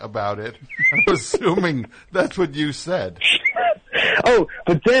say about it. I'm assuming that's what you said. Oh,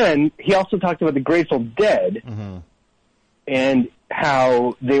 but then he also talked about the Grateful Dead and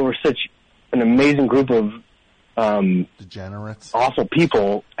how they were such an amazing group of degenerates, awful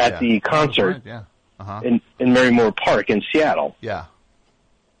people at the concert in Marymore Park in Seattle. Yeah.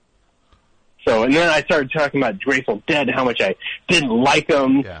 So, and then I started talking about Grateful Dead, how much I didn't like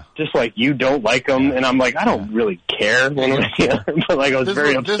them, just like you don't like them, and I'm like, I don't really care one way or the other, but like I was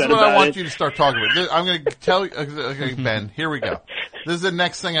very upset about it. This is what I want you to start talking about. I'm going to tell you, okay, Ben, here we go. This is the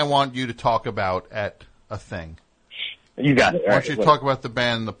next thing I want you to talk about at a thing. You got it. I want you to talk about the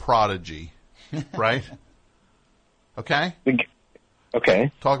band The Prodigy, right? Okay?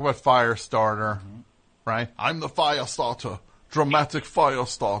 Okay. Talk about Firestarter, right? I'm the Firestarter, dramatic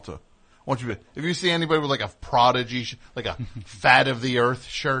Firestarter. I want you to, if you see anybody with like a Prodigy, like a Fat of the Earth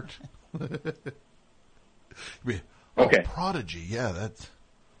shirt, okay. Prodigy, yeah, it's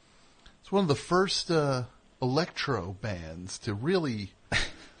one of the first electro bands to really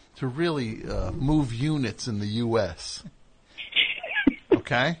move units in the U.S.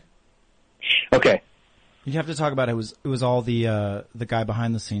 Okay. Okay. You have to talk about it was all the guy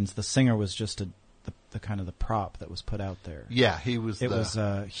behind the scenes. The singer was just the kind of the prop that was put out there. Yeah, he was. It was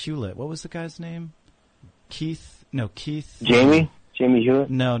Hewlett. What was the guy's name? Keith. Jamie Hewlett.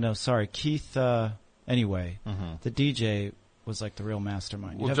 No, sorry, Keith. Anyway, the DJ was like the real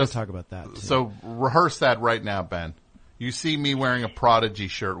mastermind. You have to talk about that too. So rehearse that right now, Ben. You see me wearing a Prodigy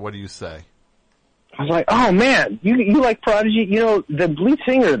shirt. What do you say? I was like, oh man, you like Prodigy? You know, the lead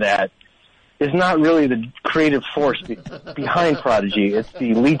singer of that is not really the creative force behind Prodigy. It's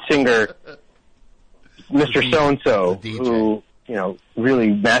the lead singer, Mr. So-and-so, who, really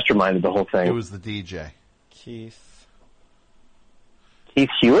masterminded the whole thing. It was the DJ. Keith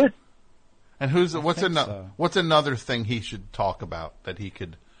Hewlett? And what's another thing he should talk about that he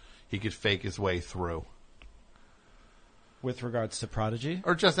could fake his way through? With regards to Prodigy?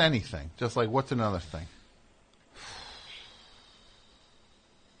 Or just anything. Just like, what's another thing?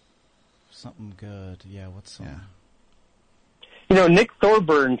 Something good. Yeah, what's something? Nick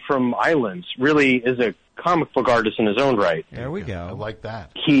Thorburn from Islands really is a comic book artist in his own right. There we go. I like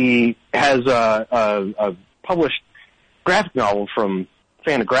that. He has a published graphic novel from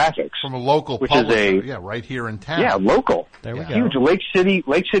Fantagraphics. From a local which publisher. Is right here in town. Yeah, local. There we go. Huge. Lake City,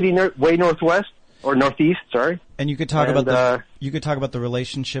 way northwest. or Northeast, sorry. And you could talk about the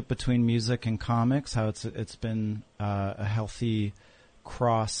relationship between music and comics, how it's been a healthy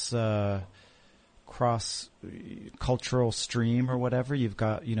cross cultural stream or whatever. You've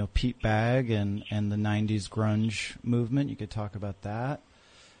got, Pete Bagg and the 90s grunge movement. You could talk about that.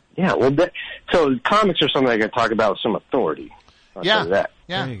 Yeah, well, so comics are something I can talk about with some authority. I'll tell you that.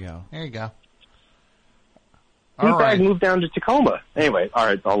 There you go. Pete Bagg moved down to Tacoma. Anyway, all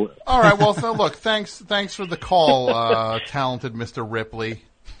right. All right. Well, so look, thanks for the call, talented Mr. Ripley.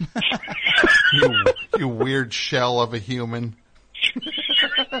 you weird shell of a human.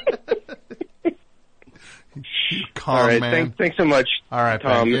 You calm, all right. man. Thanks so much. All right,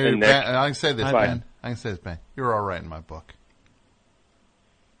 Tom Ben. and Nick. I can say this, Bye. Ben. I can say this, Ben. You're all right in my book.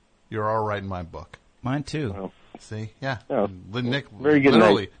 You're all right in my book. Mine too. Oh. See, yeah. Oh. Nick, Very good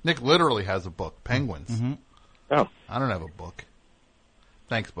literally, night. Nick literally has a book, Penguins. Mm-hmm. Oh, I don't have a book.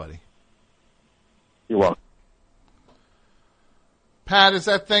 Thanks, buddy. You're welcome. Pat, is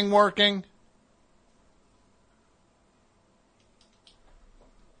that thing working?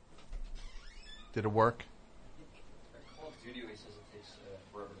 Did it work? Call of Duty says it takes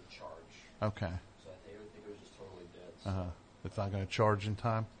forever to charge. Okay. So I think it was just totally dead. So. It's not going to charge in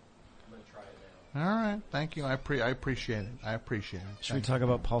time? I'm going to try it now. All right. Thank you. I appreciate it. Should we talk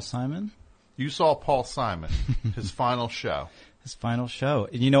about Paul Simon? You saw Paul Simon, his final show. His final show.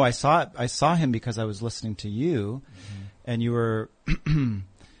 And, I saw him because I was listening to you, and you were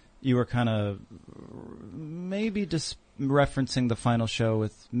kind of maybe referencing the final show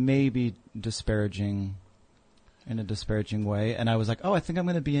with maybe in a disparaging way. And I was like, oh, I think I'm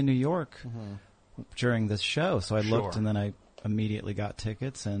going to be in New York during this show. So I looked, and then I immediately got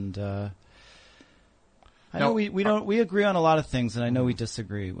tickets. And I know we agree on a lot of things, and I know we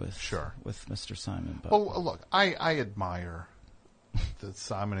disagree with Mr. Simon. But. Well, look, I admire the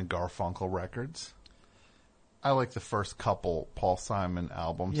Simon and Garfunkel records. I like the first couple Paul Simon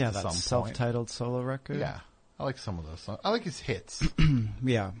albums. Yeah, to that some self-titled solo record. Yeah, I like some of those songs. I like his hits.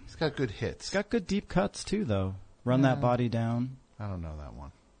 Yeah, he's got good hits. He's got good deep cuts too, though. Run That Body Down. I don't know that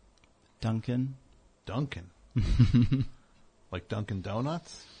one. Dunkin'. Like Dunkin'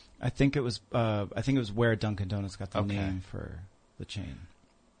 Donuts. I think it was where Dunkin' Donuts got the name for the chain.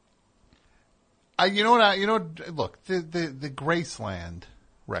 Look, the Graceland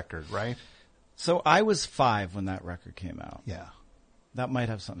record, right? So I was 5 when that record came out. Yeah. That might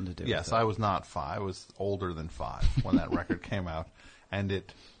have something to do with it. Yes, I was not 5. I was older than 5 when that record came out. And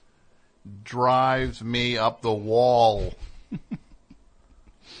it drives me up the wall.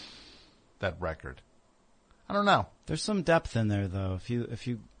 That record. I don't know. There's some depth in there, though. If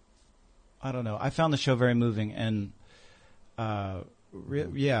you, I don't know. I found the show very moving, and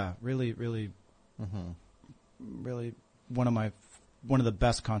really, really one of the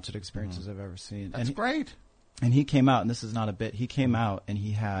best concert experiences I've ever seen. That's great. And he came out, and this is not a bit. He came out, and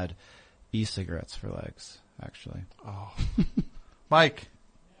he had e-cigarettes for legs. Actually. Oh, Mike,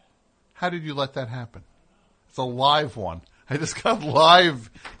 how did you let that happen? It's a live one. I just got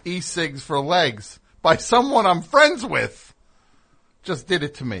live e-cigs for legs by someone I'm friends with. Just did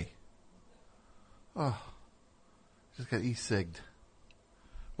it to me. Oh, just got e-cigged.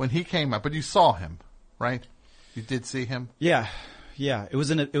 When he came out, but you saw him, right? You did see him? Yeah. It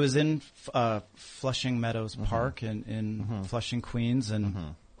was in Flushing Meadows Park in Flushing, Queens,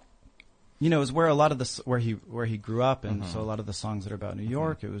 and it was where a lot of where he grew up, and so a lot of the songs that are about New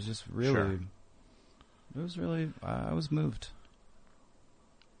York. It was just really, it was really. I was moved.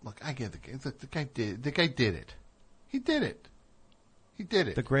 Look, I get the guy did. The guy did it. He did it. He did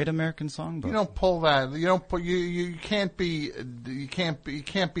it. The Great American Songbook. You don't pull that. You don't. You can't be. You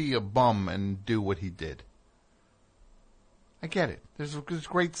can't be a bum and do what he did. I get it. There's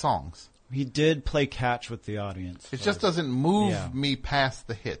great songs. He did play catch with the audience. It just doesn't move me past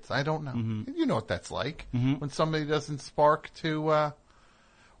the hits. I don't know. You know what that's like when somebody doesn't spark to.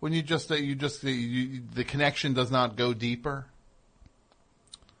 When the connection does not go deeper.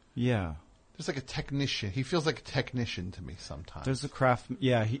 Yeah. There's like a technician. He feels like a technician to me sometimes. There's a craft.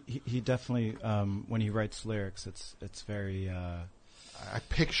 Yeah, he definitely. When he writes lyrics, it's very. I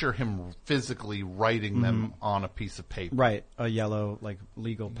picture him physically writing them on a piece of paper. Right, a yellow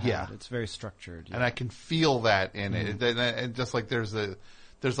legal pad. Yeah, it's very structured. Yeah. And I can feel that in it. And just like there's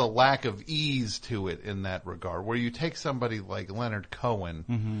a lack of ease to it in that regard. Where you take somebody like Leonard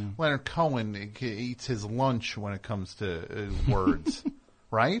Cohen. Leonard Cohen eats his lunch when it comes to words,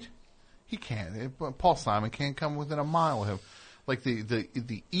 right? He can't. Paul Simon can't come within a mile of him. Like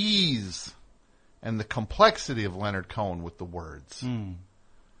the ease and the complexity of Leonard Cohen with the words.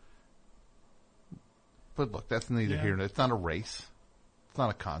 But look, that's neither here nor there. It's not a race. It's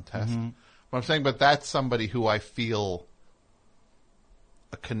not a contest. I'm saying, but that's somebody who I feel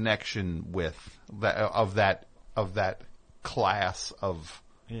a connection with of that class of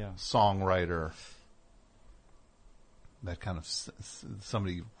songwriter. That kind of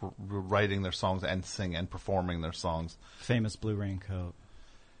somebody writing their songs and sing and performing their songs. Famous Blue Raincoat.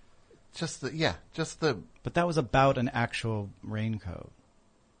 But that was about an actual raincoat.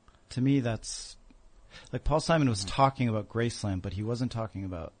 To me, that's like Paul Simon was talking about Graceland, but he wasn't talking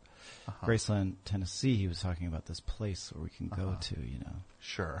about Graceland, Tennessee. He was talking about this place where we can go to, you know.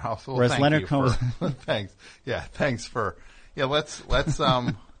 Sure. Well, whereas Leonard Cohen, thanks. Yeah, thanks for. Yeah, let's let's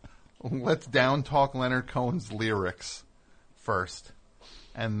down talk Leonard Cohen's lyrics first,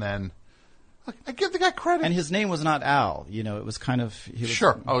 and then I give the guy credit. And his name was not Al. You know, it was kind of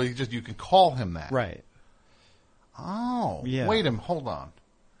sure. Oh, you can call him that, right? Oh, yeah. Wait a minute. Hold on.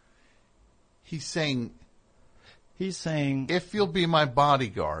 He's saying, if you'll be my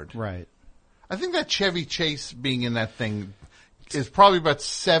bodyguard, right? I think that Chevy Chase being in that thing is probably about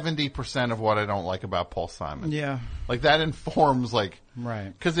 70% of what I don't like about Paul Simon. Yeah, like that informs right,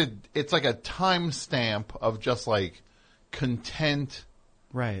 because it's like a timestamp of just like content,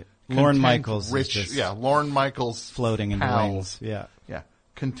 right? Lorne Michaels, rich, Lorne Michaels floating in the wings, yeah,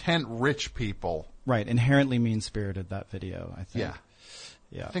 content rich people, right? Inherently mean spirited. That video, I think,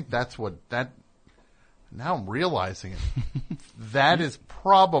 yeah. I think that's what that. Now I'm realizing it. That is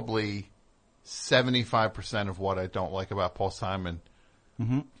probably 75% of what I don't like about Paul Simon.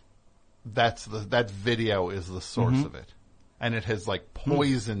 Mm-hmm. That video is the source of it, and it has like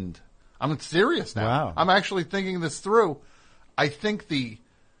poisoned. I'm serious now. Wow. I'm actually thinking this through. I think the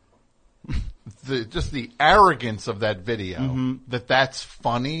arrogance of that video, that's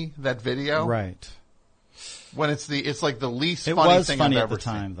funny. That video, right? When it's like the least funny thing I've ever seen. It was funny at the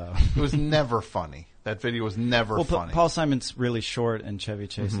time, though. It was never funny. That video was never funny. Paul Simon's really short and Chevy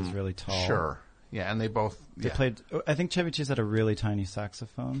Chase is really tall. Sure. Yeah, and they both... They played... I think Chevy Chase had a really tiny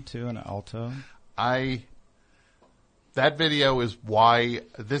saxophone, too, and an alto. That video is why...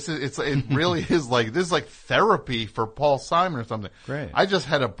 It really is like... This is like therapy for Paul Simon or something. Great. I just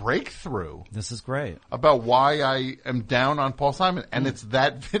had a breakthrough. This is great. About why I am down on Paul Simon, and it's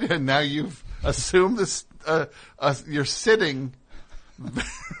that video. Now you've assumed this... you're sitting...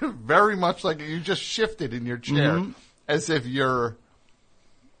 very much like you just shifted in your chair, as if you're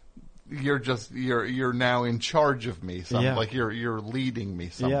now in charge of me. Like you're leading me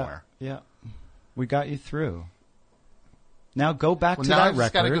somewhere. Yeah, we got you through. Now go back to now that I just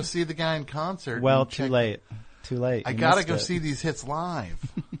record. Got to go see the guy in concert. Well, too late. I got to go see these hits live.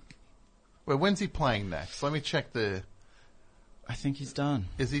 Wait, when's he playing next? Let me check the. I think he's done.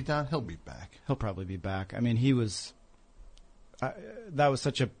 Is he done? He'll be back. He'll probably be back. I mean, he was. That was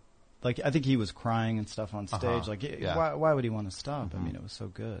such a, I think he was crying and stuff on stage. Why would he want to stop? I mean, it was so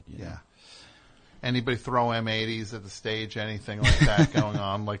good. You know? Anybody throw M80s at the stage? Anything like that going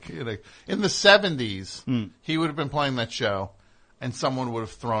on? In the 70s, he would have been playing that show, and someone would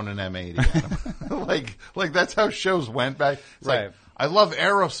have thrown an M80 at him. like that's how shows went back. It's like, I love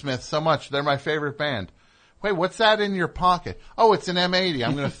Aerosmith so much; they're my favorite band. Wait, what's that in your pocket? Oh, it's an M80.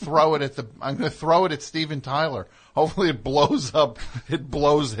 I'm going to throw it I'm going to throw it at Steven Tyler. Hopefully it blows up. It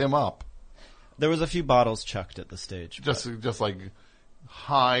blows him up. There was a few bottles chucked at the stage. Just like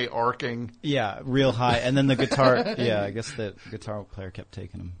high arcing. Yeah, real high. And then the guitar, I guess the guitar player kept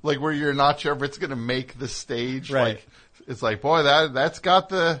taking them. Like where you're not sure if it's going to make the stage. Right. Like, it's like, boy, that's got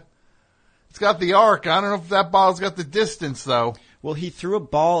the arc. I don't know if that bottle's got the distance though. Well, he threw a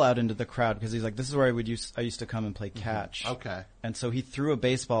ball out into the crowd because he's like, "This is where I used to come and play catch." Okay. And so he threw a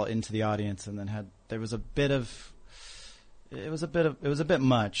baseball into the audience, and then it was a bit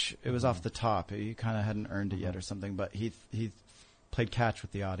much. It was off the top. He kind of hadn't earned it yet or something. But he played catch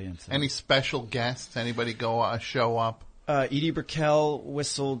with the audience. Any special guests? Anybody show up? Edie Brickell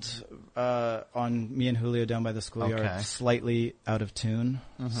whistled on me and Julio down by the schoolyard, slightly out of tune,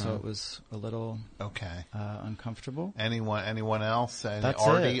 so it was a little uncomfortable. Anyone else? That's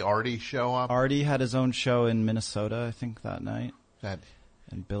Artie show up? Artie had his own show in Minnesota, I think, that night.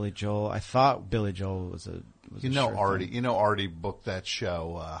 And Billy Joel. I thought Billy Joel was a Artie. thing. You know Artie booked that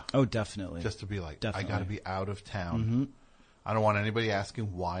show. Oh, definitely. Just to be like, definitely. I got to be out of town. Mm-hmm. I don't want anybody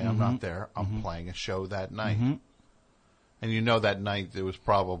asking why I'm not there. I'm playing a show that night. Mm-hmm. And that night there was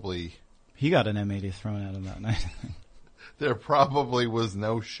probably... He got an M80 thrown at him that night. There probably was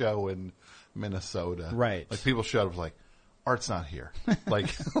no show in Minnesota. Right. Like people showed up like, Art's not here. like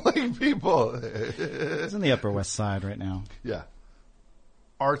people... It's in the Upper West Side right now. Yeah.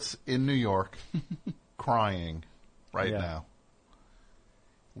 Art's in New York crying right now.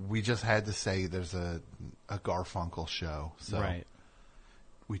 We just had to say there's a Garfunkel show. So right.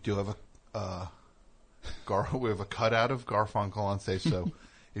 we do have we have a cutout of Garfunkel on stage, so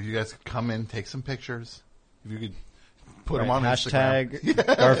if you guys could come in, take some pictures. If you could put them on hashtag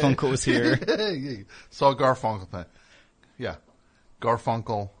Instagram. Garfunkel was here. Saw Garfunkel. Yeah.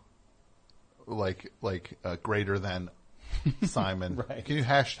 Garfunkel, like greater than Simon. Right. Can you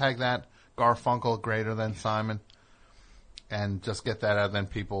hashtag that? Garfunkel greater than Simon? And just get that out, then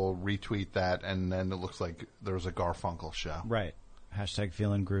people retweet that, and then it looks like there's a Garfunkel show. Right. Hashtag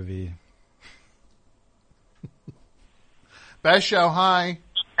feeling groovy. Best show, hi.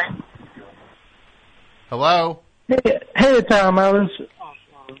 Hello? Hey, Tom,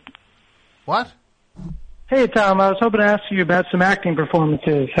 What? Hey, Tom, I was hoping to ask you about some acting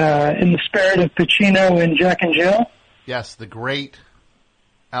performances in the spirit of Pacino in Jack and Jill. Yes, the great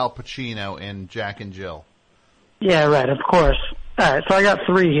Al Pacino in Jack and Jill. Yeah, right, of course. All right, so I got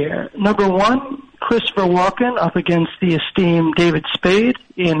 3 here. Number 1, Christopher Walken up against the esteemed David Spade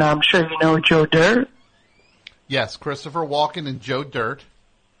in I'm Sure You Know Joe Dirt. Yes, Christopher Walken and Joe Dirt.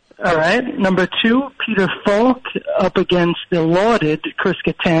 All right. Number 2, Peter Falk up against the lauded Chris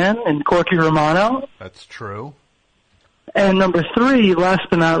Kattan and Corky Romano. That's true. And number 3, last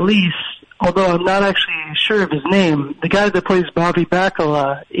but not least, although I'm not actually sure of his name, the guy that plays Bobby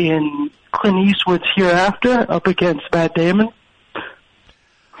Bacala in Clint Eastwood's Hereafter up against Matt Damon.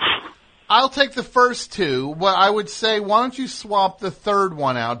 I'll take the first 2. Well, I would say, why don't you swap the third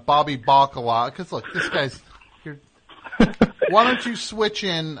one out, Bobby Bacala? Because look, this guy's. Why don't you switch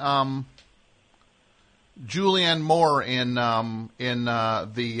in Julianne Moore in the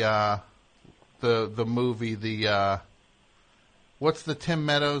movie what's the Tim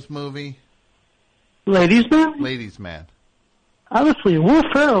Meadows movie? Ladies Man? Ladies Man. Honestly, Will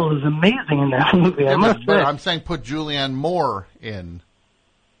Ferrell is amazing in that movie. I must say. I'm saying put Julianne Moore in.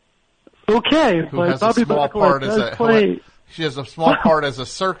 Okay, Who but has Bobby a small Bacala part does as play. She has a small part as a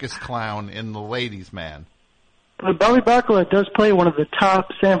circus clown in The Ladies Man. But Bobby Bacala does play one of the top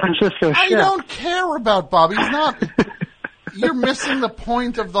San Francisco chefs. I don't care about Bobby. He's not. You're missing the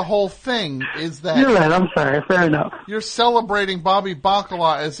point of the whole thing. Is that you're right? I'm sorry. Fair enough. You're celebrating Bobby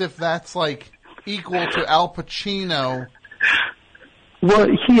Bacala as if that's like equal to Al Pacino. Well,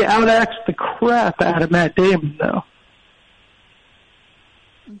 he outacts the crap out of Matt Damon, though.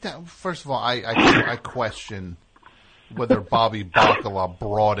 First of all, I question whether Bobby Bacala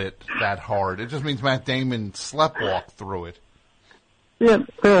brought it that hard. It just means Matt Damon sleptwalked through it. Yeah,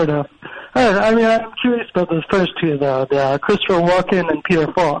 fair enough. All right, I mean, I'm curious about those first 2, though. Christopher Walken and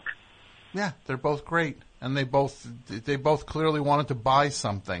Peter Falk. Yeah, they're both great, and they both clearly wanted to buy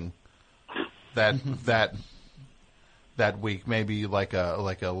something that week, maybe like a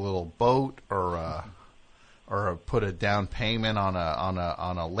little boat or put a down payment on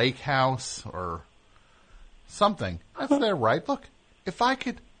a lake house or something. That's their right. Look,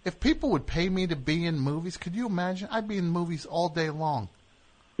 if people would pay me to be in movies, could you imagine? I'd be in movies all day long.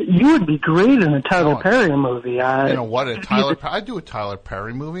 You would be great in a Tyler Perry movie. You know what? I'd do a Tyler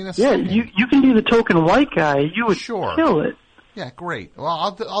Perry movie in a second. Yeah, you can be the token white guy. You would kill it. Yeah, great. Well,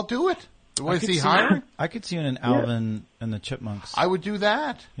 I'll do it. Is he hiring? I could see you in Alvin and the Chipmunks. I would do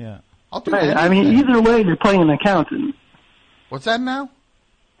that. Yeah. I'll do right. anything. I mean, either way, you're playing an accountant. What's that now?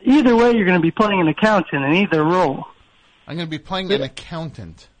 Either way, you're going to be playing an accountant in either role. I'm going to be playing an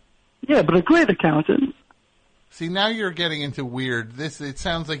accountant. Yeah, but a great accountant. See, now you're getting into weird. It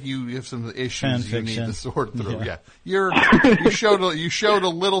sounds like you have some issues you need to sort through. Yeah, you showed a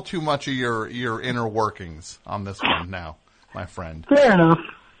little too much of your inner workings on this one now, my friend. Fair enough.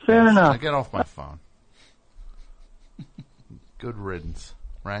 Fair enough. Now get off my phone. Good riddance,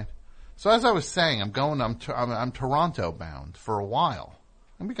 right? So as I was saying, I'm Toronto bound for a while.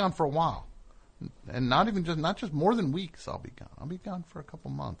 I'll be gone for a while, and not just more than weeks. I'll be gone. I'll be gone for a couple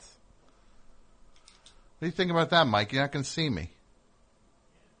months. What do you think about that, Mike? You're not going to see me.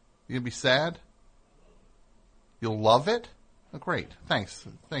 You going to be sad? You'll love it? Oh, great. Thanks.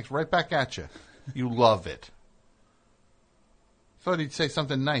 Right back at you. You love it. Thought he'd say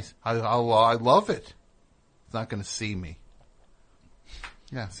something nice. I love it. He's not going to see me.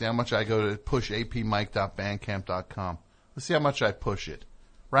 Yeah, see how much I go to push apmike.bandcamp.com. Let's see how much I push it.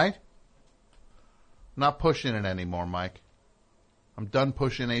 Right? I'm not pushing it anymore, Mike. I'm done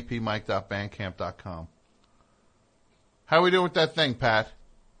pushing apmike.bandcamp.com. How are we doing with that thing, Pat?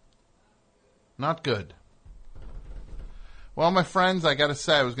 Not good. Well, my friends, I got to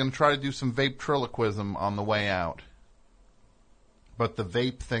say, I was going to try to do some vape triloquism on the way out. But the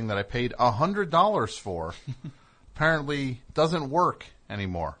vape thing that I paid $100 for apparently doesn't work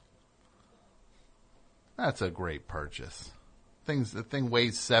anymore. That's a great purchase. The thing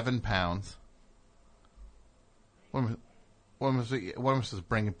weighs 7 pounds. What am I supposed to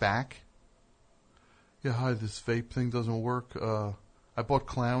bring it back? Yeah, hi, this vape thing doesn't work. I bought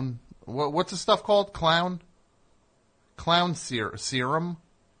Clown. What's the stuff called? Clown serum?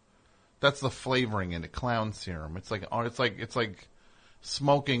 That's the flavoring in it. Clown serum. It's like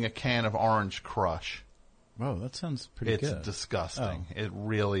smoking a can of Orange Crush. Whoa, that sounds pretty good. It's disgusting. Oh. It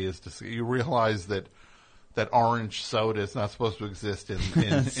really is. You realize that orange soda is not supposed to exist in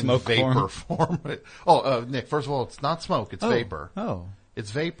vapor form. Nick, first of all, it's not smoke. It's vapor. Oh. It's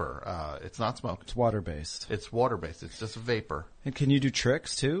vapor. It's not smoke. It's water-based. It's water-based. It's just a vapor. And can you do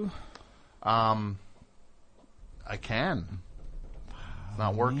tricks, too? I can. It's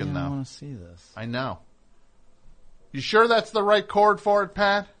not working, though. I want to see this. I know. You sure that's the right cord for it,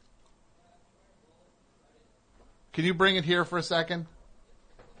 Pat? Can you bring it here for a second?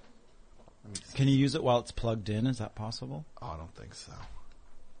 Can you use it while it's plugged in? Is that possible? Oh, I don't think so.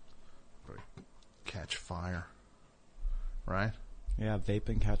 Probably catch fire. Right? Yeah, vape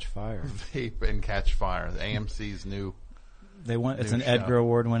and catch fire. Vape and catch fire. The AMC's new. It's an Edgar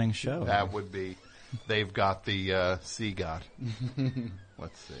Award winning show. That would be. They've got the CGOT.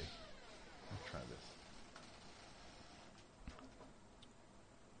 Let's see. Let's try this.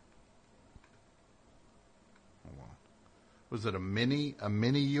 Hold on. Was it a mini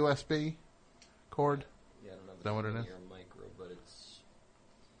USB cord? Yeah, I don't know if Is that what it is? or micro, but it's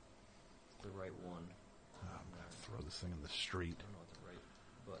the right one. Oh, I'm going to throw this thing in the street. I don't know what the right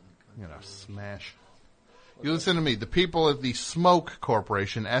button I'm going to smash. You listen to me. The people at the Smoke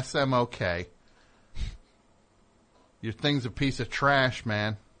Corporation, SMOK. Your thing's a piece of trash,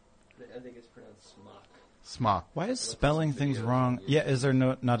 man. I think it's pronounced smock. Smock. Why is spelling things wrong? Yeah, is there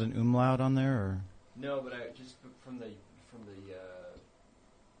not an umlaut on there? Or? No, but I just from the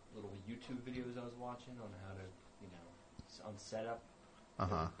little YouTube videos I was watching on how to, on setup,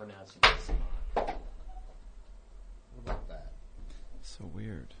 pronouncing it smock. What about that? So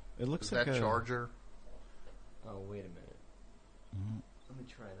weird. It looks is like that a charger. Oh, wait a minute. Mm-hmm. Let me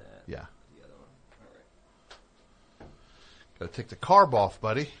try that. Yeah. The other one. All right. Gotta take the carb off,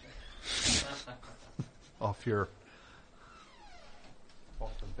 buddy. off the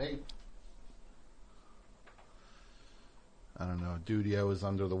vape. I don't know. Dudio is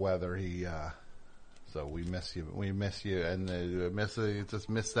under the weather. So we miss you. We miss you, and miss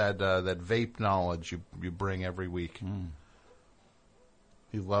that vape knowledge you bring every week. Mm.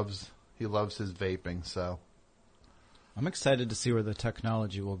 He loves his vaping. So I'm excited to see where the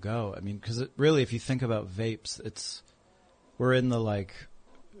technology will go. I mean, because really, if you think about vapes, we're in the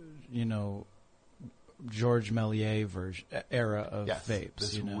George Méliès era of vapes.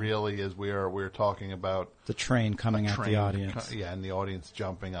 This really is. We're talking about the train coming at the audience. And the audience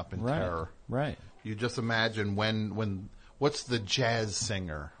jumping up in right, terror. Right. You just imagine when what's the jazz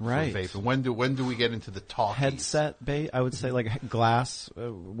singer right. for vaping? When do we get into the talkies? Headset I would say like glass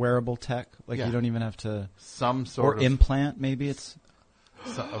wearable tech. Like you don't even have to some sort of implant. Maybe it's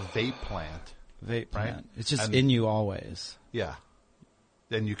a vape plant. Vape plant. Right? It's just in you always. Yeah.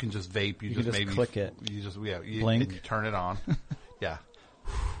 Then you can just vape. You can just maybe click it. You just blink. And you turn it on. Yeah.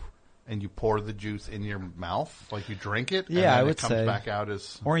 And you pour the juice in your mouth, like you drink it. Yeah, and then I would it comes say. back out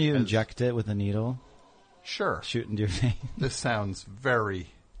or you inject it with a needle. Sure. Shoot into your vein. This sounds very.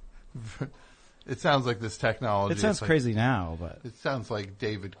 It sounds like this technology. It sounds crazy now, but it sounds like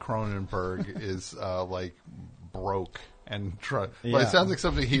David Cronenberg is like broke and But it sounds like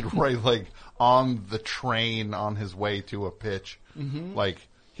something he'd write like on the train on his way to a pitch. Mm-hmm. Like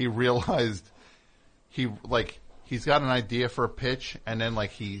he realized he's got an idea for a pitch, and then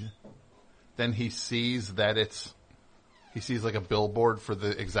he sees that he sees like a billboard for the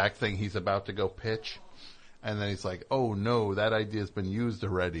exact thing he's about to go pitch, and then he's like, "Oh no, that idea's been used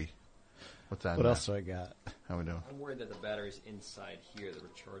already." What's that? What else do I got? How we doing? I'm worried that the batteries inside here, the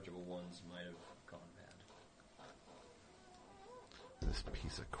rechargeable ones, might have gone bad. This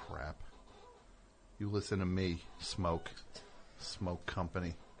piece of crap. You listen to me, Smoke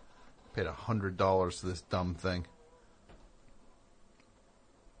Company. Paid $100 for this dumb thing.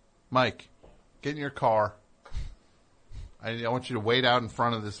 Mike, get in your car. I want you to wait out in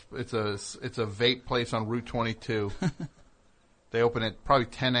front of this. It's a vape place on Route 22. They open at probably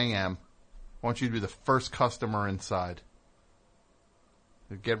 10 a.m. I want you to be the first customer inside.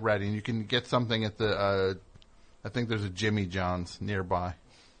 Get ready, and you can get something at the. I think there's a Jimmy John's nearby.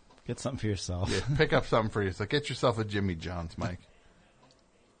 Get something for yourself. Yeah, pick up something for yourself. Get yourself a Jimmy John's, Mike.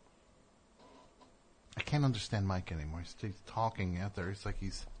 I can't understand Mike anymore. He's talking out there. It's like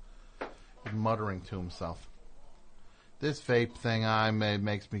he's muttering to himself. This vape thing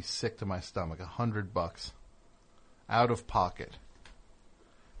makes me sick to my stomach. $100 out of pocket.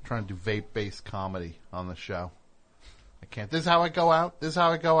 I'm trying to do vape-based comedy on the show. I can't. This is how I go out. This is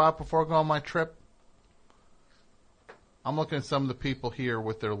how I go out before I go on my trip. I'm looking at some of the people here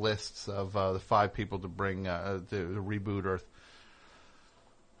with their lists of the 5 people to bring to reboot Earth.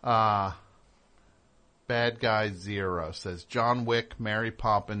 Bad Guy Zero says John Wick, Mary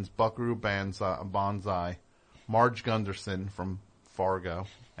Poppins, Buckaroo Banzai, Marge Gunderson from Fargo,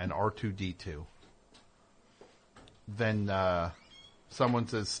 and R2-D2. Then someone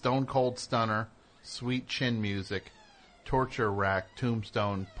says Stone Cold Stunner, Sweet Chin Music, Torture Rack,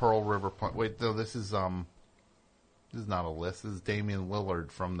 Tombstone, Pearl River. Wait, no, this is not a list. This is Damian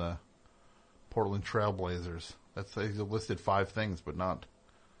Lillard from the Portland Trailblazers. He's listed 5 things, but not.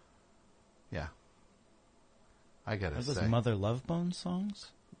 Yeah, I gotta Are say, those Mother Love Bone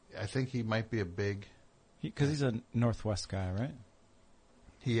songs? I think he might be a big. Because he's a Northwest guy, right?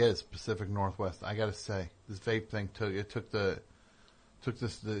 He is Pacific Northwest. I gotta say, this vape thing took the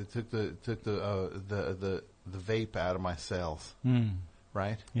vape out of my sails.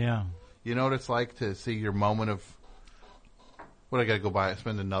 Right? Yeah. You know what it's like to see your moment of what I got to go buy?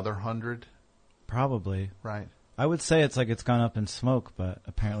 Spend another $100? Probably. Right. I would say it's like it's gone up in smoke, but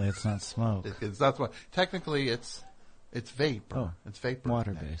apparently it's not smoke. It's not smoke. Technically, it's vapor. Oh, it's vapor.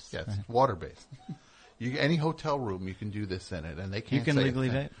 Water-based. Yes, Right. Water-based. Any hotel room, you can do this in it, and they can't. You can say legally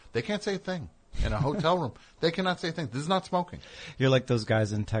a thing. vape? They can't say a thing in a hotel room. They cannot say a thing. This is not smoking. You're like those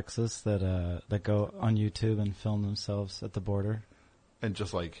guys in Texas that go on YouTube and film themselves at the border, and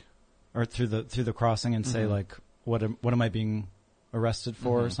just like, or through the crossing and say like, what am I being arrested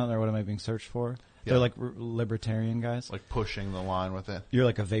for or something, or what am I being searched for? Yeah. They're like libertarian guys, like pushing the line with it. You're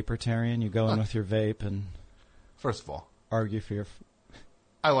like a vaportarian. You go in with your vape and first of all argue for your.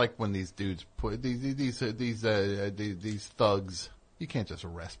 I like when these dudes put these thugs. You can't just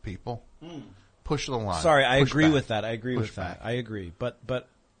arrest people. Push the line. Sorry, I Push agree back. with that. I agree Push with that. back. I agree. But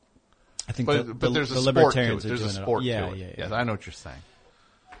I think But there's the a sport to libertarians it. There's are a doing sport it. to Yeah, it. yeah. Yes, I know what you're saying.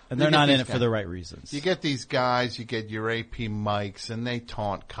 And You they're get not in these it for guys- the right reasons. You get these guys, you get your AP mics, and they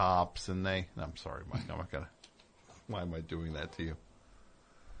taunt cops, and they. I'm sorry, Mike. I'm not gonna. Why am I doing that to you?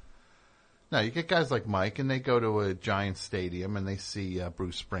 No, you get guys like Mike, and they go to a giant stadium, and they see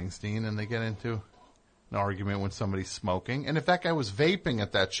Bruce Springsteen, and they get into an argument when somebody's smoking. And if that guy was vaping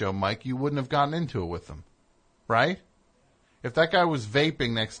at that show, Mike, you wouldn't have gotten into it with him, right? If that guy was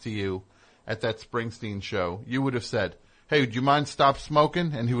vaping next to you at that Springsteen show, you would have said, "Hey, would you mind stop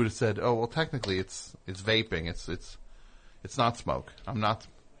smoking?" And he would have said, "Oh, well, technically, it's vaping. It's not smoke. I'm not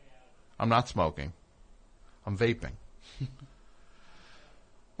smoking. I'm vaping."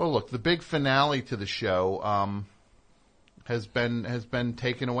 Well, look, the big finale to the show has been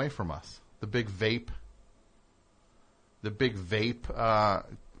taken away from us. The big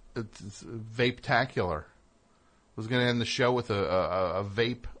vape-tacular was going to end the show with a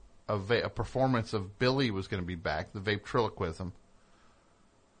performance of Billy was going to be back, the vape-triloquism.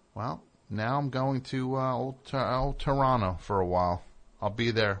 Well, now I'm going to old Toronto for a while. I'll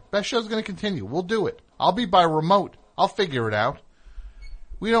be there. Best show's going to continue. We'll do it. I'll be by remote. I'll figure it out.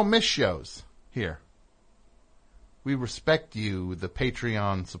 We don't miss shows here. We respect you, the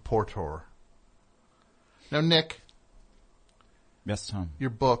Patreon supporter. Now, Nick. Yes, Tom.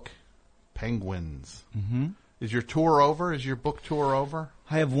 Your book, Penguins. Mm-hmm. Is your tour over? Is your book tour over?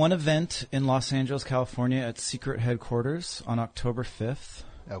 I have one event in Los Angeles, California at Secret Headquarters on October 5th.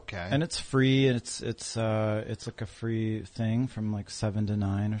 Okay. And it's free, and it's like a free thing from like 7 to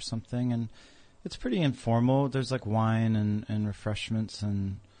 9 or something, and it's pretty informal. There's like wine and refreshments,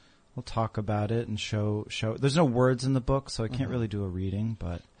 and we'll talk about it and show. There's no words in the book, so I can't really do a reading,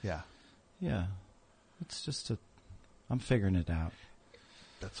 but yeah. It's just I'm figuring it out.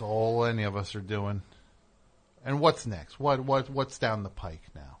 That's all any of us are doing. And what's next? What's down the pike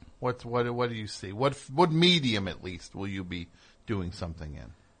now? What do you see? What medium at least will you be doing something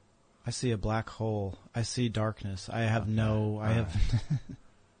in? I see a black hole. I see darkness. I have no idea.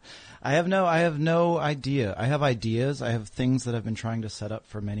 I have ideas. I have things that I've been trying to set up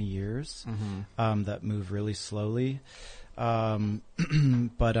for many years, that move really slowly.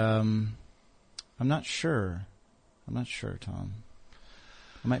 But I'm not sure. Tom.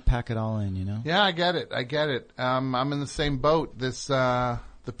 I might pack it all in, you know? Yeah, I get it. I'm in the same boat. The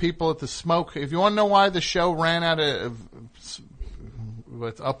people at the smoke, if you want to know why the show ran out of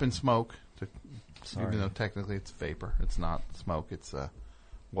what's up in smoke, even though technically it's vapor. It's not smoke. It's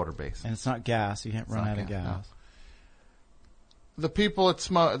water-based. And it's not gas. You can't run out of gas. No. The people at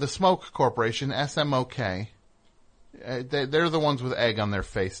the Smoke Corporation, SMOK, they're the ones with egg on their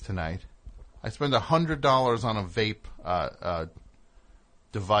face tonight. I spent $100 on a vape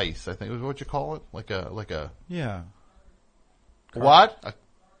device. I think it was what you call it, like a yeah. What?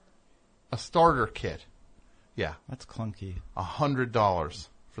 A starter kit. Yeah, that's clunky. $100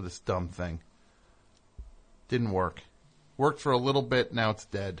 for this dumb thing. Didn't work. Worked for a little bit, now it's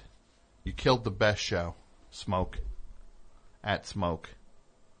dead. You killed the best show. Smoke. At Smoke.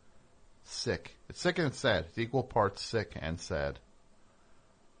 Sick. It's sick and it's sad. It's equal parts sick and sad.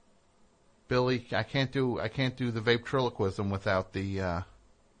 Billy, I can't do the ventriloquism without the, I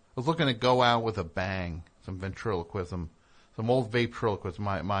was looking to go out with a bang. Some ventriloquism. Some old ventriloquism.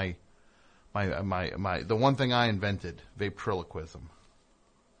 The one thing I invented. Ventriloquism.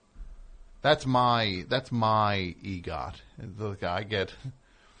 That's my EGOT. I get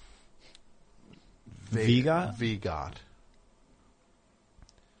VGOT? VGOT.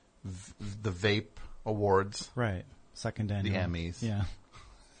 The Vape Awards. Right. Second annual. The Emmys. Yeah.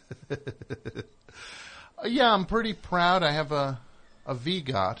 Yeah, I'm pretty proud. I have a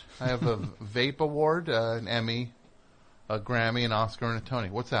VGOT. I have a Vape Award, an Emmy, a Grammy, an Oscar, and a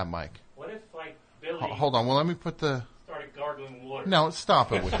Tony. What's that, Mike? What if, like, Billy... Hold on. Well, let me put the... started gargling water. No,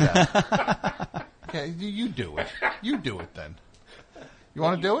 stop it with that. Okay, you do it. You do it then. You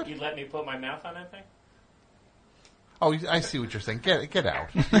want to do it? You let me put my mouth on that thing? Oh, I see what you're saying. Get out.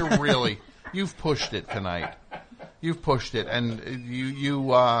 You've pushed it tonight. You've pushed it, and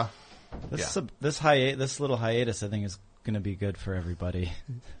this little hiatus, I think, is going to be good for everybody.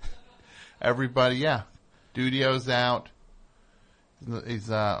 Everybody, yeah. Dudio's out. He's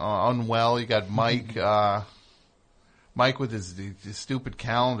unwell. You got Mike. Mike with his stupid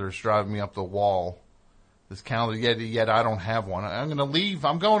calendar is driving me up the wall. This calendar, yet I don't have one. I'm going to leave.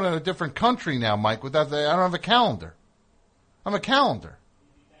 I'm going to a different country now, Mike. I don't have a calendar. I'm a calendar.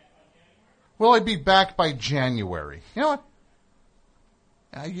 Will I be back by January? You know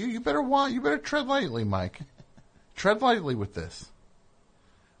what? You better tread lightly, Mike. Tread lightly with this.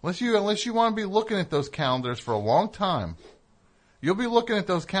 Unless you want to be looking at those calendars for a long time, you'll be looking at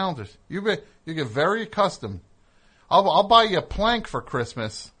those calendars. You get very accustomed. I'll buy you a plank for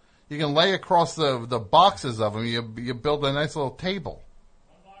Christmas. You can lay across the boxes of them. You build a nice little table.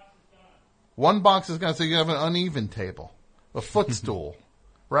 One box is gone, so you have an uneven table, a footstool,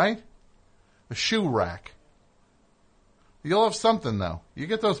 right? A shoe rack. You'll have something though. You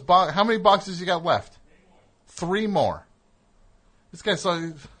get those how many boxes you got left? 3 more. This guy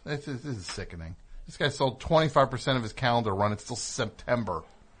sold. This is sickening. This guy sold 25% of his calendar run. It's still September.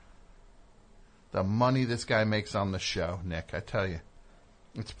 The money this guy makes on the show, Nick, I tell you.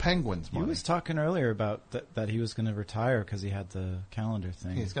 It's Penguins money. He was talking earlier about that he was going to retire because he had the calendar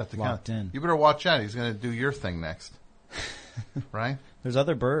thing. He's got the locked in. You better watch out. He's going to do your thing next. Right? There's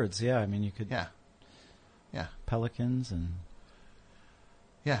other birds, yeah. I mean, you could... Yeah. Pelicans and...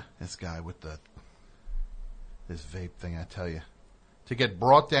 Yeah, this guy with this vape thing, I tell you. To get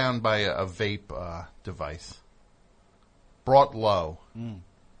brought down by a vape device. Brought low. Mm.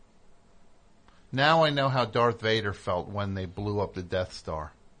 Now I know how Darth Vader felt when they blew up the Death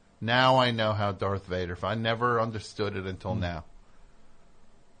Star. Now I know how Darth Vader felt. I never understood it until now.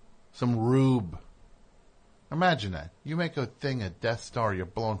 Some rube. Imagine that. You make a Death Star, you're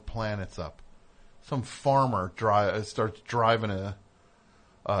blowing planets up. Some farmer starts driving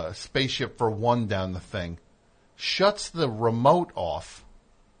a spaceship for one down the thing. Shuts the remote off.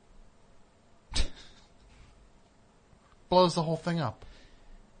 Blows the whole thing up.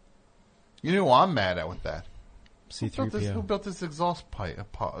 You know who I'm mad at with that? C-3PO. Who built this exhaust pipe,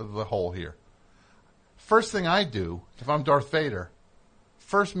 the hole here? First thing I do, if I'm Darth Vader,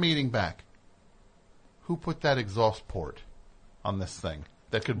 first meeting back, who put that exhaust port on this thing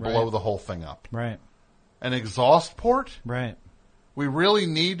that could blow the whole thing up? Right. An exhaust port? Right. We really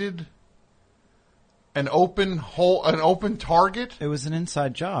needed an open hole, an open target? It was an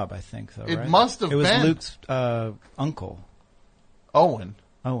inside job, I think, though, It right? must have been. It was Luke's uncle. Owen.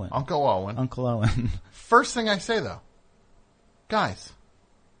 Uncle Owen. Uncle Owen. First thing I say, though, guys,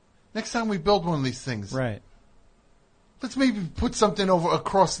 next time we build one of these things, right? Let's maybe put something over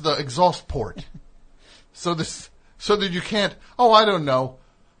across the exhaust port, so that you can't. Oh, I don't know,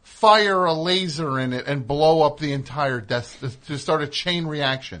 fire a laser in it and blow up the entire desk to start a chain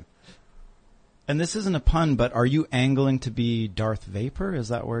reaction. And this isn't a pun, but are you angling to be Darth Vapor? Is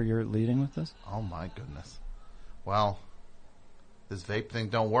that where you're leading with this? Oh my goodness! Well, this vape thing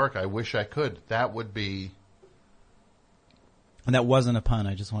don't work. I wish I could. That would be. And that wasn't a pun.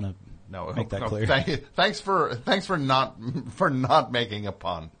 I just want to make that clear. Thanks for not making a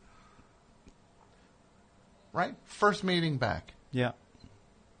pun. Right? First meeting back. Yeah.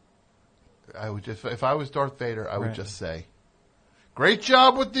 I would just, if I was Darth Vader, I would just say, "Great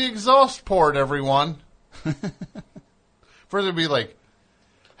job with the exhaust port, everyone." Further, be like,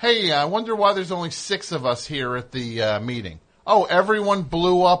 "Hey, I wonder why there's only 6 of us here at the meeting. Oh, everyone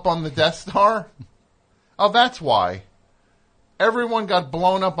blew up on the Death Star? Oh, that's why. Everyone got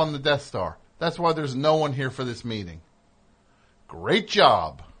blown up on the Death Star. That's why there's no one here for this meeting. Great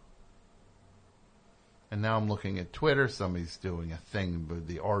job. And now I'm looking at Twitter. Somebody's doing a thing with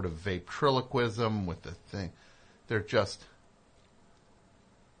the art of vapetriloquism with the thing. They're just...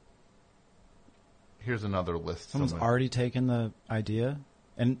 Here's another list. Someone's already taken the idea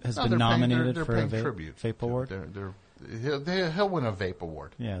and has been they're nominated they're for a tribute. vape award. He'll win a vape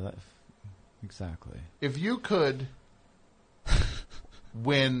award. Yeah, exactly. If you could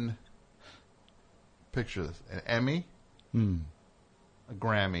win, picture this, an Emmy, a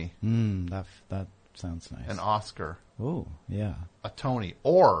Grammy, that sounds nice. an Oscar, oh yeah, a Tony,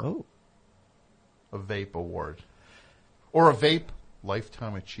 or a vape award, or a vape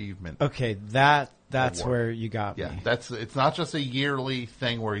lifetime achievement. Okay, that's award. where you got me. Yeah, it's not just a yearly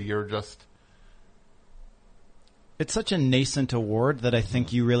thing where you're just. It's such a nascent award that I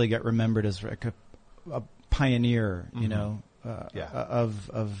think you really get remembered as like a pioneer, you know, of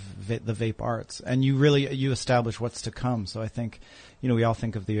the vape arts, and you establish what's to come. So I think, we all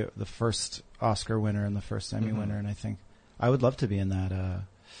think of the first Oscar winner and the first Emmy winner, and I think I would love to be in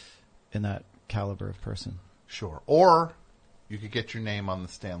that caliber of person. Sure, or you could get your name on the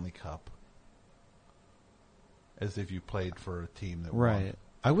Stanley Cup, as if you played for a team that won.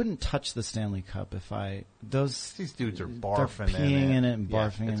 I wouldn't touch the Stanley Cup if these dudes are barfing they're peeing in it and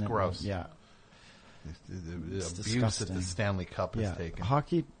barfing in it. It's gross. Yeah. The It's abuse disgusting. that the Stanley Cup has taken.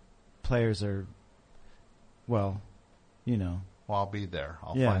 Hockey players are, Well, I'll be there.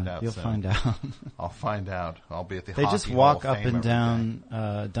 I'll find out you'll soon. find out. I'll find out. I'll be at the They Hockey just Hall walk of up Fame and every down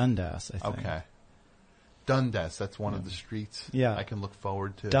day. Dundas, I think. Okay. Dundas, that's one of the streets I can look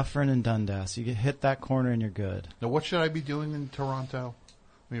forward to. Dufferin and Dundas. You hit that corner and you're good. Now, what should I be doing in Toronto?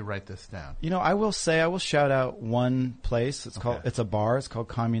 Let me write this down. I will shout out one place. It's a bar. It's called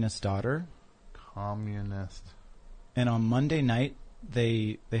Communist Daughter. Communist. And on Monday night,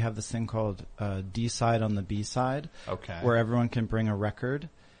 they have this thing called D-side on the B-side. Okay. Where everyone can bring a record,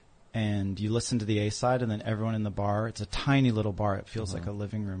 and you listen to the A-side, and then everyone in the bar, it's a tiny little bar. It feels like a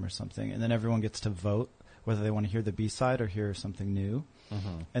living room or something. And then everyone gets to vote whether they want to hear the B-side or hear something new.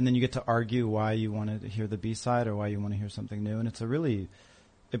 Mm-hmm. And then you get to argue why you want to hear the B-side or why you want to hear something new. And it's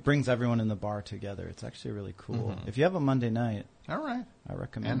it brings everyone in the bar together. It's actually really cool. Mm-hmm. If you have a Monday night, all right, I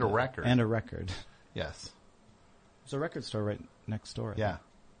recommend and a it. record. And a record. Yes. There's a record store right next door. Yeah.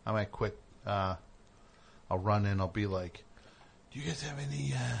 I might quit. I'll run in. I'll be like, do you guys have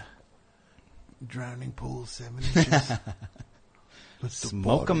any drowning pools 7 inches?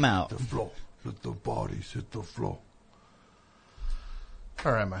 Smoke them out. The floor. Let the bodies hit the floor.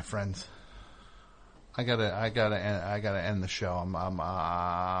 All right, my friends. I gotta end the show.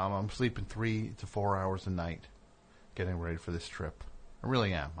 I'm sleeping 3 to 4 hours a night, getting ready for this trip. I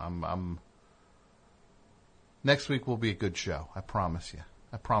really am. I'm. Next week will be a good show. I promise you.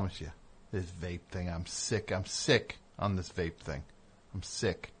 This vape thing. I'm sick. I'm sick on this vape thing. I'm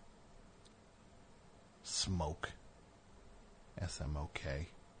sick. Smoke. SMOK.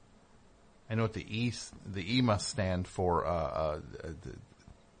 I know what the E must stand for.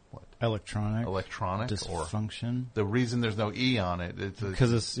 What? Electronic Or dysfunction. the reason there's no E on it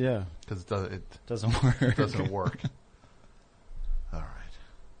because it doesn't work. It doesn't work. All right.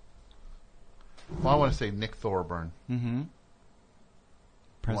 Well, I want to say Nick Thorburn. Mm-hmm.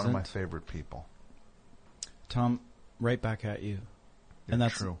 One of my favorite people. Tom, right back at you. And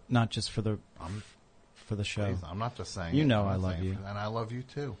that's true. Not just for the show. Please, I'm not just saying. I love you, and I love you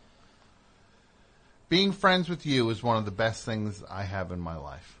too. Being friends with you is one of the best things I have in my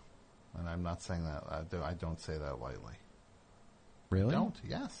life, and I'm not saying that. I don't say that lightly. Really? I don't.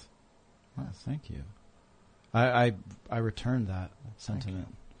 Yes. Oh, thank you. I return that sentiment.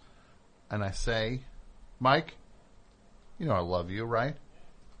 And I say, Mike, I love you, right?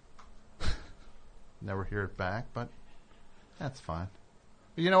 Never hear it back, but that's fine.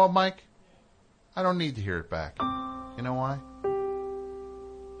 But you know what, Mike? I don't need to hear it back. You know why?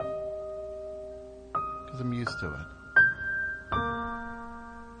 Because I'm used to it.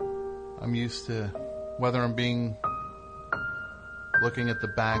 I'm used to whether I'm looking at the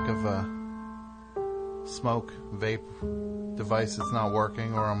back of a smoke vape device that's not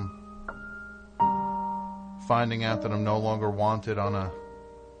working, or I'm finding out that I'm no longer wanted on a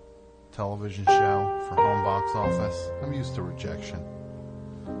television show for home box office. I'm used to rejection.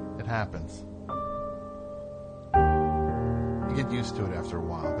 It happens. You get used to it after a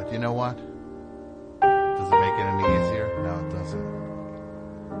while, but you know what? Does it make it any easier? No, it doesn't.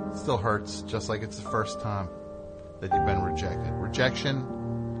 It still hurts, just like it's the first time that you've been rejected. Rejection,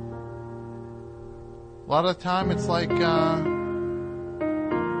 a lot of the time, it's like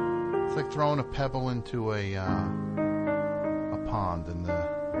throwing a pebble into a pond, and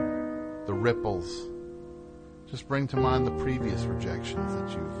the ripples just bring to mind the previous rejections that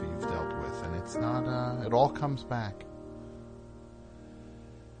you've dealt with, and it's not. It all comes back.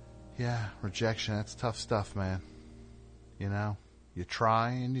 Yeah, rejection. That's tough stuff, man. You know, you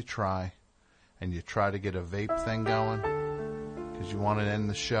try and you try, and you try to get a vape thing going because you want to end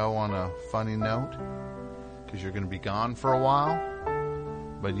the show on a funny note because you're going to be gone for a while.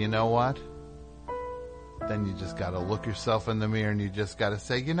 But you know what? Then you just got to look yourself in the mirror and you just got to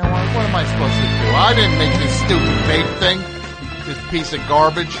say, you know what am I supposed to do? I didn't make this stupid vape thing, this piece of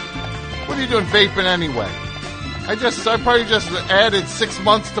garbage. What are you doing vaping anyway? I probably just added 6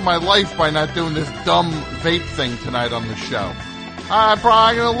 months to my life by not doing this dumb vape thing tonight on the show. I'm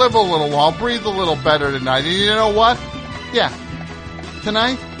probably going to live a little while, breathe a little better tonight. And you know what? Yeah.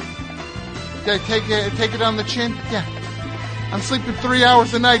 Tonight? Did I take it on the chin? Yeah. I'm sleeping 3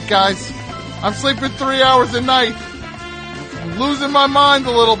 hours a night, guys. I'm sleeping 3 hours a night. I'm losing my mind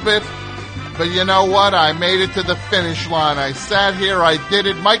a little bit. But you know what? I made it to the finish line. I sat here. I did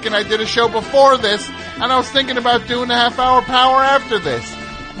it. Mike and I did a show before this. And I was thinking about doing a half-hour power after this.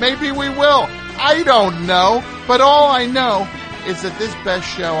 Maybe we will. I don't know. But all I know is that this best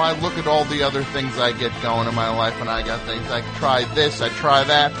show, I look at all the other things I get going in my life. And I got things. I try this. I try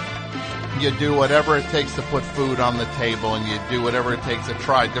that. You do whatever it takes to put food on the table, and you do whatever it takes to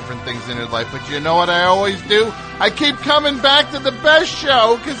try different things in your life. But you know what I always do? I keep coming back to the best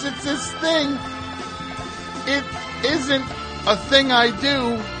show because it's this thing. It isn't a thing I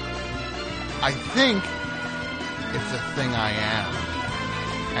do. I think it's a thing I am.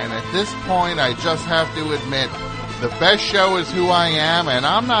 And at this point, I just have to admit, the best show is who I am, and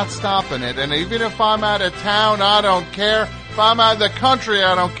I'm not stopping it. And even if I'm out of town, I don't care. If I'm out of the country,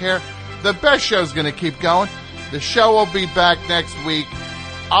 I don't care. The best show's going to keep going. The show will be back next week.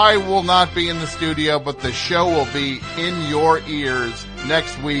 I will not be in the studio, but the show will be in your ears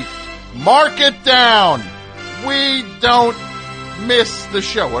next week. Mark it down. We don't miss the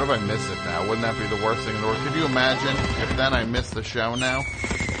show. What if I miss it now? Wouldn't that be the worst thing in the world? Could you imagine if then I miss the show now?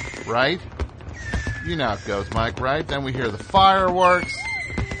 Right? You know how it goes, Mike, right? Then we hear the fireworks,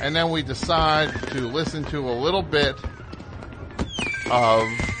 and then we decide to listen to a little bit of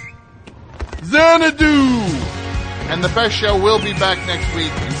Xanadu! And the best show will be back next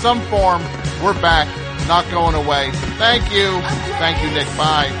week in some form. We're back, not going away. Thank you. Thank you, Nick.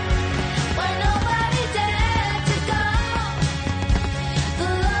 Bye.